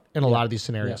bar fight in a lot of these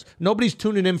scenarios. Nobody's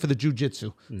tuning in for the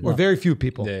jiu-jitsu, or very few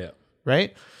people. Yeah.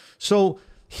 Right? So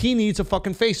he needs a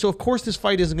fucking face. So of course this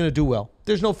fight isn't going to do well.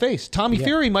 There's no face. Tommy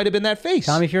Fury might have been that face.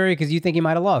 Tommy Fury, because you think he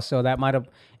might have lost, so that might have.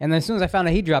 And then as soon as I found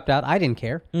out he dropped out, I didn't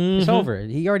care. It's over.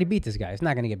 He already beat this guy. It's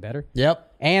not going to get better.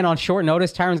 Yep. And on short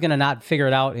notice, Tyron's going to not figure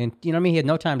it out. And you know what I mean? He had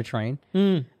no time to train.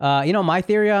 You know my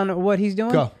theory on what he's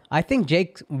doing? Go. I think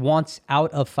Jake wants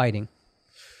out of fighting.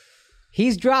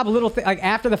 He's dropped little like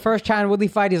after the first Tyron Woodley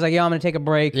fight, he's like, "Yo, I'm going to take a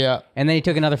break." Yeah. And then he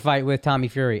took another fight with Tommy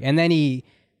Fury, and then he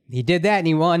he did that and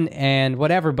he won and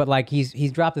whatever, but like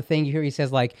he's dropped the thing. You hear he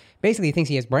says like basically he thinks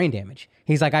he has brain damage.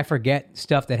 He's like, I forget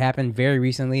stuff that happened very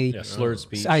recently. Yeah, slurred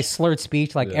speech. I slurred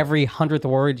speech, like every 100th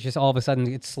word just all of a sudden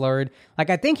gets slurred. Like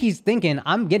I think he's thinking,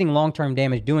 I'm getting long-term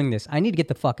damage doing this. I need to get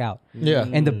the fuck out. Yeah.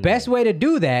 And the best way to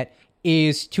do that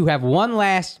is to have one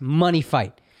last money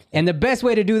fight. And the best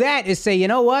way to do that is say, you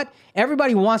know what?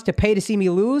 Everybody wants to pay to see me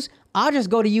lose. I'll just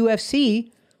go to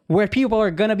UFC where people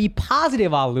are going to be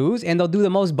positive I'll lose and they'll do the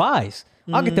most buys.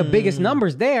 I'll get the biggest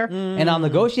numbers there and I'll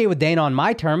negotiate with Dana on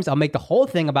my terms. I'll make the whole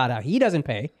thing about how he doesn't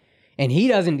pay and he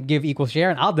doesn't give equal share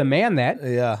and I'll demand that.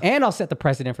 Yeah. And I'll set the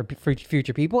precedent for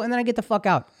future people and then I get the fuck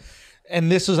out.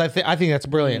 And this is, I think that's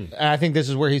brilliant. And I think this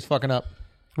is where he's fucking up.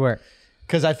 Where?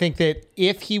 Because I think that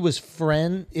if he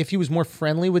was more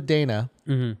friendly with Dana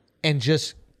and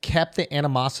just kept the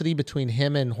animosity between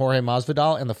him and Jorge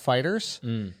Masvidal and the fighters,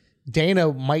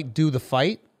 Dana might do the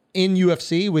fight in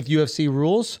UFC with UFC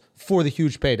rules for the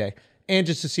huge payday and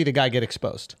just to see the guy get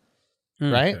exposed,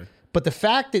 right? Okay. But the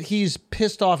fact that he's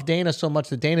pissed off Dana so much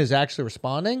that Dana's actually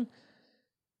responding,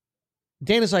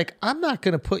 Dana's like, I'm not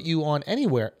going to put you on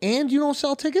anywhere and you don't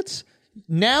sell tickets?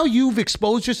 Now you've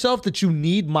exposed yourself that you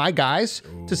need my guys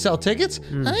to sell tickets.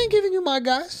 I ain't giving you my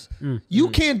guys. You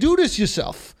can't do this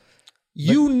yourself.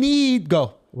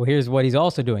 Go. Well, here's what he's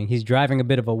also doing. He's driving a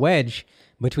bit of a wedge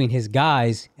between his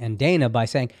guys and Dana by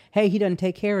saying, hey, he doesn't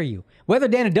take care of you. Whether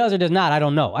Dana does or does not, I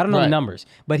don't know. I don't know the numbers.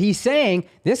 But he's saying,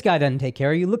 this guy doesn't take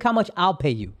care of you. Look how much I'll pay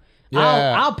you.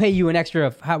 Yeah. I'll pay you an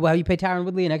extra, how you pay Tyron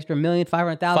Woodley an extra $1 million,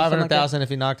 $500,000? $500,000 if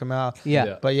he knocked him out.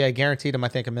 Yeah. But yeah, guaranteed him, I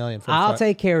think, $1 million. I'll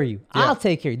take care of you. Yeah. I'll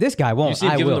take care of you. This guy won't. You see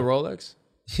him give him the Rolex?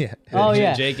 Yeah. Oh,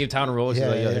 yeah. Jake gave Tyron a Rolex. He's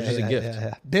like, yo, it's just a gift.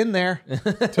 Yeah. Been there.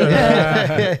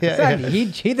 Exactly.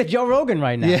 He's the Joe Rogan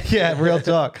right now. Yeah, real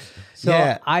talk.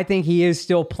 So I think he is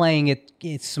still playing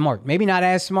it's smart. Maybe not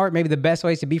as smart. Maybe the best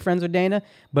way is to be friends with Dana,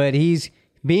 but he's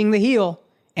being the heel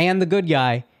and the good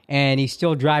guy, and he's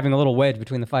still driving a little wedge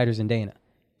between the fighters and Dana.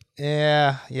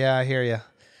 Yeah, I hear you.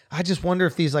 I just wonder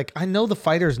if these, like, I know the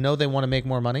fighters know they want to make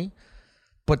more money,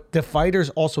 but the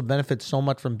fighters also benefit so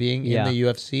much from being in the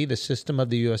UFC, the system of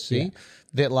the UFC,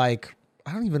 that, like,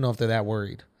 I don't even know if they're that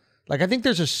worried. Like, I think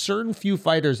there's a certain few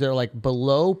fighters that are, like,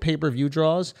 below pay-per-view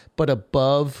draws, but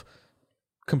above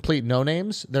complete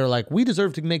no-names. They're like, we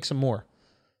deserve to make some more,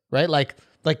 right? Like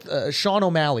Sean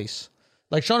O'Malley's.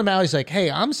 Like, Sean O'Malley's like,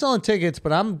 hey, I'm selling tickets,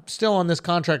 but I'm still on this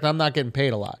contract and I'm not getting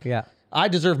paid a lot. Yeah. I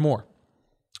deserve more.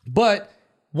 But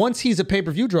once he's a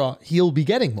pay-per-view draw, he'll be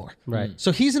getting more. Right.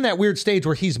 So he's in that weird stage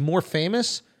where he's more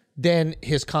famous than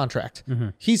his contract.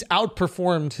 He's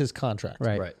outperformed his contract.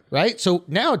 Right? So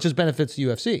now it just benefits the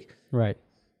UFC. Right.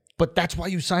 But that's why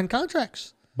you sign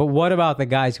contracts. But what about the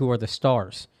guys who are the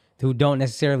stars, who don't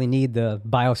necessarily need the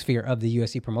biosphere of the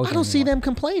UFC promotion? I don't see them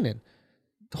complaining.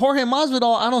 Jorge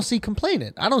Masvidal, I don't see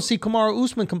complaining. I don't see Kamaru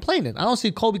Usman complaining. I don't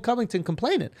see Colby Covington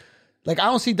complaining. Like, I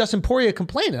don't see Dustin Poirier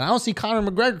complaining. I don't see Conor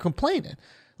McGregor complaining.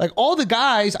 Like, all the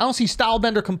guys, I don't see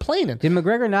Stylebender complaining. Did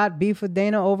McGregor not beef with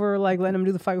Dana over, like, letting him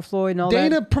do the fight with Floyd and all that?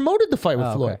 Dana promoted the fight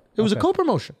with Floyd. It was a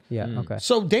co-promotion. Yeah, okay.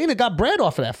 So Dana got bread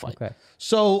off of that fight. Okay.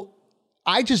 So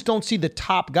I just don't see the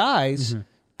top guys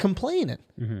complaining.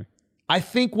 I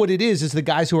think what it is the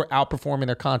guys who are outperforming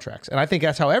their contracts. And I think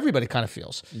that's how everybody kind of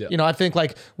feels. Yeah. You know, I think,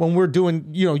 like, when we're doing,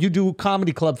 you do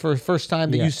comedy club for the first time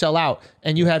that you sell out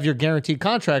and you have your guaranteed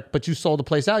contract, but you sold the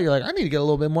place out. You're like, I need to get a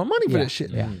little bit more money for this shit.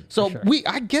 Yeah, so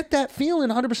I get that feeling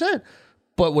 100%.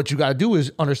 But what you got to do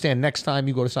is understand next time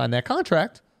you go to sign that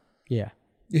contract, you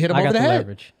hit them over the head.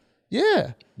 Leverage.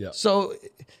 Yeah. So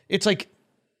it's like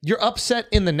you're upset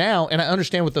in the now. And I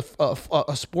understand with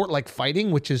a sport like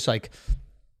fighting, which is, like,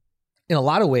 in a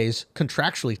lot of ways,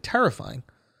 contractually terrifying.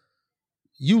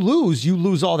 You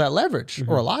lose all that leverage,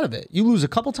 or a lot of it. You lose a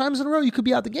couple times in a row, you could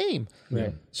be out the game.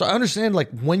 Right. So I understand, like,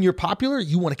 when you're popular,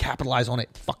 you want to capitalize on it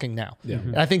fucking now.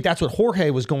 And I think that's what Jorge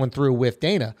was going through with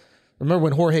Dana. Remember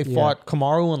when Jorge fought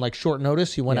Kamaru on, like, short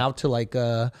notice? He went out to, like,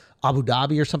 Abu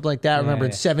Dhabi or something like that. I remember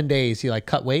in 7 days, he, like,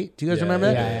 cut weight. Do you guys remember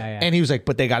that? Yeah. And he was like,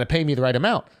 but they got to pay me the right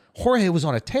amount. Jorge was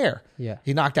on a tear. Yeah.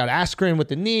 He knocked out Askren with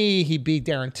the knee. He beat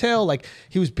Darren Till. Like,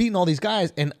 he was beating all these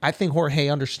guys. And I think Jorge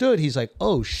understood. He's like,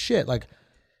 oh shit. Like,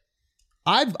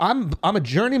 I'm a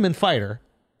journeyman fighter,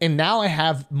 and now I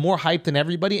have more hype than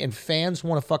everybody, and fans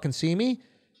want to fucking see me.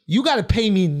 You got to pay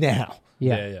me now.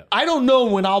 Yeah. I don't know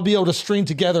when I'll be able to string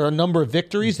together a number of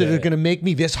victories that are going to make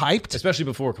me this hyped. Especially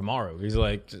before Kamaru. He's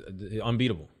like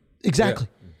unbeatable. Exactly.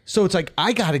 Yeah. So it's like,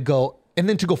 I got to go. And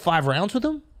then to go 5 rounds with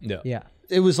him. Yeah.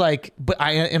 It was like, but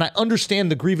I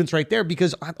understand the grievance right there,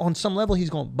 because on some level he's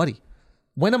going, buddy,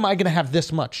 when am I going to have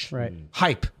this much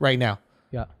hype right now?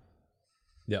 Yeah.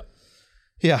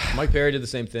 Yeah. Mike Perry did the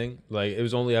same thing. Like it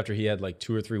was only after he had like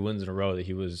 2 or 3 wins in a row that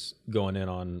he was going in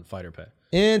on fighter pay.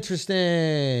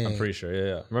 Interesting. I'm pretty sure.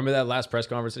 Yeah. Remember that last press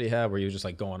conference that he had where he was just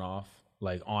like going off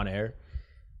like on air?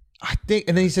 I think,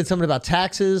 and then he said something about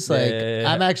taxes. Like, yeah.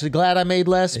 I'm actually glad I made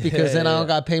less because then I don't yeah.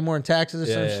 got to pay more in taxes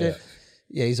or some yeah, shit.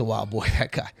 Yeah, he's a wild boy,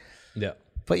 that guy. Yeah.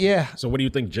 But yeah, So what do you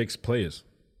think Jake's play is?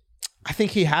 I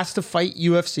think he has to fight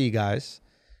UFC guys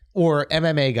or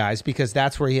MMA guys because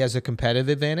that's where he has a competitive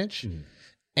advantage.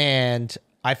 And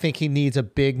I think he needs a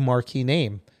big marquee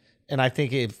name. And I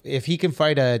think if he can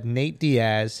fight a Nate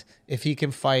Diaz, if he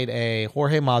can fight a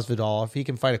Jorge Masvidal, if he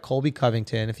can fight a Colby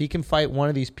Covington, if he can fight one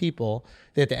of these people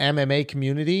that the MMA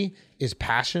community is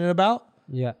passionate about,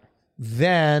 Yeah.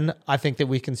 then I think that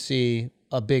we can see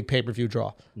a big pay-per-view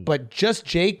draw. But just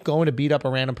Jake going to beat up a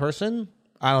random person,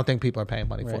 I don't think people are paying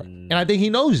money for it. And I think he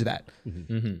knows that.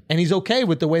 And he's okay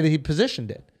with the way that he positioned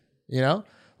it. You know?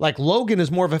 Like Logan is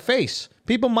more of a face.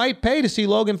 People might pay to see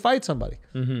Logan fight somebody.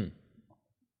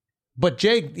 But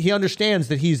Jake, he understands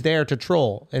that he's there to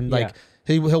troll. And like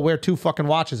he'll wear 2 fucking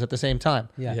watches at the same time.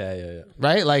 Yeah. Yeah.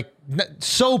 Right? Like,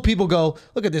 so people go,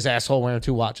 look at this asshole wearing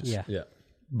 2 watches. Yeah. Yeah.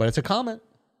 But it's a comment,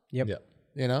 Yep. Yeah.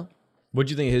 you know? What'd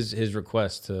you think of his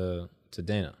request to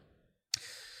Dana?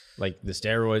 Like the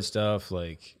steroid stuff,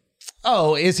 like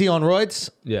Oh, is he on roids?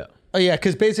 yeah. Oh, yeah,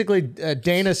 because basically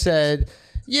Dana said,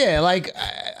 yeah, like,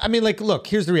 I mean, like, look,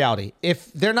 here's the reality.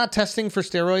 If they're not testing for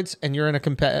steroids and you're in a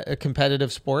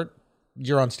competitive sport,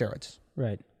 you're on steroids.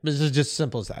 Right. This is just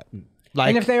simple as that. Like,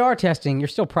 And if they are testing, you're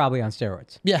still probably on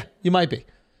steroids. yeah, you might be.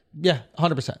 Yeah,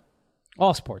 100%.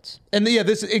 All sports. And yeah,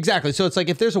 this exactly. So it's like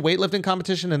if there's a weightlifting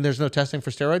competition and there's no testing for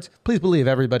steroids, please believe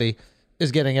everybody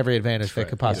is getting every advantage they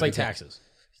could It's possibly like taxes.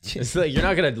 It's like you're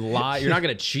not gonna lie, you're not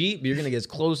gonna cheat, but you're gonna get as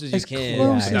close as you can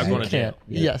close without as going you to jail.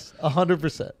 can. Yes,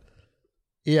 100%.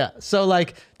 Yeah. So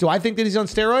like, do I think that he's on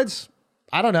steroids?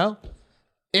 I don't know.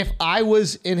 If I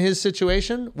was in his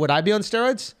situation, would I be on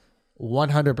steroids?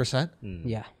 100%.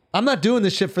 Yeah. I'm not doing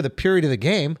this shit for the purity of the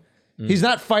game. He's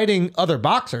not fighting other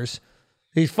boxers.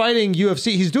 He's fighting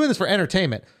UFC. He's doing this for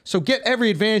entertainment. So get every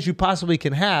advantage you possibly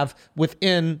can have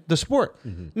within the sport.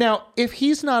 Now, if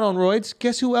he's not on roids,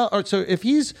 guess who else? Or, so if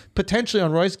he's potentially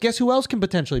on roids, guess who else can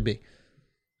potentially be?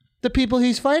 The people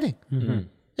he's fighting.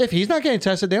 If he's not getting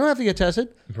tested, they don't have to get tested.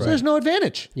 So there's no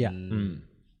advantage. Yeah.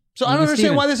 So I don't understand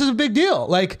Steven. why this is a big deal.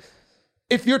 Like,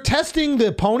 if you're testing the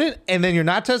opponent and then you're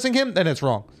not testing him, then it's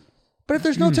wrong. But if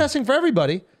there's no testing for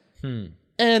everybody,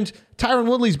 and Tyron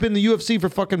Woodley's been in the UFC for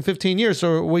fucking 15 years,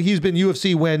 so he's been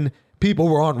UFC when people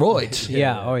were on roids.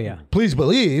 Yeah. Oh, yeah. Please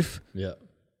believe Yeah.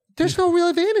 there's no real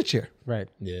advantage here. Right.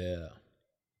 Yeah.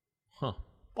 Huh.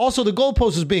 Also, the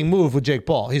goalpost is being moved with Jake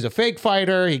Paul. He's a fake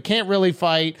fighter. He can't really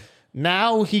fight.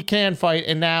 Now he can fight,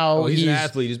 and now Oh, he's an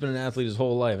athlete. He's been an athlete his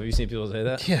whole life. Have you seen people say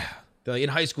that? Yeah. They're like, in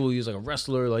high school, he was like a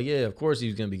wrestler. Like, yeah, of course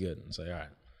he's gonna be good. It's like, all right.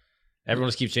 Everyone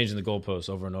just keeps changing the goalposts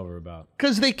over and over about.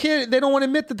 Because they don't want to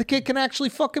admit that the kid can actually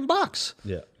fucking box.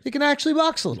 Yeah. He can actually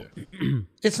box a little.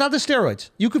 It's not the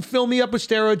steroids. You could fill me up with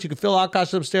steroids. You could fill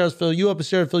Akash up with steroids, fill you up with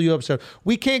steroids, fill you up with steroids.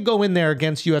 We can't go in there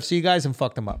against UFC guys and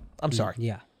fuck them up. I'm sorry.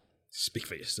 Yeah. Speak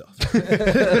for yourself.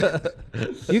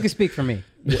 You can speak for me.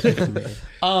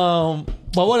 But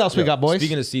what else we got, boys?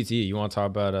 Speaking of CTE, you want to talk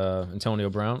about Antonio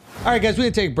Brown? All right, guys, we're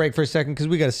going to take a break for a second because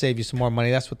we got to save you some more money.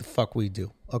 That's what the fuck we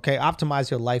do. Okay? Optimize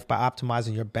your life by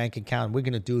optimizing your bank account. We're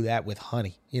going to do that with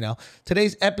Honey. You know,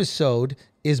 today's episode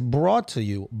is brought to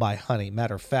you by Honey.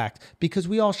 Matter of fact, because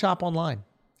we all shop online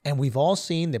and we've all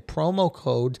seen that promo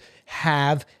codes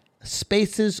have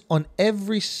spaces on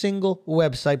every single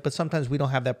website, but sometimes we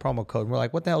don't have that promo code. And we're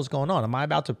like, what the hell is going on? Am I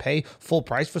about to pay full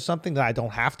price for something that I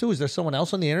don't have to? Is there someone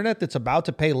else on the internet that's about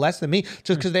to pay less than me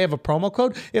just because they have a promo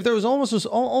code? If there was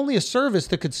only a service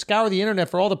that could scour the internet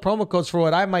for all the promo codes for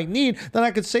what I might need, then I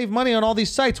could save money on all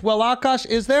these sites. Well, Akash,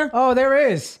 is there? Oh, there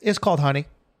is. It's called Honey.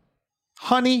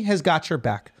 Honey has got your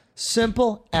back.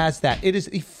 Simple as that. It is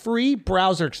a free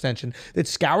browser extension that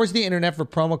scours the internet for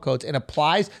promo codes and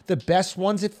applies the best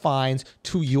ones it finds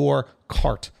to your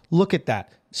cart. Look at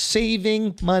that.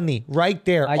 Saving money right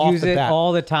there. I off use the it bat.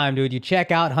 all the time, dude. You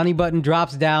check out, Honey button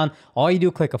drops down. All you do,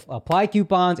 click apply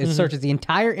coupons. It searches the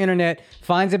entire internet,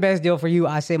 finds the best deal for you.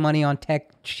 I save money on tech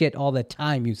shit all the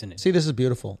time using it. See, this is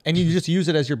beautiful. And you just use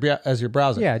it as your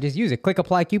browser. Yeah, just use it. Click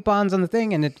apply coupons on the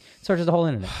thing, and it searches the whole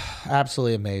internet.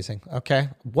 Absolutely amazing. Okay.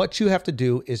 What you have to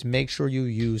do is make sure you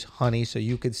use Honey so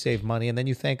you could save money and then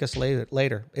you thank us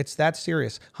later. It's that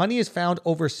serious. Honey has found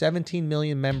over 17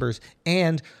 million members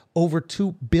and over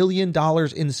 $2 billion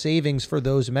in savings for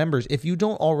those members. If you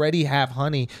don't already have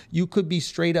Honey, you could be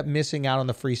straight up missing out on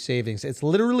the free savings. It's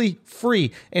literally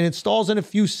free and installs in a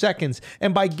few seconds.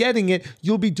 And by getting it,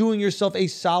 you'll be doing yourself a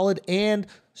solid and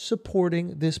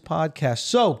supporting this podcast.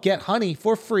 So get Honey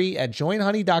for free at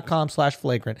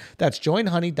joinhoney.com/flagrant. That's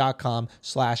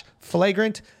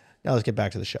joinhoney.com/flagrant. Now let's get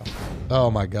back to the show.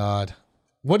 Oh my God.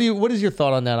 What is your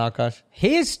thought on that, Akash?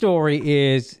 His story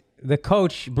is the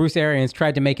coach, Bruce Arians,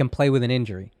 tried to make him play with an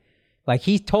injury. Like,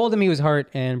 he told him he was hurt,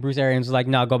 and Bruce Arians was like,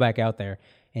 no, go back out there.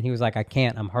 And he was like, I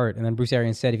can't, I'm hurt. And then Bruce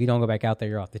Arians said, if you don't go back out there,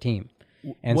 you're off the team.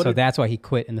 And so that's why he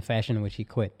quit in the fashion in which he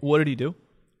quit. What did he do?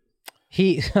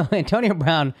 Antonio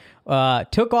Brown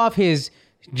took off his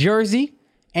jersey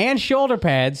and shoulder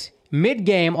pads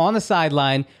mid-game on the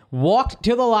sideline, walked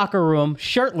to the locker room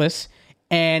shirtless,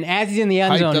 and as he's in the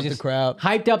end zone,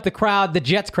 hyped up the crowd, the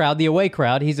Jets crowd, the away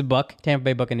crowd. He's a Buck, Tampa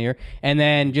Bay Buccaneer, and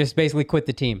then just basically quit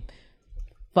the team.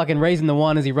 Fucking raising the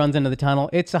one as he runs into the tunnel.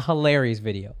 It's a hilarious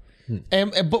video.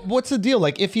 But what's the deal?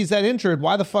 Like, if he's that injured,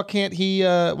 why the fuck can't he?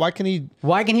 Why can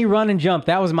he run and jump?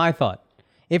 That was my thought.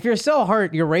 If you're so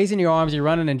hurt, you're raising your arms, you're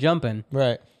running and jumping.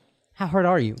 Right. How hurt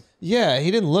are you? Yeah,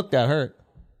 he didn't look that hurt.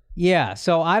 Yeah,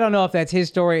 so I don't know if that's his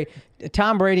story.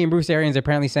 Tom Brady and Bruce Arians are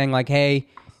apparently saying, like, hey,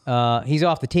 he's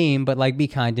off the team, but, like, be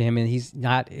kind to him, and he's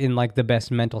not in, like, the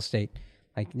best mental state.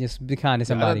 Like, just be kind to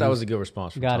somebody. I thought that was a good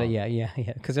response from Tom. Yeah.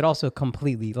 Because it also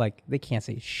completely, like, they can't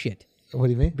say shit. What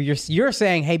do you mean? But you're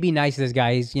saying, hey, be nice to this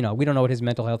guy. He's, we don't know what his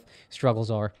mental health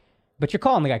struggles are. But you're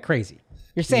calling the guy crazy.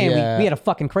 You're saying we had a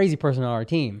fucking crazy person on our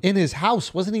team. In his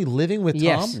house. Wasn't he living with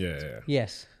Tom?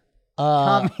 Yes.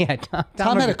 Tom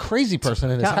Tom had a crazy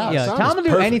person in his house. Yeah, Tom will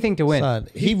do anything to win. Son,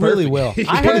 he really will.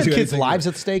 I heard kids' lives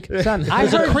at stake. Son,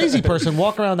 There's a crazy person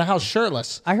walking around the house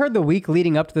shirtless. I heard the week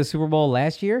leading up to the Super Bowl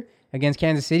last year against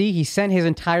Kansas City, he sent his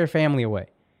entire family away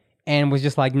and was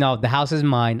just like, no, the house is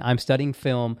mine. I'm studying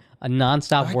film, a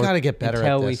nonstop work. I gotta get better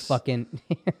until at we this. fucking...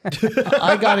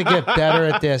 I gotta get better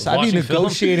at this. I'd be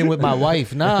negotiating with my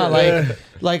wife.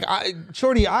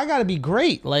 Shorty, I gotta be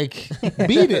great. Like,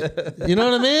 beat it. You know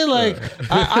what I mean? Like,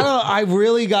 I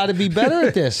really gotta be better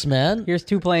at this, man. Here's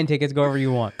 2 plane tickets. Go wherever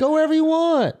you want. Go wherever you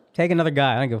want. Take another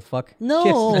guy. I don't give a fuck.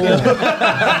 No. No,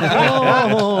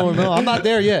 I'm not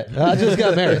there yet. I just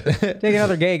got married. Take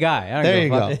another gay guy. I don't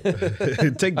give a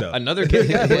fuck. Take that. Another gay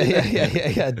guy.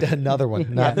 Yeah. Another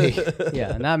one, not me.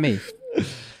 Yeah, not me.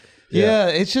 Yeah,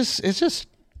 it's just,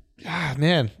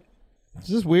 man, it's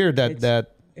just weird that.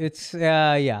 It's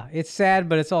sad,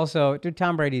 but it's also, dude,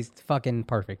 Tom Brady's fucking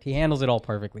perfect. He handles it all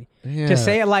perfectly. Yeah. To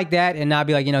say it like that and not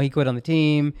be like, he quit on the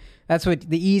team. That's the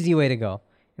easy way to go.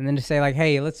 And then to say like,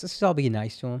 hey, let's just all be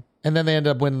nice to him. And then they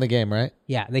ended up winning the game, right?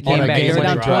 Yeah, they came back. They were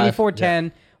down game-winning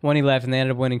 24-10 when he left, and they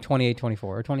ended up winning 28-24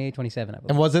 or 28-27, I believe.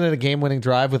 And wasn't it a game-winning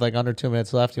drive with like under 2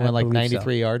 minutes left? He went like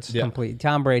 93 yards. Yeah. Complete.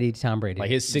 Tom Brady. Like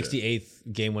his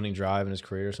 68th game-winning drive in his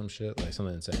career or some shit. Like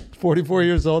something insane. 44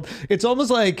 years old. It's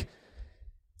almost like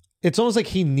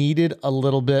he needed a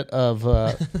little bit of,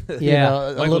 a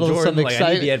little Jordan, something like, exciting.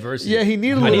 I need the adversity. Yeah, he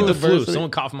needed a I little need the flu. adversity.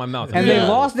 Someone cough in my mouth. And they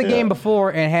lost the game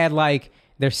before and had like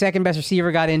their second best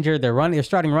receiver got injured. Their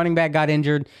starting running back got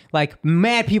injured. Like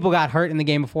mad people got hurt in the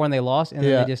game before and they lost. And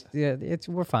then they just,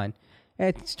 we're fine.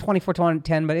 It's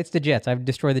 24-10, but it's the Jets. I've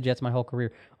destroyed the Jets my whole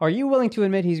career. Are you willing to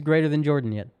admit he's greater than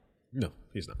Jordan yet? No,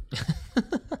 he's not.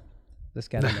 This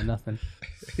guy doesn't know nothing.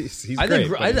 He's I great,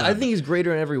 think he's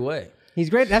greater in every way.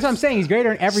 He's great. That's what I'm saying. He's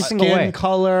greater in every single way. Skin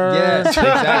color. Yes,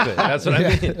 exactly. That's what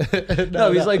I mean.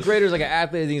 No, he's like greater as like an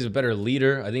athlete. I think he's a better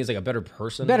leader. I think he's like a better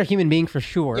person. Better human being for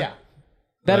sure. Yeah.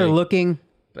 Better Like- looking.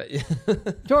 But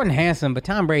Jordan handsome, but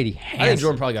Tom Brady handsome. I think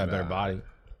Jordan probably got a better body.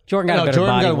 Jordan got a better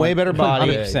Jordan body. got a way better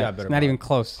body. 100%. Yeah, he got a better Not body. even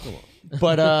close.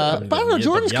 But I don't know. the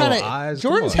Jordan's yellow kind of eyes,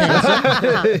 Jordan's come on.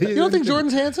 handsome. You don't think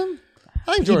Jordan's handsome?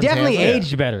 I think He Jordan's definitely handsome.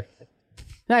 aged better.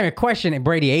 Not even a question.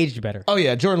 Brady aged better. Oh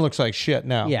yeah, Jordan looks like shit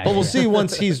now. Yeah, but we'll yeah. see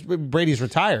once Brady's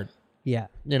retired. Yeah.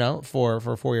 For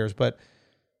 4 years,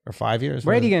 or 5 years.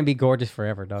 Brady gonna be gorgeous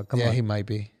forever, dog. Come Yeah, on. he might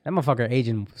be. That motherfucker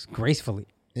aging gracefully.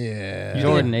 Yeah.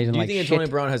 Jordan aging Do you like think shit. Antonio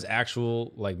Brown has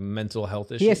actual like mental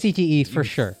health issues? He has CTE for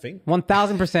sure. think? 1000%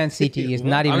 CTE is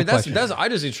not even I mean, a question. that's I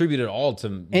just attribute it all to.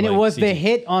 And like, it was the CTE.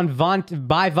 hit on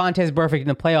by Vontez Burfict in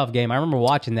the playoff game. I remember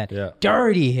watching that. Yeah.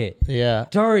 Dirty hit. Yeah.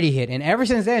 Dirty hit. And ever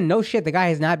since then, no shit, the guy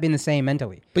has not been the same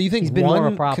mentally. But you think he's been more of a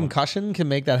one problem. concussion can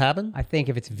make that happen? I think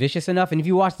if it's vicious enough, and if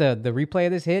you watch the replay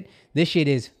of this hit, this shit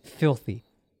is filthy.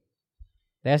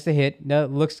 That's the hit. No,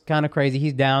 looks kind of crazy.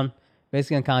 He's down,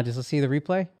 basically unconscious. Let's see the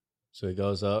replay. So he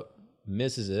goes up,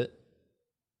 misses it.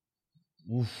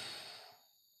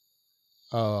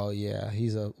 Oh yeah,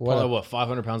 he's Probably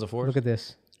 500 pounds of force. Look at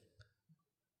this.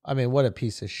 I mean, what a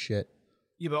piece of shit.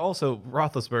 Yeah, but also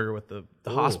Roethlisberger with the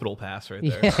hospital pass right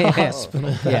there.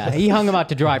 Yeah, he hung him out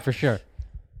to dry for sure.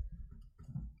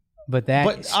 But that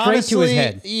But straight honestly, to his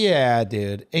head. yeah,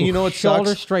 dude. And you know what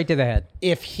Shoulder sucks? straight to the head.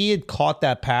 If he had caught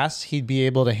that pass, he'd be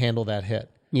able to handle that hit.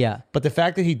 Yeah. But the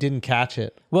fact that he didn't catch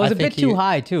it, Well, it was I a bit think too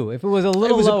high, too. If it was a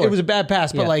little lower. It was a bad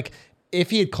pass, but Yeah. like if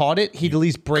he had caught it, he'd at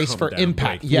least brace Come for down,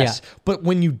 impact. break. Yes, Yeah. but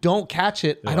when you don't catch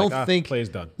it, I don't think play's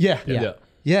done. Yeah, Yeah.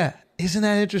 yeah. Isn't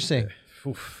that interesting?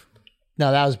 Oof.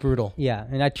 No, that was brutal. Yeah,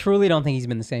 and I truly don't think he's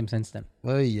been the same since then.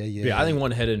 Oh yeah, yeah. Yeah, I think one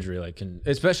head injury can,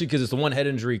 especially because it's the one head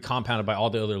injury compounded by all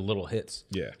the other little hits.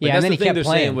 Yeah. Like, Yeah, and that's then the he thing kept they're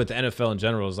playing. saying with the NFL in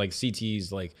general is like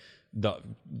CTEs, like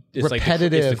it's Repetitive.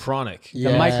 Like it's the chronic.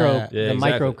 The micro Yeah,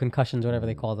 micro exactly. concussions, whatever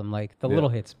they call them, like the little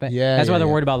hits. But Yeah, that's why yeah, they're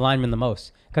yeah. worried about linemen the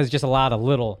most, because it's just a lot of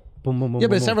little boom, boom, boom. Yeah,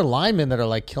 but boom, it's boom. never linemen that are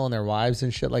like killing their wives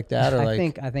and shit like that, or I like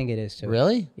think it is too.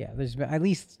 really? Yeah, there's been, at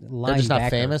least linebacker. They're just not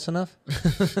famous enough.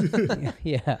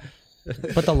 Yeah,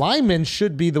 But the linemen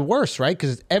should be the worst, right?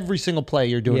 Because every single play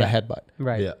you're doing Yeah. a headbutt.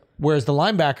 right. Yeah. Whereas the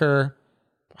linebacker,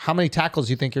 how many tackles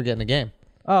do you think you're getting a game?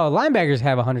 Oh, linebackers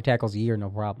have 100 tackles a year, no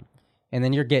problem. And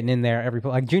then you're getting in there every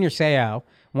play. Like Junior Seau,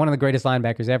 one of the greatest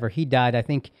linebackers ever. He died. I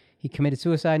think he committed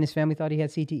suicide, and his family thought he had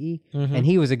CTE. And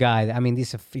he was a guy that, I mean,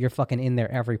 you're fucking in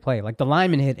there every play. Like the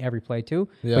linemen hit every play too,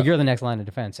 Yeah. but you're the next line of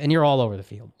defense, and you're all over the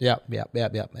field. Yep.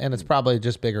 And it's probably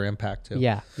just bigger impact too.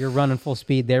 Yeah, you're running full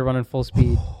speed. They're running full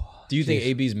speed. Do you think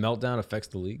AB's meltdown affects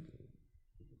the league?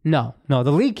 No, the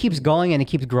league keeps going and it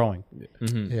keeps growing.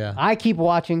 Yeah. I keep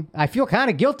watching. I feel kind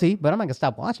of guilty, but I'm not gonna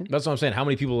stop watching. That's what I'm saying. How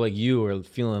many people like you are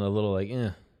feeling a little like,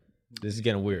 this is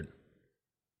getting weird?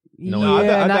 No, I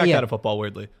not backed yet. out of football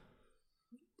weirdly.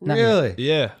 Not yet. Really?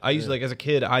 Yeah, I used to, like as a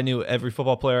kid, I knew every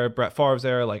football player. Brett Favre's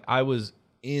there. Like I was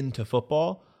into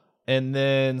football, and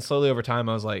then slowly over time,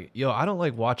 I was like, "Yo, I don't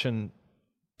like watching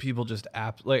people just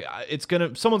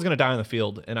someone's gonna die on the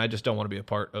field, and I just don't want to be a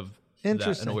part of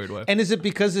that in a weird way." And is it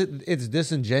because it's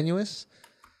disingenuous?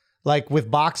 Like with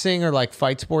boxing or like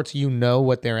fight sports, you know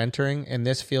what they're entering, and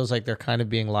this feels like they're kind of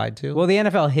being lied to. Well, the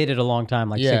NFL hid it a long time,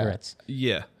 like Yeah. cigarettes.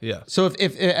 yeah. So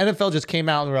if NFL just came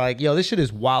out and were like, "Yo, this shit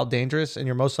is wild dangerous, and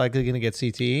you're most likely going to get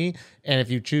CTE, and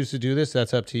if you choose to do this,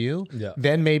 that's up to you," Yeah.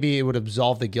 then maybe it would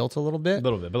absolve the guilt a little A bit.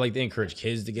 little bit, but like they encourage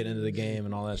kids to get into the game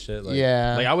and all that shit. Like,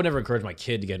 Yeah. Like I would never encourage my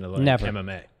kid to get into like Never.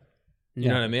 MMA. You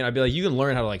know what I mean? I'd be like, you can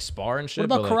learn how to like spar and shit. What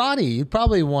about but, like, karate? You'd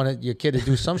probably want your kid to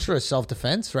do some sort of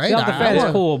self-defense, right? Self-defense is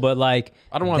I- cool, but like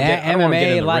I don't wanna that get- I don't wanna get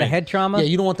MMA, in a the lot of ring. head trauma. Yeah,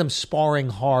 you don't want them sparring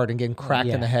hard and getting cracked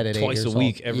in the head at 8 twice years a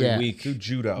week, old. every Yeah. week. Do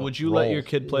judo. Would you let your rolls.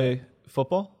 kid play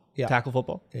football? Yeah. Tackle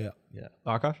football? Yeah.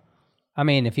 Akash? I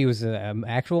mean, if he was an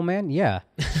actual man, yeah.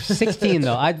 16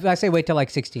 though, I say wait till like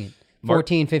 16,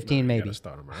 14, 15 maybe. Gotta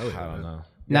start him early. I don't know.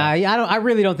 Nah, I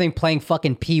really don't think playing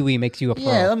fucking pee-wee makes you a pro.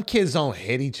 Yeah, them kids don't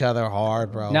hit each other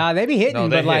hard, bro. Nah, they be hitting, No,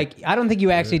 they but like hit. I don't think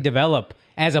you actually develop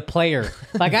as a player.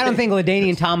 Like I don't think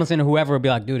LaDainian Tomlinson or whoever would be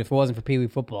like, dude, if it wasn't for Pee-wee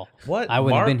football, What? I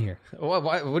wouldn't have Mark? been here.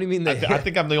 What do you mean? I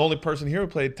think I'm the only person here who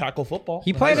played tackle football.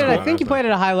 He played it. I think he played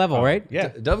at a high level, right? Yeah.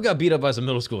 Dove got beat up by some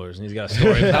middle schoolers, and he's got a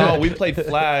story. No, we played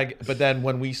flag, but then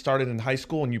when we started in high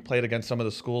school and you played against some of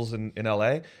the schools in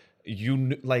LA,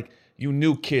 you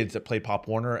knew kids that played Pop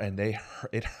Warner, and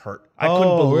it hurt. I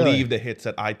couldn't believe the hits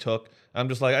that I took. I'm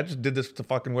just like, I just did this to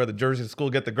fucking wear the jersey to school,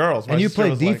 get the girls. My And you sister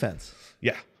played was like- defense.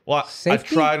 yeah. Well, I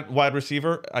Safety? tried wide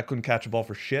receiver. I couldn't catch a ball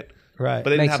for shit. Right. But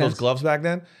they didn't Makes have sense. those gloves back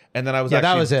then. And then I was Yeah,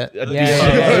 actually that was it. a Yeah,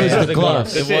 decent- yeah, yeah. It was Yeah, the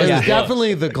gloves. it was It was the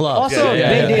definitely the gloves. Also,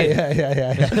 Yeah, they did.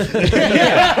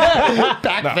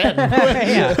 Back then.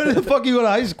 Yeah. Where the fuck you go to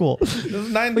high school? It was You put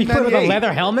with a 98.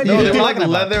 leather helmet? No, What are they you were like talking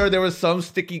about? leather. There was some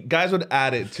sticky. Guys would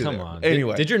add it to Come there. on.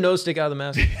 Anyway, Did your nose stick out of the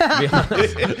mask? Be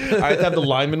honest. I had to have the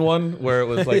lineman one where it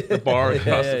was like the bar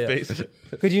across yeah, the yeah. face.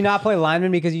 Could you not play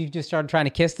lineman because you just started trying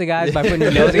to kiss the guys by putting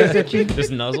your nose against their cheek?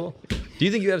 Just nuzzle. Do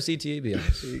you think you have CTE? Be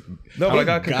honest. No, but I got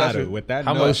Got concussion. it. With that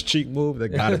How nose much? cheek move, that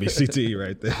got to be CTE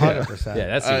right there. 100%. Yeah,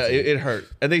 that's CTE. It hurt,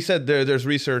 and they said there's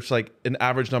research like an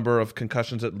average number of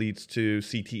concussions that leads to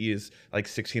CTE is like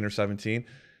 16 or 17.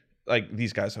 Like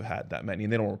these guys have had that many,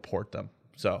 and they don't report them.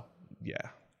 So yeah,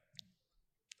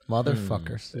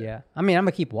 Motherfuckers. Yeah. I mean, I'm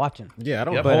going to keep watching. Yeah, I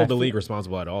don't Yeah, but hold the league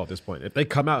responsible at all at this point. If they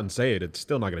come out and say it, it's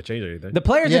still not going to change anything. The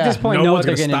players Yeah. at this point No know one's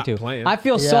what they're gonna getting stop into. playing. I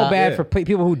feel Yeah. so bad Yeah. for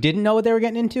people who didn't know what they were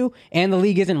getting into, and the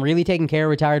league isn't really taking care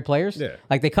of retired players. Yeah.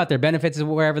 Like they cut their benefits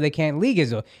wherever they can. League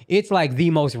it's like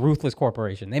the most ruthless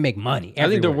corporation. They make money. I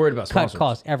think they're everywhere. worried about cut sponsors.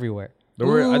 costs everywhere.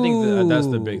 I think that's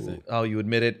the big thing. oh, you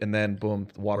admit it, and then boom,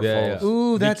 the water Yeah, falls. yeah.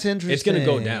 Ooh, that's interesting. It's gonna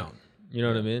go down. You know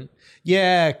what I mean?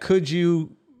 Yeah, could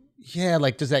you? Yeah,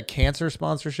 like does that cancer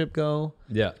sponsorship go?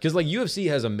 Yeah, because like UFC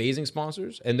has amazing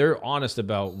sponsors, and they're honest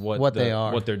about what they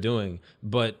are. what they're doing.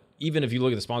 But even if you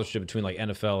look at the sponsorship between like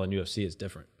NFL and UFC, it's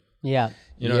different. Yeah.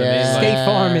 You know what I mean? Like, State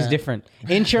Farm is different.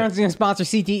 Insurance is going to sponsor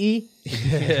CTE.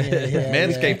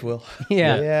 Manscaped will.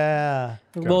 Yeah. Yeah.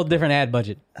 A little different ad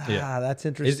budget. Ah, that's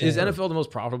interesting. is NFL the most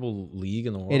profitable league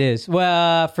in the world? It is.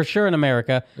 Well, for sure in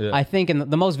America. Yeah. I think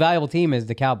the most valuable team is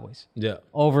the Cowboys. Yeah.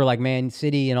 Over like Man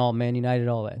City and all Man United,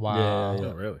 all that. Wow. Yeah.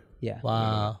 Oh, really? Yeah.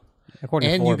 Wow. According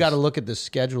to And you Forbes. got to look at the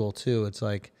schedule too. It's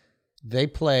like they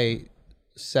play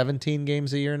 17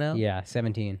 games a year now. Yeah,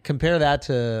 17. Compare that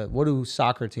to what do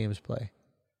soccer teams play,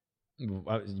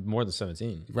 More than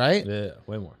 17. right? Yeah,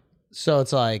 way more. So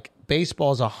it's like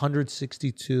baseball's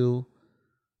 162,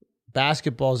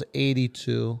 basketball's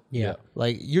 82. Yeah.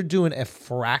 Like you're doing a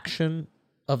fraction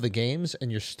of the games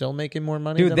and you're still making more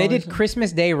money. Dude, than they all did these?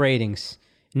 Christmas Day ratings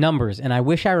numbers, and I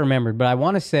wish I remembered, but I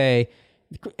want to say,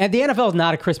 and the NFL is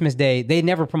not a Christmas Day. They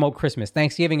never promote Christmas.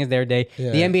 Thanksgiving is their day.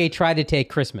 Yeah. The NBA tried to take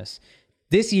Christmas.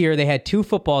 This year, they had 2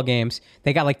 football games.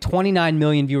 They got like 29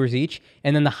 million viewers each,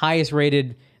 and then the highest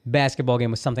rated basketball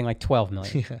game was something like 12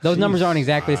 million. Those numbers aren't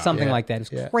exactly something like that.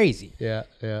 It's crazy. Yeah,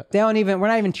 yeah, We're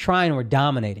not even trying. We're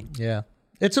dominating. yeah.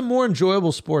 It's a more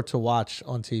enjoyable sport to watch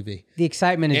on TV. The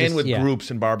excitement is And just, with yeah.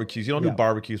 groups and barbecues. You don't do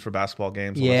barbecues for basketball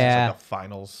games unless Yeah. it's like the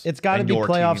finals. It's got to and be your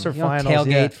playoffs team. or You don't finals.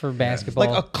 tailgate yeah. for basketball.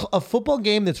 Like a football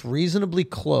game that's reasonably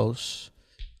close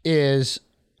is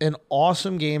an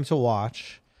awesome game to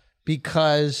watch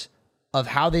because of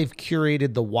how they've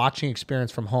curated the watching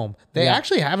experience from home. They Yeah.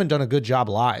 actually haven't done a good job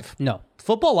live. No.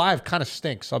 Football live kind of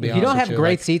stinks. I'll be If honest. you don't with have great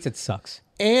Like, seats, it sucks.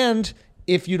 and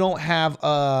if you don't have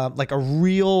like a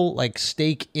real like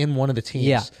stake in one of the teams.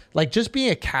 Yeah. Like just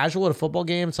being a casual at a football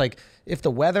game, it's like if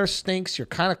the weather stinks, you're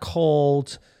kind of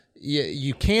cold.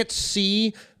 You can't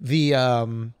see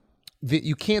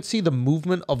you can't see the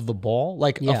movement of the ball.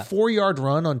 Like Yeah. a 4-yard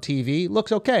run on TV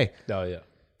looks okay. Oh, yeah.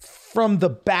 From the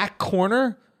back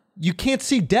corner, you can't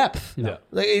see depth. Yeah.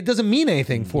 Like, it doesn't mean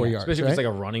anything 4 yards. Especially right? if it's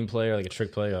like a running play or like a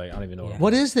trick play. Like, I don't even know.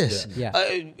 What is this? Yeah.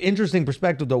 Interesting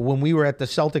perspective though. When we were at the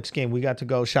Celtics game, we got to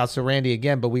go. Shouts to Randy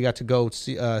again, but we got to go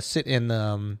sit in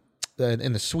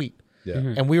the suite. Yeah.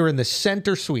 And we were in the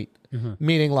center suite,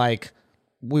 meaning like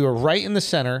we were right in the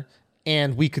center,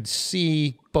 and we could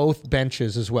see both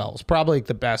benches as well. It's probably like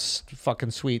the best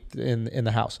fucking suite in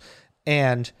the house.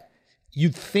 And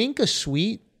you'd think a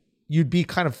suite, you'd be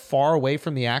kind of far away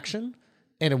from the action,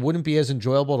 and it wouldn't be as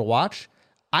enjoyable to watch.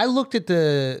 I looked at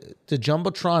the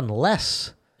Jumbotron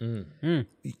less.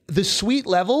 The suite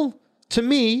level, to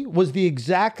me, was the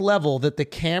exact level that the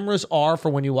cameras are for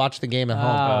when you watch the game at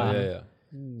home. Oh, yeah, yeah.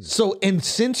 So, and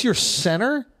since you're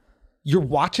center, you're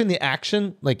watching the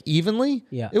action like evenly.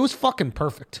 Yeah. It was fucking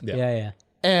perfect. Yeah.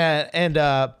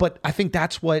 But I think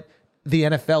that's what the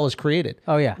NFL has created.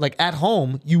 Oh, yeah. Like at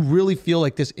home, you really feel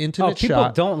like this intimate People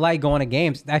shot. don't like going to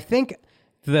games. I think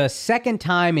the second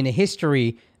time in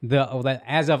history,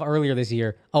 as of earlier this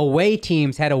year, away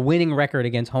teams had a winning record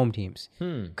against home teams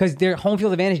because their home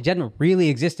field advantage doesn't really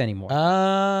exist anymore.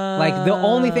 Like the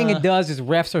only thing it does is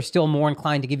refs are still more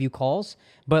inclined to give you calls.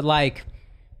 But like,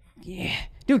 yeah,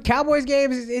 dude, Cowboys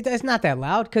games, it's not that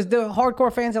loud because the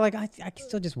hardcore fans are like, I can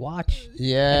still just watch.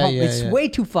 Yeah, yeah, It's yeah. way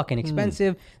too fucking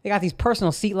expensive. They got these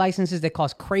personal seat licenses that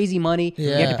cost crazy money. You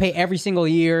have Yeah. to pay every single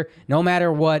year, no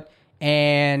matter what,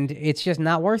 and it's just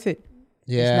not worth it.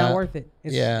 Yeah. It's not worth it.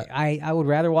 Yeah. I would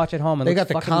rather watch at home. They got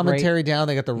the commentary down.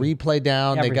 They got the replay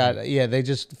down. Everything. They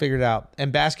just figured it out.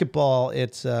 And basketball,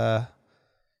 it's, I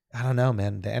don't know,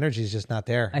 man. The energy is just not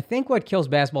there. I think what kills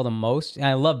basketball the most, and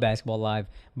I love basketball live,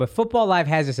 but football live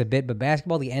has this a bit, but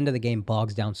basketball, the end of the game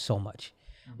bogs down so much.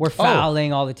 We're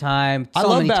fouling all the time. I so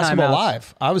love many basketball timeouts.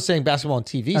 live. I was saying basketball on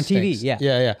TV. On stinks. TV, yeah.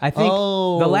 Yeah. I think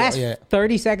the last yeah.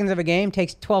 30 seconds of a game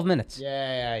takes 12 minutes.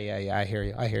 Yeah. I hear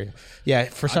you. Yeah,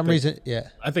 for some reason, yeah.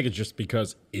 I think it's just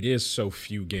because it is so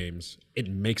few games, it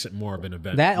makes it more of an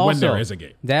event That also, when there is a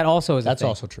game. That also is a That's thing.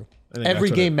 also true. I think Every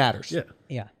that's what game it- matters. Yeah.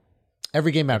 Yeah.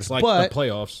 Every game matters. It's like but the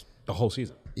playoffs the whole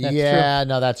season. yeah,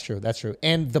 no, that's true. That's true.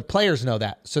 And the players know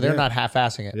that, so they're not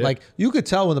half-assing it. Yeah. Like you could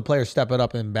tell when the players step it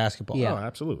up in basketball. Yeah. Oh,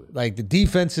 absolutely. Like the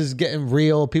defense is getting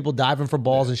real, people diving for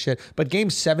balls and shit. But game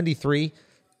 73,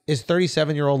 is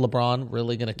 37-year-old LeBron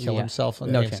really going to kill Yeah. himself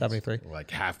in No game chance. 73? Like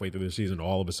halfway through the season,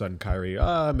 all of a sudden, Kyrie,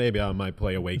 maybe I might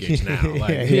play away games now.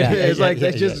 Like, it's like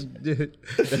they're just they're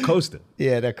coasting.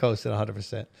 Yeah, they're coasting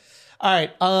 100%. All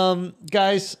right,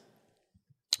 guys,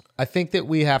 I think that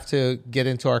we have to get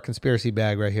into our conspiracy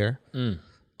bag right here.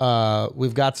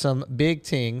 We've got some big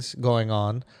things going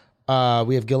on.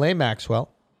 We have Ghislaine Maxwell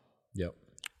Yep.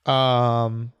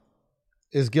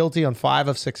 is guilty on 5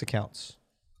 of 6 accounts.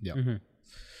 Yep.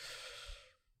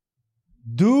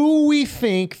 Do we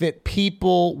think that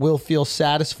people will feel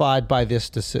satisfied by this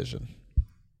decision?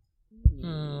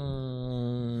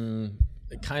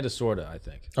 Kind of, sort of, I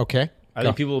think. Okay. I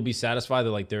think people will be satisfied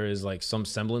that like there is like some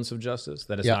semblance of justice,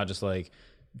 that it's not just like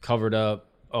covered up,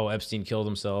 oh, Epstein killed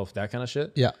himself, that kind of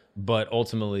shit. Yeah. But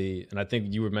ultimately, and I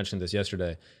think you were mentioning this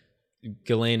yesterday,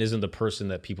 Ghislaine isn't the person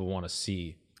that people want to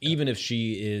see, even if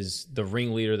she is the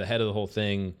ringleader, the head of the whole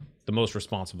thing, the most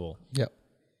responsible. Yeah.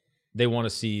 They want to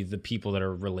see the people that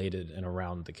are related and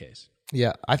around the case.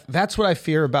 Yeah. That's what I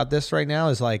fear about this right now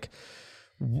is like,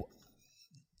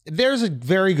 there's a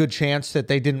very good chance that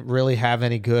they didn't really have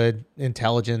any good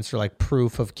intelligence or like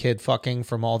proof of kid fucking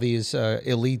from all these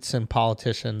elites and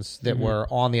politicians that were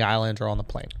on the island or on the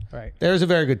plane. Right. There's a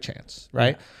very good chance,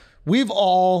 right? We've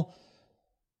all,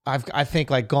 I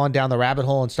think, like gone down the rabbit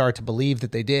hole and started to believe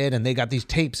that they did, and they got these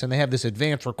tapes and they have this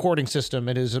advanced recording system.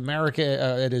 It is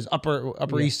it is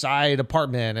Upper East Side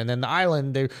apartment, and then the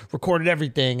island they recorded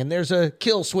everything, and there's a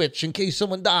kill switch in case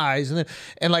someone dies, and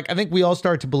like I think we all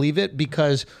started to believe it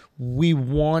because we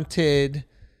wanted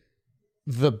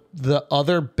the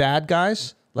other bad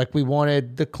guys. Like we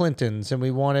wanted the Clintons, and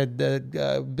we wanted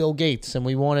Bill Gates, and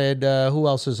we wanted who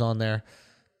else is on there?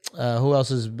 Who else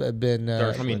has been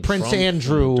Prince Trump,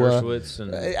 Andrew, Dershowitz,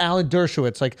 and Alan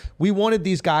Dershowitz? Like we wanted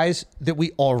these guys that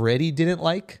we already didn't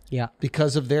like,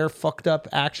 because of their fucked up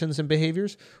actions and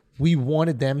behaviors. We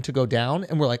wanted them to go down,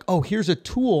 and we're like, oh, here's a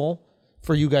tool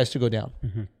for you guys to go down,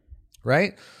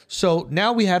 right? So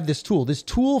now we have this tool. This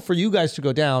tool for you guys to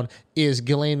go down is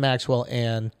Ghislaine Maxwell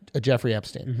and Jeffrey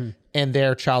Epstein and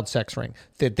their child sex ring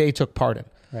that they took part in.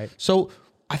 Right. So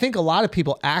I think a lot of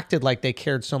people acted like they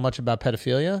cared so much about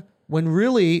pedophilia when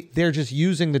really they're just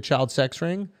using the child sex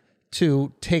ring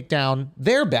to take down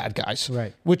their bad guys.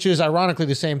 Right. Which is ironically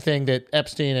the same thing that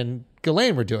Epstein and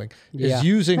Ghislaine were doing, is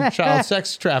using child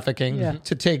sex trafficking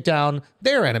to take down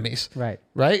their enemies. Right.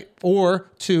 Right. Or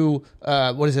to,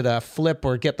 flip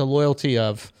or get the loyalty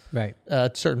of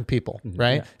certain people,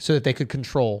 right? So that they could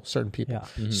control certain people.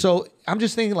 Yeah. So I'm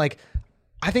just thinking like,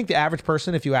 I think the average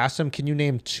person, if you ask them, can you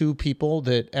name 2 people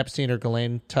that Epstein or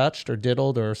Ghislaine touched or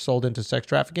diddled or sold into sex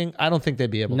trafficking? I don't think they'd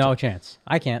be able to. No chance.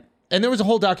 I can't. And there was a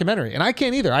whole documentary, and I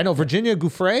can't either. I know Virginia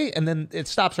Giuffre, and then it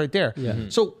stops right there. Yeah.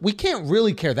 So we can't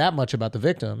really care that much about the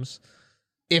victims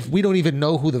if we don't even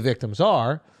know who the victims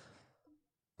are,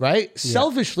 right? Yeah.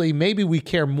 Selfishly, maybe we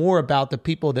care more about the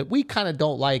people that we kind of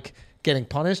don't like getting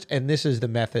punished, and this is the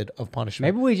method of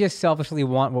punishment. Maybe we just selfishly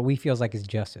want what we feel like is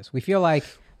justice. We feel like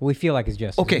is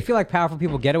justice. Okay. We feel like powerful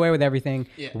people get away with everything.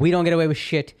 Yeah. We don't get away with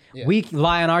shit. Yeah. We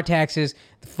lie on our taxes.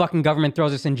 The fucking government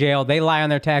throws us in jail. They lie on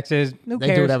their taxes. Who cares?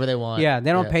 They do whatever they want. Yeah,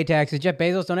 they don't pay taxes. Jeff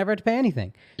Bezos don't ever have to pay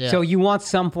anything. Yeah. So you want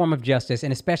some form of justice,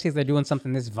 and especially if they're doing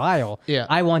something this vile. Yeah.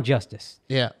 I want justice.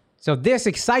 Yeah. So this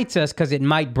excites us because it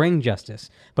might bring justice.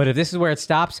 But if this is where it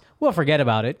stops, we'll forget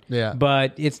about it. Yeah.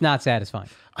 But it's not satisfying.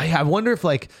 I wonder if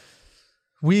like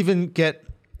we even get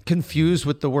confused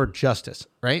with the word justice,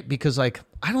 right? Because like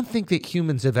I don't think that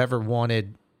humans have ever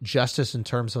wanted justice in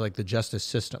terms of like the justice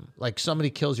system. Like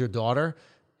somebody kills your daughter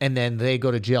and then they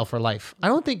go to jail for life. I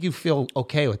don't think you feel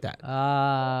okay with that.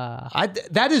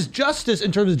 That is justice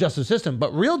in terms of the justice system,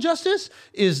 but real justice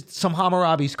is some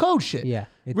Hammurabi's Code shit. Yeah.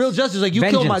 Real justice is like you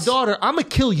kill my daughter, I'm gonna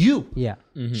kill you. Yeah.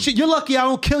 Mm-hmm. Shit, you're lucky I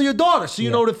don't kill your daughter, so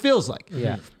you know what it feels like.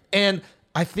 Yeah. And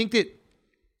I think that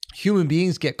human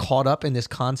beings get caught up in this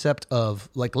concept of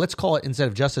like, let's call it instead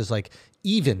of justice, like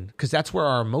even, because that's where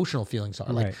our emotional feelings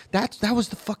are. Like that was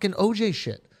the fucking OJ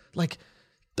shit. Like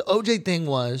the OJ thing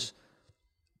was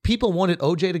people wanted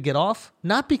OJ to get off,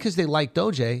 not because they liked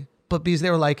OJ, but because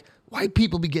they were like, white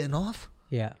people be getting off.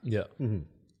 Yeah. Yeah. Mm-hmm.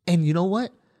 And you know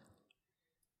what?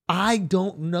 I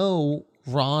don't know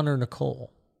Ron or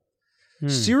Nicole.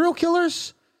 Serial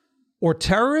killers or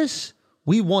terrorists,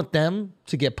 we want them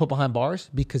to get put behind bars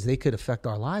because they could affect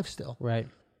our lives still. Right.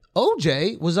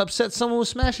 OJ was upset someone was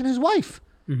smashing his wife.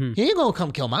 Mm-hmm. He ain't gonna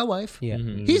come kill my wife. Yeah.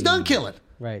 Mm-hmm. He's done killing.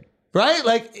 Right. Right?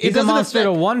 Like he's a monster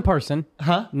to one person.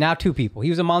 Huh? Now 2 people. He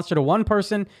was a monster to one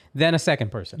person, then a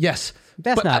second person. Yes.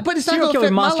 But it's not serial killer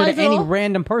affect my monster life to at any all.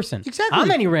 random person. Exactly. I'm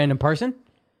any random person.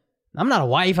 I'm not a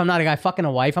wife. I'm not a guy fucking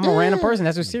a wife. I'm a random person.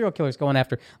 That's what serial killer's going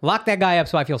after. Lock that guy up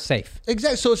so I feel safe.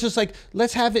 Exactly. So it's just like,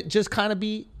 let's have it just kind of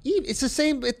be even. It's the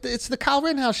same. It's the Kyle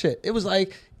Rittenhouse shit. It was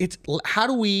like, how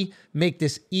do we make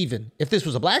this even? If this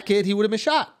was a black kid, he would have been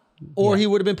shot or he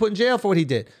would have been put in jail for what he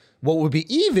did. What would be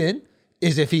even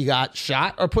is if he got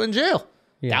shot or put in jail.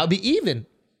 Yeah. That would be even.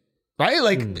 Right?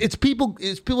 Like it's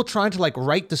people trying to like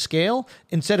right the scale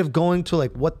instead of going to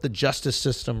like what the justice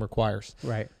system requires.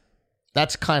 Right.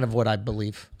 That's kind of what I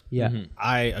believe. Yeah. Mm-hmm.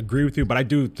 I agree with you, but I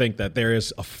do think that there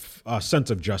is a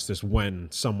sense of justice when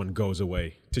someone goes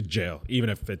away to jail, even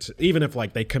if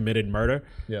like they committed murder,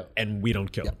 and we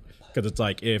don't kill them, because it's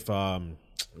like if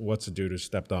what's the dude who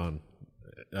stepped on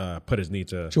put his knee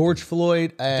to George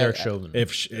Floyd. Derek Chauvin.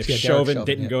 If Derek Chauvin Chauvin,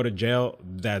 didn't yeah. go to jail,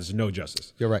 that's no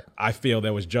justice. You're right. I feel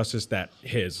there was justice that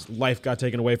his life got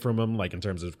taken away from him, like in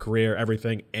terms of career,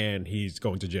 everything, and he's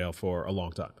going to jail for a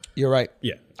long time. You're right.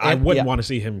 Yeah, I And- wouldn't yeah. want to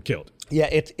see him killed. Yeah,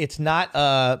 it's not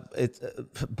it's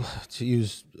to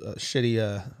use a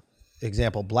shitty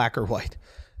example, black or white.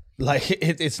 Like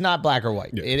it's not black or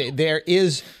white. There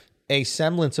is a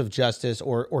semblance of justice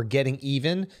or getting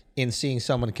even in seeing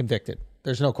someone convicted.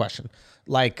 There's no question.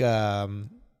 Like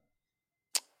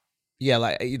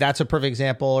like that's a perfect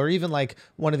example. Or even like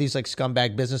one of these like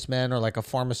scumbag businessmen or like a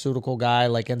pharmaceutical guy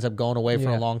like ends up going away for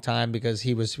a long time because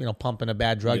he was, pumping a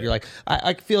bad drug. You're like,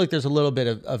 I feel like there's a little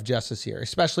bit of justice here,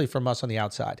 especially from us on the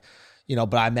outside.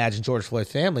 But I imagine George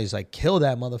Floyd's family is like, kill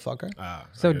that motherfucker.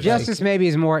 So justice maybe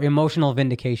is more emotional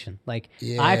vindication. Like,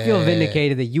 I feel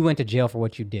vindicated that you went to jail for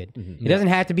what you did. It doesn't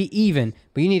have to be even,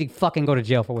 but you need to fucking go to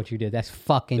jail for what you did. That's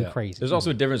fucking crazy. There's also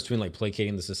a difference between like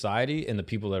placating the society and the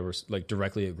people that were like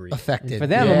directly aggrieved. Affected. For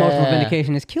them, emotional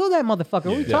vindication is kill that motherfucker.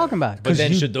 What are you talking about? But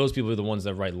then should those people be the ones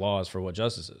that write laws for what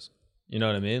justice is? You know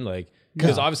what I mean? Like,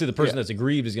 because obviously the person that's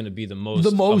aggrieved is going to be the most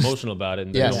emotional about it,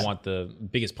 and they don't want the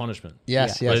biggest punishment.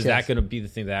 Yes. But is that going to be the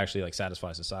thing that actually like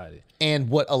satisfies society? And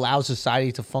what allows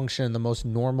society to function in the most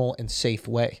normal and safe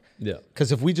way. Yeah.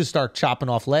 Because if we just start chopping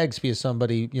off legs because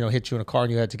somebody, hit you in a car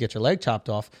and you had to get your leg chopped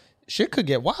off, shit could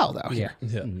get wild out here.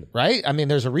 Yeah. Right? I mean,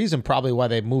 there's a reason probably why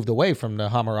they moved away from the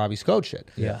Hammurabi's Code shit.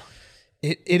 Yeah.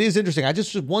 It is interesting. I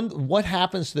just what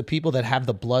happens to the people that have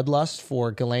the bloodlust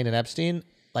for Ghislaine and Epstein?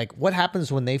 Like, what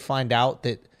happens when they find out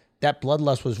that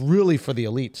bloodlust was really for the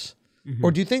elites?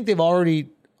 Or do you think they've already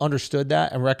understood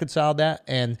that and reconciled that,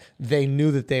 and they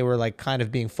knew that they were like kind of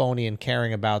being phony and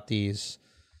caring about these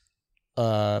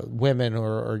women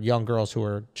or young girls who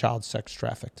are child sex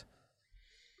trafficked?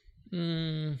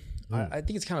 I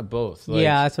think it's kind of both. Like,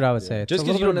 Yeah, that's what I would say. It's just a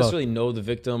because little you bit don't of both. necessarily know the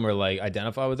victim or like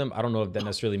identify with them, I don't know if that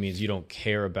necessarily means you don't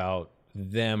care about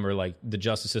them or like the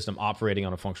justice system operating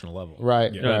on a functional level.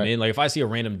 Right. You know what I mean? Like if I see a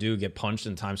random dude get punched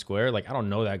in Times Square, like I don't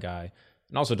know that guy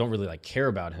and also don't really like care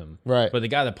about him. Right. But the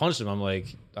guy that punched him, I'm like,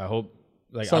 I hope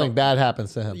like I Something don't- bad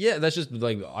happens to him. Yeah, that's just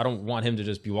like I don't want him to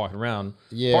just be walking around.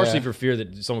 Yeah. Partially for fear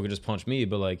that someone could just punch me,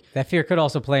 but like That fear could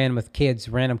also play in with kids,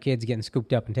 random kids getting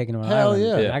scooped up and taken to an Hell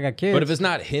island. yeah. I got kids. But if it's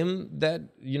not him that,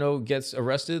 gets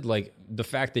arrested, like the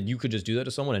fact that you could just do that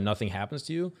to someone and nothing happens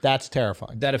to you, That's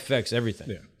terrifying. that affects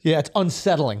everything. Yeah, it's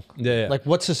unsettling. Yeah. Like,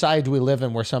 what society do we live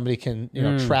in where somebody can,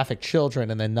 traffic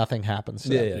children and then nothing happens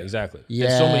to Yeah, them? exactly. Yeah.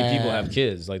 And so many people have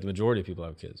kids, like the majority of people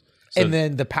have kids. So And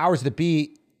then the powers that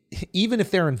be, even if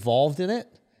they're involved in it,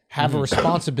 have a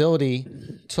responsibility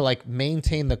to like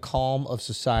maintain the calm of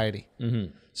society.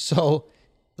 So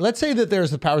let's say that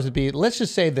there's the powers that be. Let's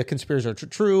just say the conspiracies are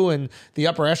true and the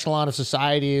upper echelon of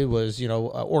society was,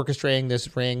 orchestrating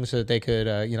this ring so that they could,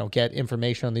 get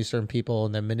information on these certain people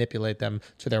and then manipulate them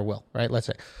to their will, right? Let's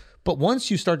say. But once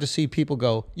you start to see people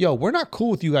go, yo, we're not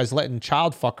cool with you guys letting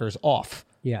child fuckers off.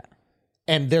 yeah.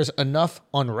 And there's enough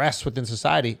unrest within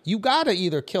society, you gotta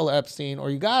either kill Epstein or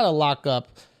you gotta lock up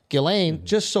Ghislaine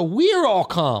just so we're all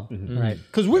calm. Right.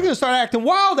 Because we're gonna start acting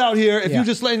wild out here if Yeah. you're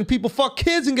just letting people fuck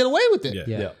kids and get away with it. Yeah.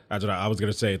 Yeah. That's what I was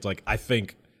gonna say. It's like I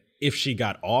think if she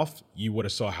got off, you would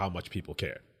have saw how much people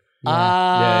cared.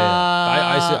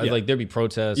 I see, Yeah. like there'd be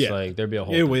protests, Yeah, like there'd be a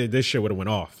whole this shit would have went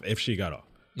off if she got off.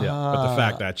 Yeah. But the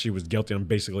fact that she was guilty on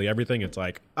basically everything, it's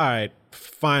like, all right,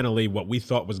 finally, what we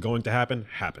thought was going to happen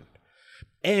happened.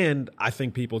 And I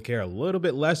think people care a little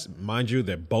bit less. Mind you,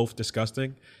 they're both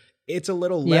disgusting. It's a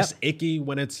little less icky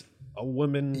when it's a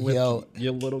woman with Yo.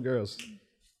 your little girls.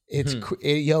 It's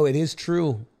it is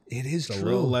true. It is It's a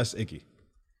true. little less icky.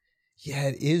 Yeah,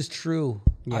 it is true.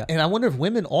 Yeah. And I wonder if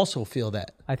women also feel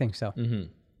that. I think so.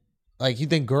 Like, you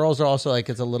think girls are also like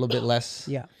it's a little bit less.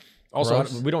 Yeah. Also,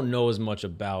 Gross. we don't know as much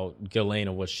about Ghislaine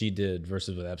and what she did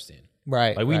versus with Epstein.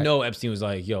 Right. Like we right. know Epstein was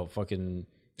like, "Yo, fucking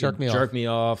Jerk me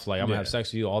off. Like I'm gonna have sex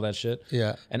with you, all that shit."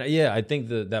 Yeah. And I think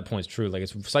that point's true. Like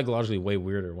it's psychologically way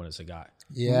weirder when it's a guy.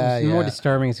 Yeah, It's more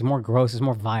disturbing. It's more gross. It's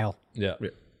more vile. Yeah.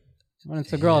 When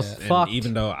it's a girl, it's And fucked.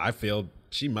 even though I feel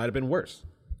she might have been worse.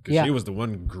 Because Yeah. she was the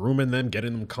one grooming them,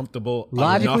 getting them comfortable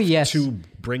Logically, enough yes. to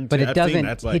bring to But it Epstein. doesn't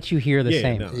That's like, hit you here the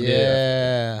same. no.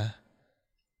 Yeah.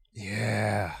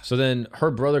 Yeah. So then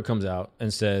her brother comes out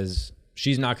and says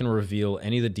she's not going to reveal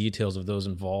any of the details of those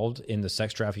involved in the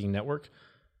sex trafficking network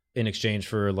in exchange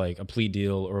for like a plea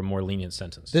deal or a more lenient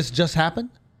sentence. This just happened?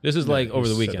 This is like over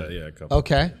the Said weekend. that, yeah, a couple.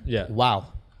 Okay. Yeah.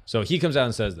 Wow. So he comes out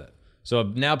and says that. So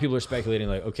now people are speculating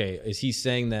like, okay, is he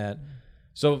saying that?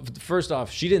 So first off,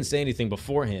 she didn't say anything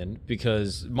beforehand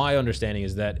because my understanding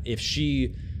is that if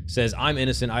she says, I'm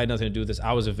innocent, I had nothing to do with this,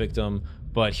 I was a victim,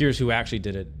 but here's who actually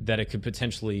did it, that it could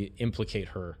potentially implicate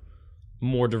her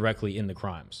more directly in the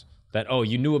crimes. That, oh,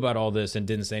 you knew about all this and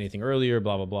didn't say anything earlier,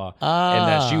 blah, blah, blah. And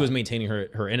that she was maintaining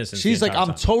her innocence. She's like, I'm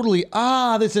time. totally,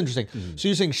 that's interesting. So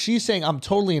you're saying she's saying I'm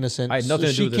totally innocent. I had nothing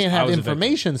to do she with this. can't I have was a victim.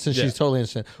 information since she's totally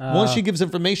innocent. Once she gives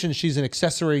information, she's an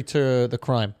accessory to the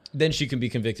crime. Then she can be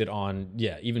convicted on,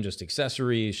 even just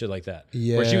accessory, shit like that.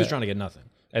 Where she Yeah. was trying to get nothing.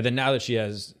 And then now that she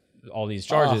has all these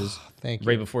charges, thank you.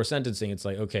 right before sentencing, it's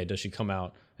like, okay, does she come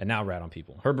out and now rat on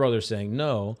people? Her brother's saying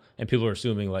no, and people are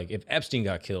assuming, like, if Epstein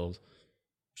got killed,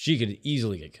 she could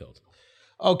easily get killed.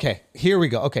 Okay, here we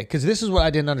go. Okay, because this is what I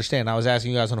didn't understand. I was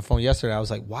asking you guys on the phone yesterday. I was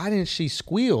like, why didn't she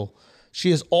squeal?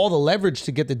 She has all the leverage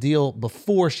to get the deal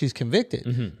before she's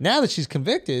convicted. Now that she's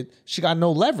convicted, she got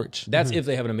no leverage. That's if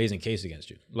they have an amazing case against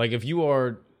you. Like, if you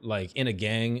are, like, in a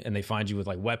gang and they find you with,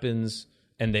 like, weapons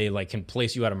and they, like, can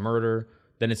place you out of murder,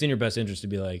 then it's in your best interest to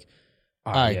be like,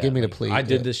 All right, give me the like, plea. I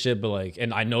did Yeah. this shit, but, like,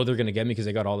 and I know they're going to get me because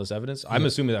they got all this evidence. I'm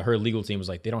assuming that her legal team was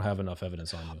like, they don't have enough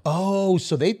evidence on you. Oh,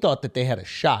 so they thought that they had a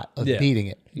shot of Yeah. beating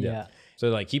it. Yeah. So,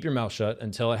 like, keep your mouth shut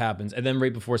until it happens. And then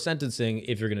right before sentencing,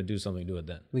 if you're going to do something, do it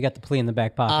then. We got the plea in the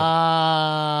back pocket.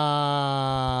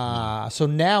 So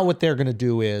now what they're going to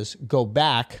do is go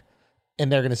back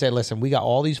and they're going to say, listen, we got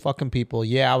all these fucking people.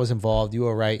 Yeah, I was involved. You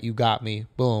were right. You got me.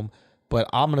 Boom. But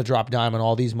I'm going to drop dime on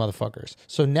all these motherfuckers.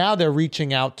 So now they're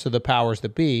reaching out to the powers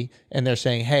that be and they're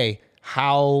saying, hey,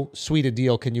 how sweet a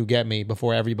deal can you get me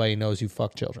before everybody knows you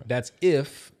fuck children? That's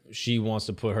if she wants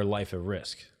to put her life at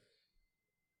risk.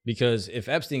 Because if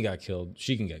Epstein got killed,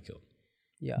 she can get killed.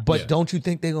 yeah. But don't you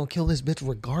think they're going to kill this bitch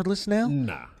regardless now?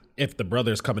 Nah. If the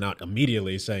brother's coming out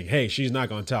immediately saying, hey, she's not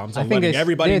going to tell. I'm think letting it's-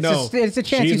 everybody it's a- know it's a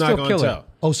chance she's you not still gonna kill her. tell.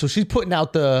 Oh, so she's putting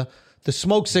out the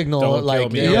smoke signal Don't like, kill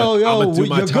me. yo, I'ma do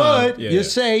my you're time. good. Yeah, You're yeah.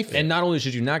 safe. And not only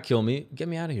should you not kill me, get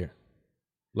me out of here.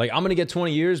 Like, I'm going to get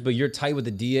 20 years, but you're tight with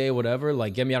the DA, whatever.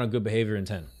 Like, get me out on good behavior in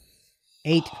 10.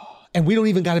 8. And we don't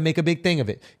even got to make a big thing of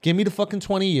it. Give me the fucking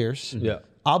 20 years. Yeah.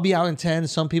 I'll be out in 10.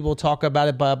 Some people talk about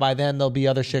it, but by then there'll be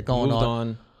other shit going Moved on.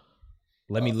 on.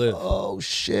 Let me live. Oh,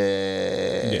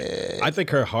 shit. I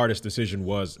think her hardest decision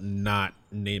was not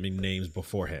naming names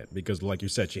beforehand because, like you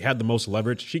said, she had the most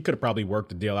leverage. She could have probably worked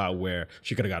the deal out where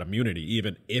she could have got immunity,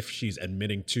 even if she's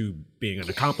admitting to being an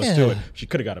accomplice to it. She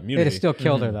could have got immunity. They'd have still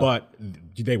killed her, though. But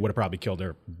they would have probably killed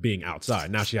her being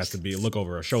outside. Now she has to look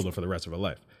over her shoulder for the rest of her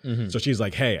life. So she's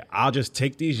like, hey, I'll just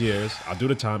take these years. I'll do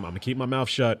the time. I'm going to keep my mouth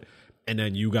shut. And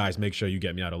then you guys make sure you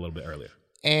get me out a little bit earlier.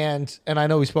 And I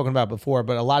know we've spoken about it before,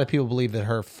 but a lot of people believe that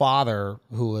her father,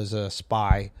 who was a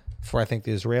spy for, I think,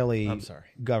 the Israeli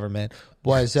government,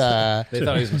 was They thought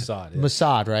he was Mossad. Yeah.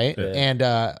 Mossad, right? And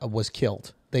was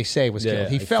killed. They say was killed. yeah.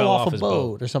 He He fell fell off a his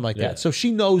boat boat. or something like Yeah. that. So she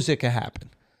knows it can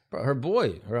happen. Bro, her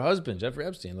boy, her husband, Jeffrey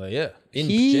Epstein, like, in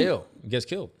He- jail, gets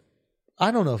killed. I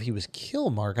don't know if he was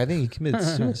killed, Mark. I think he committed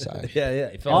suicide.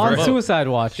 Yeah. He fell off On a boat. suicide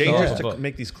watch. Dangerous Oh. to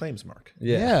make these claims, Mark.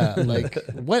 Yeah. Like,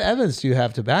 what evidence do you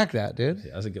have to back that, dude?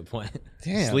 Yeah, that's a good point.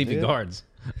 Damn, Sleeping dude. guards.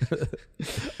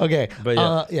 Okay. But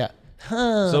yeah. Yeah.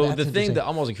 So That's the thing interesting. that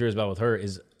I'm also curious about with her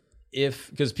is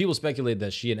because people speculate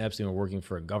that she and Epstein were working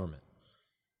for a government.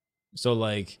 So,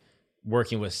 like,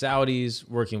 working with Saudis,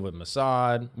 working with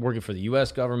Mossad, working for the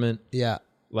U.S. government. Yeah.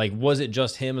 Like, was it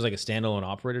just him as like a standalone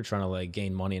operator trying to like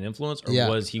gain money and influence, or Yeah.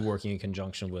 was he working in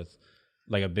conjunction with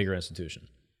like a bigger institution?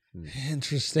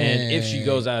 Interesting. And if she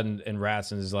goes out and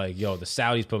rats and is like, "Yo, the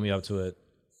Saudis put me up to it,"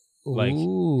 like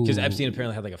because Epstein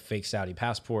apparently had like a fake Saudi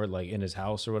passport like in his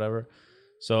house or whatever.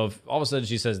 So if all of a sudden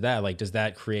she says that, like, does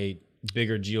that create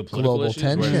bigger geopolitical Global issues?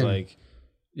 Where tension. it's like,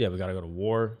 yeah, we got to go to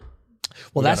war.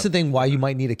 Well, that's the thing why you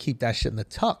might need to keep that shit in the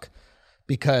tuck,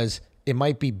 because it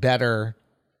might be better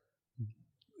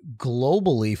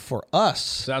globally for us.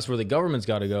 So that's where the government's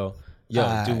got to go.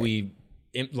 Yo, do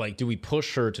we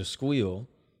push her to squeal,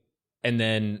 and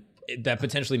then that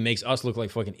potentially makes us look like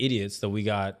fucking idiots that we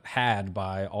got had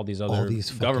by all these other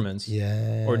governments?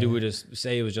 Yeah. Or do we just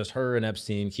say it was just her and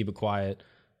Epstein, keep it quiet,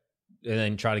 and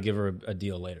then try to give her a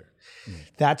deal later?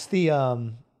 That's the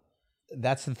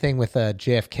thing with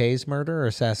JFK's murder or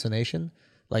assassination.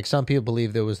 Like, some people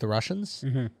believe there was the Russians,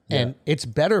 and it's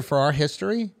better for our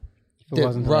history that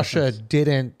wasn't the Russia Russians.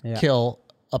 didn't kill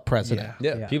a president.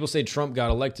 Yeah. People say Trump got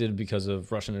elected because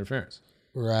of Russian interference.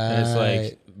 Right. And it's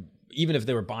like, even if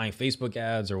they were buying Facebook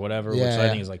ads or whatever, which Yeah. I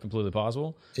think is like completely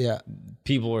possible, yeah.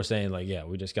 people are saying like, yeah,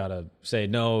 we just got to say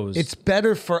no. It's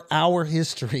better for our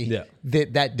history Yeah.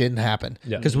 that didn't happen.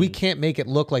 Yeah. Because we can't make it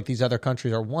look like these other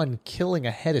countries are, one, killing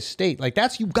a head of state. Like,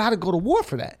 you got to go to war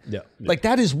for that. Yeah. Like,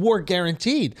 that is war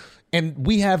guaranteed. And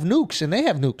we have nukes and they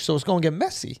have nukes. So it's going to get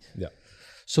messy. Yeah.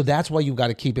 So that's why you got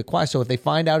to keep it quiet. So if they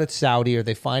find out it's Saudi or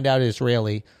they find out it's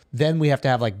Israeli, Then we have to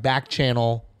have like back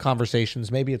channel conversations.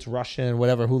 Maybe it's Russian,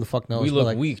 whatever. Who the fuck knows? We But, look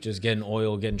like, weak just getting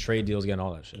oil, getting trade deals, getting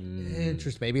all that shit.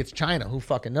 interest. Maybe it's China. Who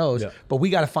fucking knows? Yeah. But we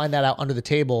got to find that out under the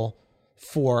table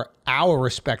for our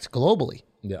respect globally.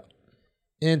 Yeah.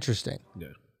 Interesting. Yeah.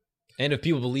 And if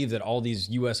people believe that all these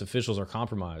U.S. officials are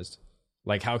compromised,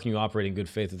 like how can you operate in good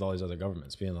faith with all these other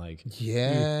governments being like,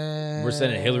 Yeah. we're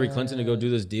sending Hillary Clinton to go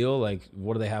do this deal? Like,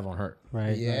 what do they have on her?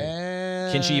 Right.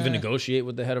 Yeah. Can she even negotiate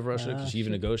with the head of Russia? Can she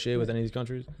even negotiate with any of these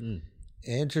countries?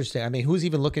 Interesting. I mean, who's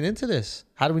even looking into this?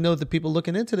 How do we know that the people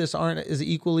looking into this aren't as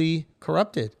equally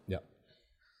corrupted? Yeah.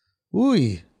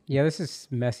 Ooh. Yeah, this is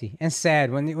messy and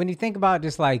sad. When you think about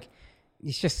just like,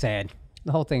 it's just sad.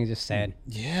 The whole thing is just sad.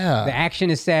 Yeah. The action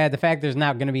is sad. The fact there's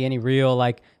not going to be any real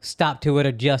like stop to it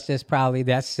or justice probably,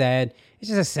 that's sad. It's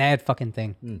just a sad fucking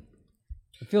thing.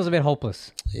 It feels a bit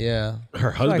hopeless. Yeah.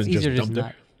 Her I feel like husband it's easier just to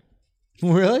dumped her.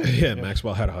 Really? Yeah,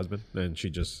 Maxwell had a husband, and he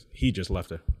just left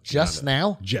her. Just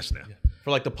now? Just now.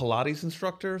 For like the Pilates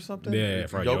instructor or something? Yeah,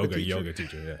 for a teacher? yoga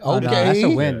teacher. Yeah. Oh, Okay. no, that's a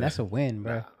win. That's a win,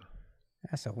 bro.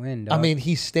 That's a win, dog. I mean,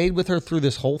 he stayed with her through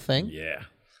this whole thing. Yeah.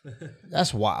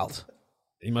 That's wild.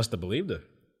 He must have believed her.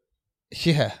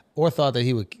 Yeah. Or thought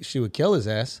that she would kill his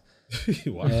ass.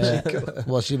 Why?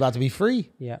 Well, she's about to be free.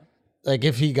 yeah. Like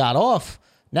if he got off,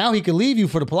 now he could leave you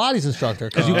for the Pilates instructor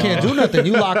because you can't do nothing.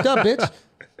 You locked up, bitch.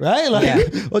 Right? Like, Yeah.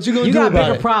 what you gonna You do got about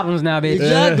bigger it? problems now, bitch.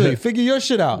 Exactly. Figure your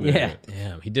shit out. Yeah.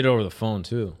 Damn, he did it over the phone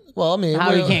too. Well, I mean,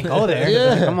 How you can't go there?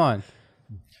 Yeah. Come on.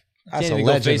 That's Can't a even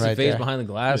go legend face to right face there. behind the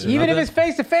glass. or Even if nothing. it's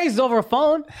face to face, it's over a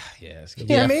phone. Yeah, it's You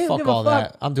know what I mean? Fuck Give a all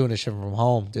fuck. that. I'm doing this shit from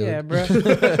home, dude. Yeah, bro.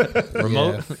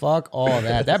 remote. Yeah, fuck all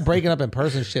that. That breaking up in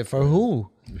person shit for who?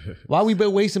 Why we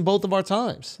been wasting both of our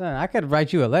times? Son, I could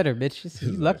write you a letter, bitch.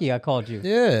 You lucky I called you.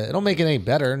 Yeah, it don't make it any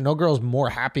better. No girl's more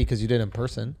happy because you did it in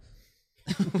person.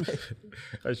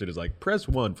 That shit is like, press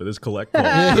 1 for this collect call.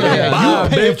 Yeah, you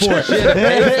pay for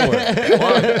it.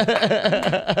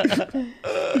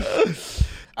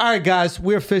 All right, guys,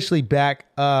 we're officially back.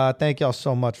 Thank y'all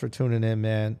so much for tuning in,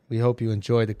 man. We hope you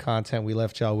enjoyed the content we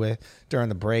left y'all with during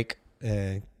the break.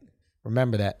 And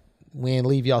remember that we ain't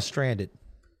leave y'all stranded.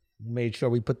 We made sure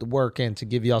we put the work in to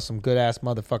give y'all some good ass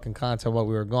motherfucking content while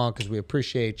we were gone because we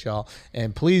appreciate y'all.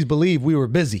 And please believe we were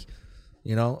busy.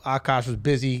 You know, Akash was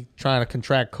busy trying to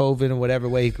contract COVID in whatever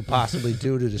way he could possibly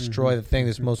do to destroy the thing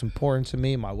that's most important to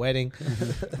me, my wedding.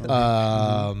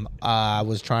 I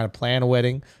was trying to plan a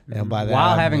wedding, and by that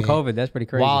While I having mean- COVID, that's pretty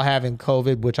crazy. While having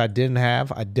COVID, which I didn't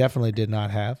have, I definitely did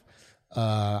not have.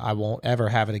 I won't ever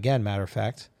have it again. Matter of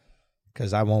fact,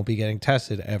 because I won't be getting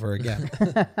tested ever again.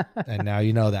 And now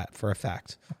you know that for a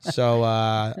fact. So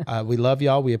we love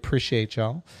y'all. We appreciate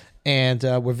y'all. And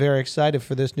we're very excited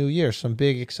for this new year. Some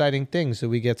big, exciting things that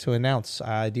we get to announce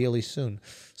ideally soon.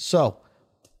 So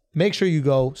make sure you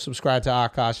go subscribe to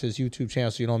Akash's YouTube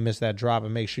channel so you don't miss that drop.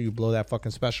 And make sure you blow that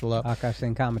fucking special up. Akash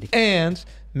Singh Comedy. And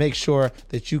make sure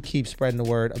that you keep spreading the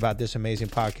word about this amazing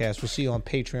podcast. We'll see you on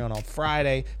Patreon on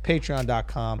Friday.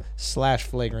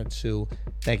 Patreon.com/flagrant2.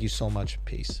 Thank you so much.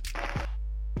 Peace.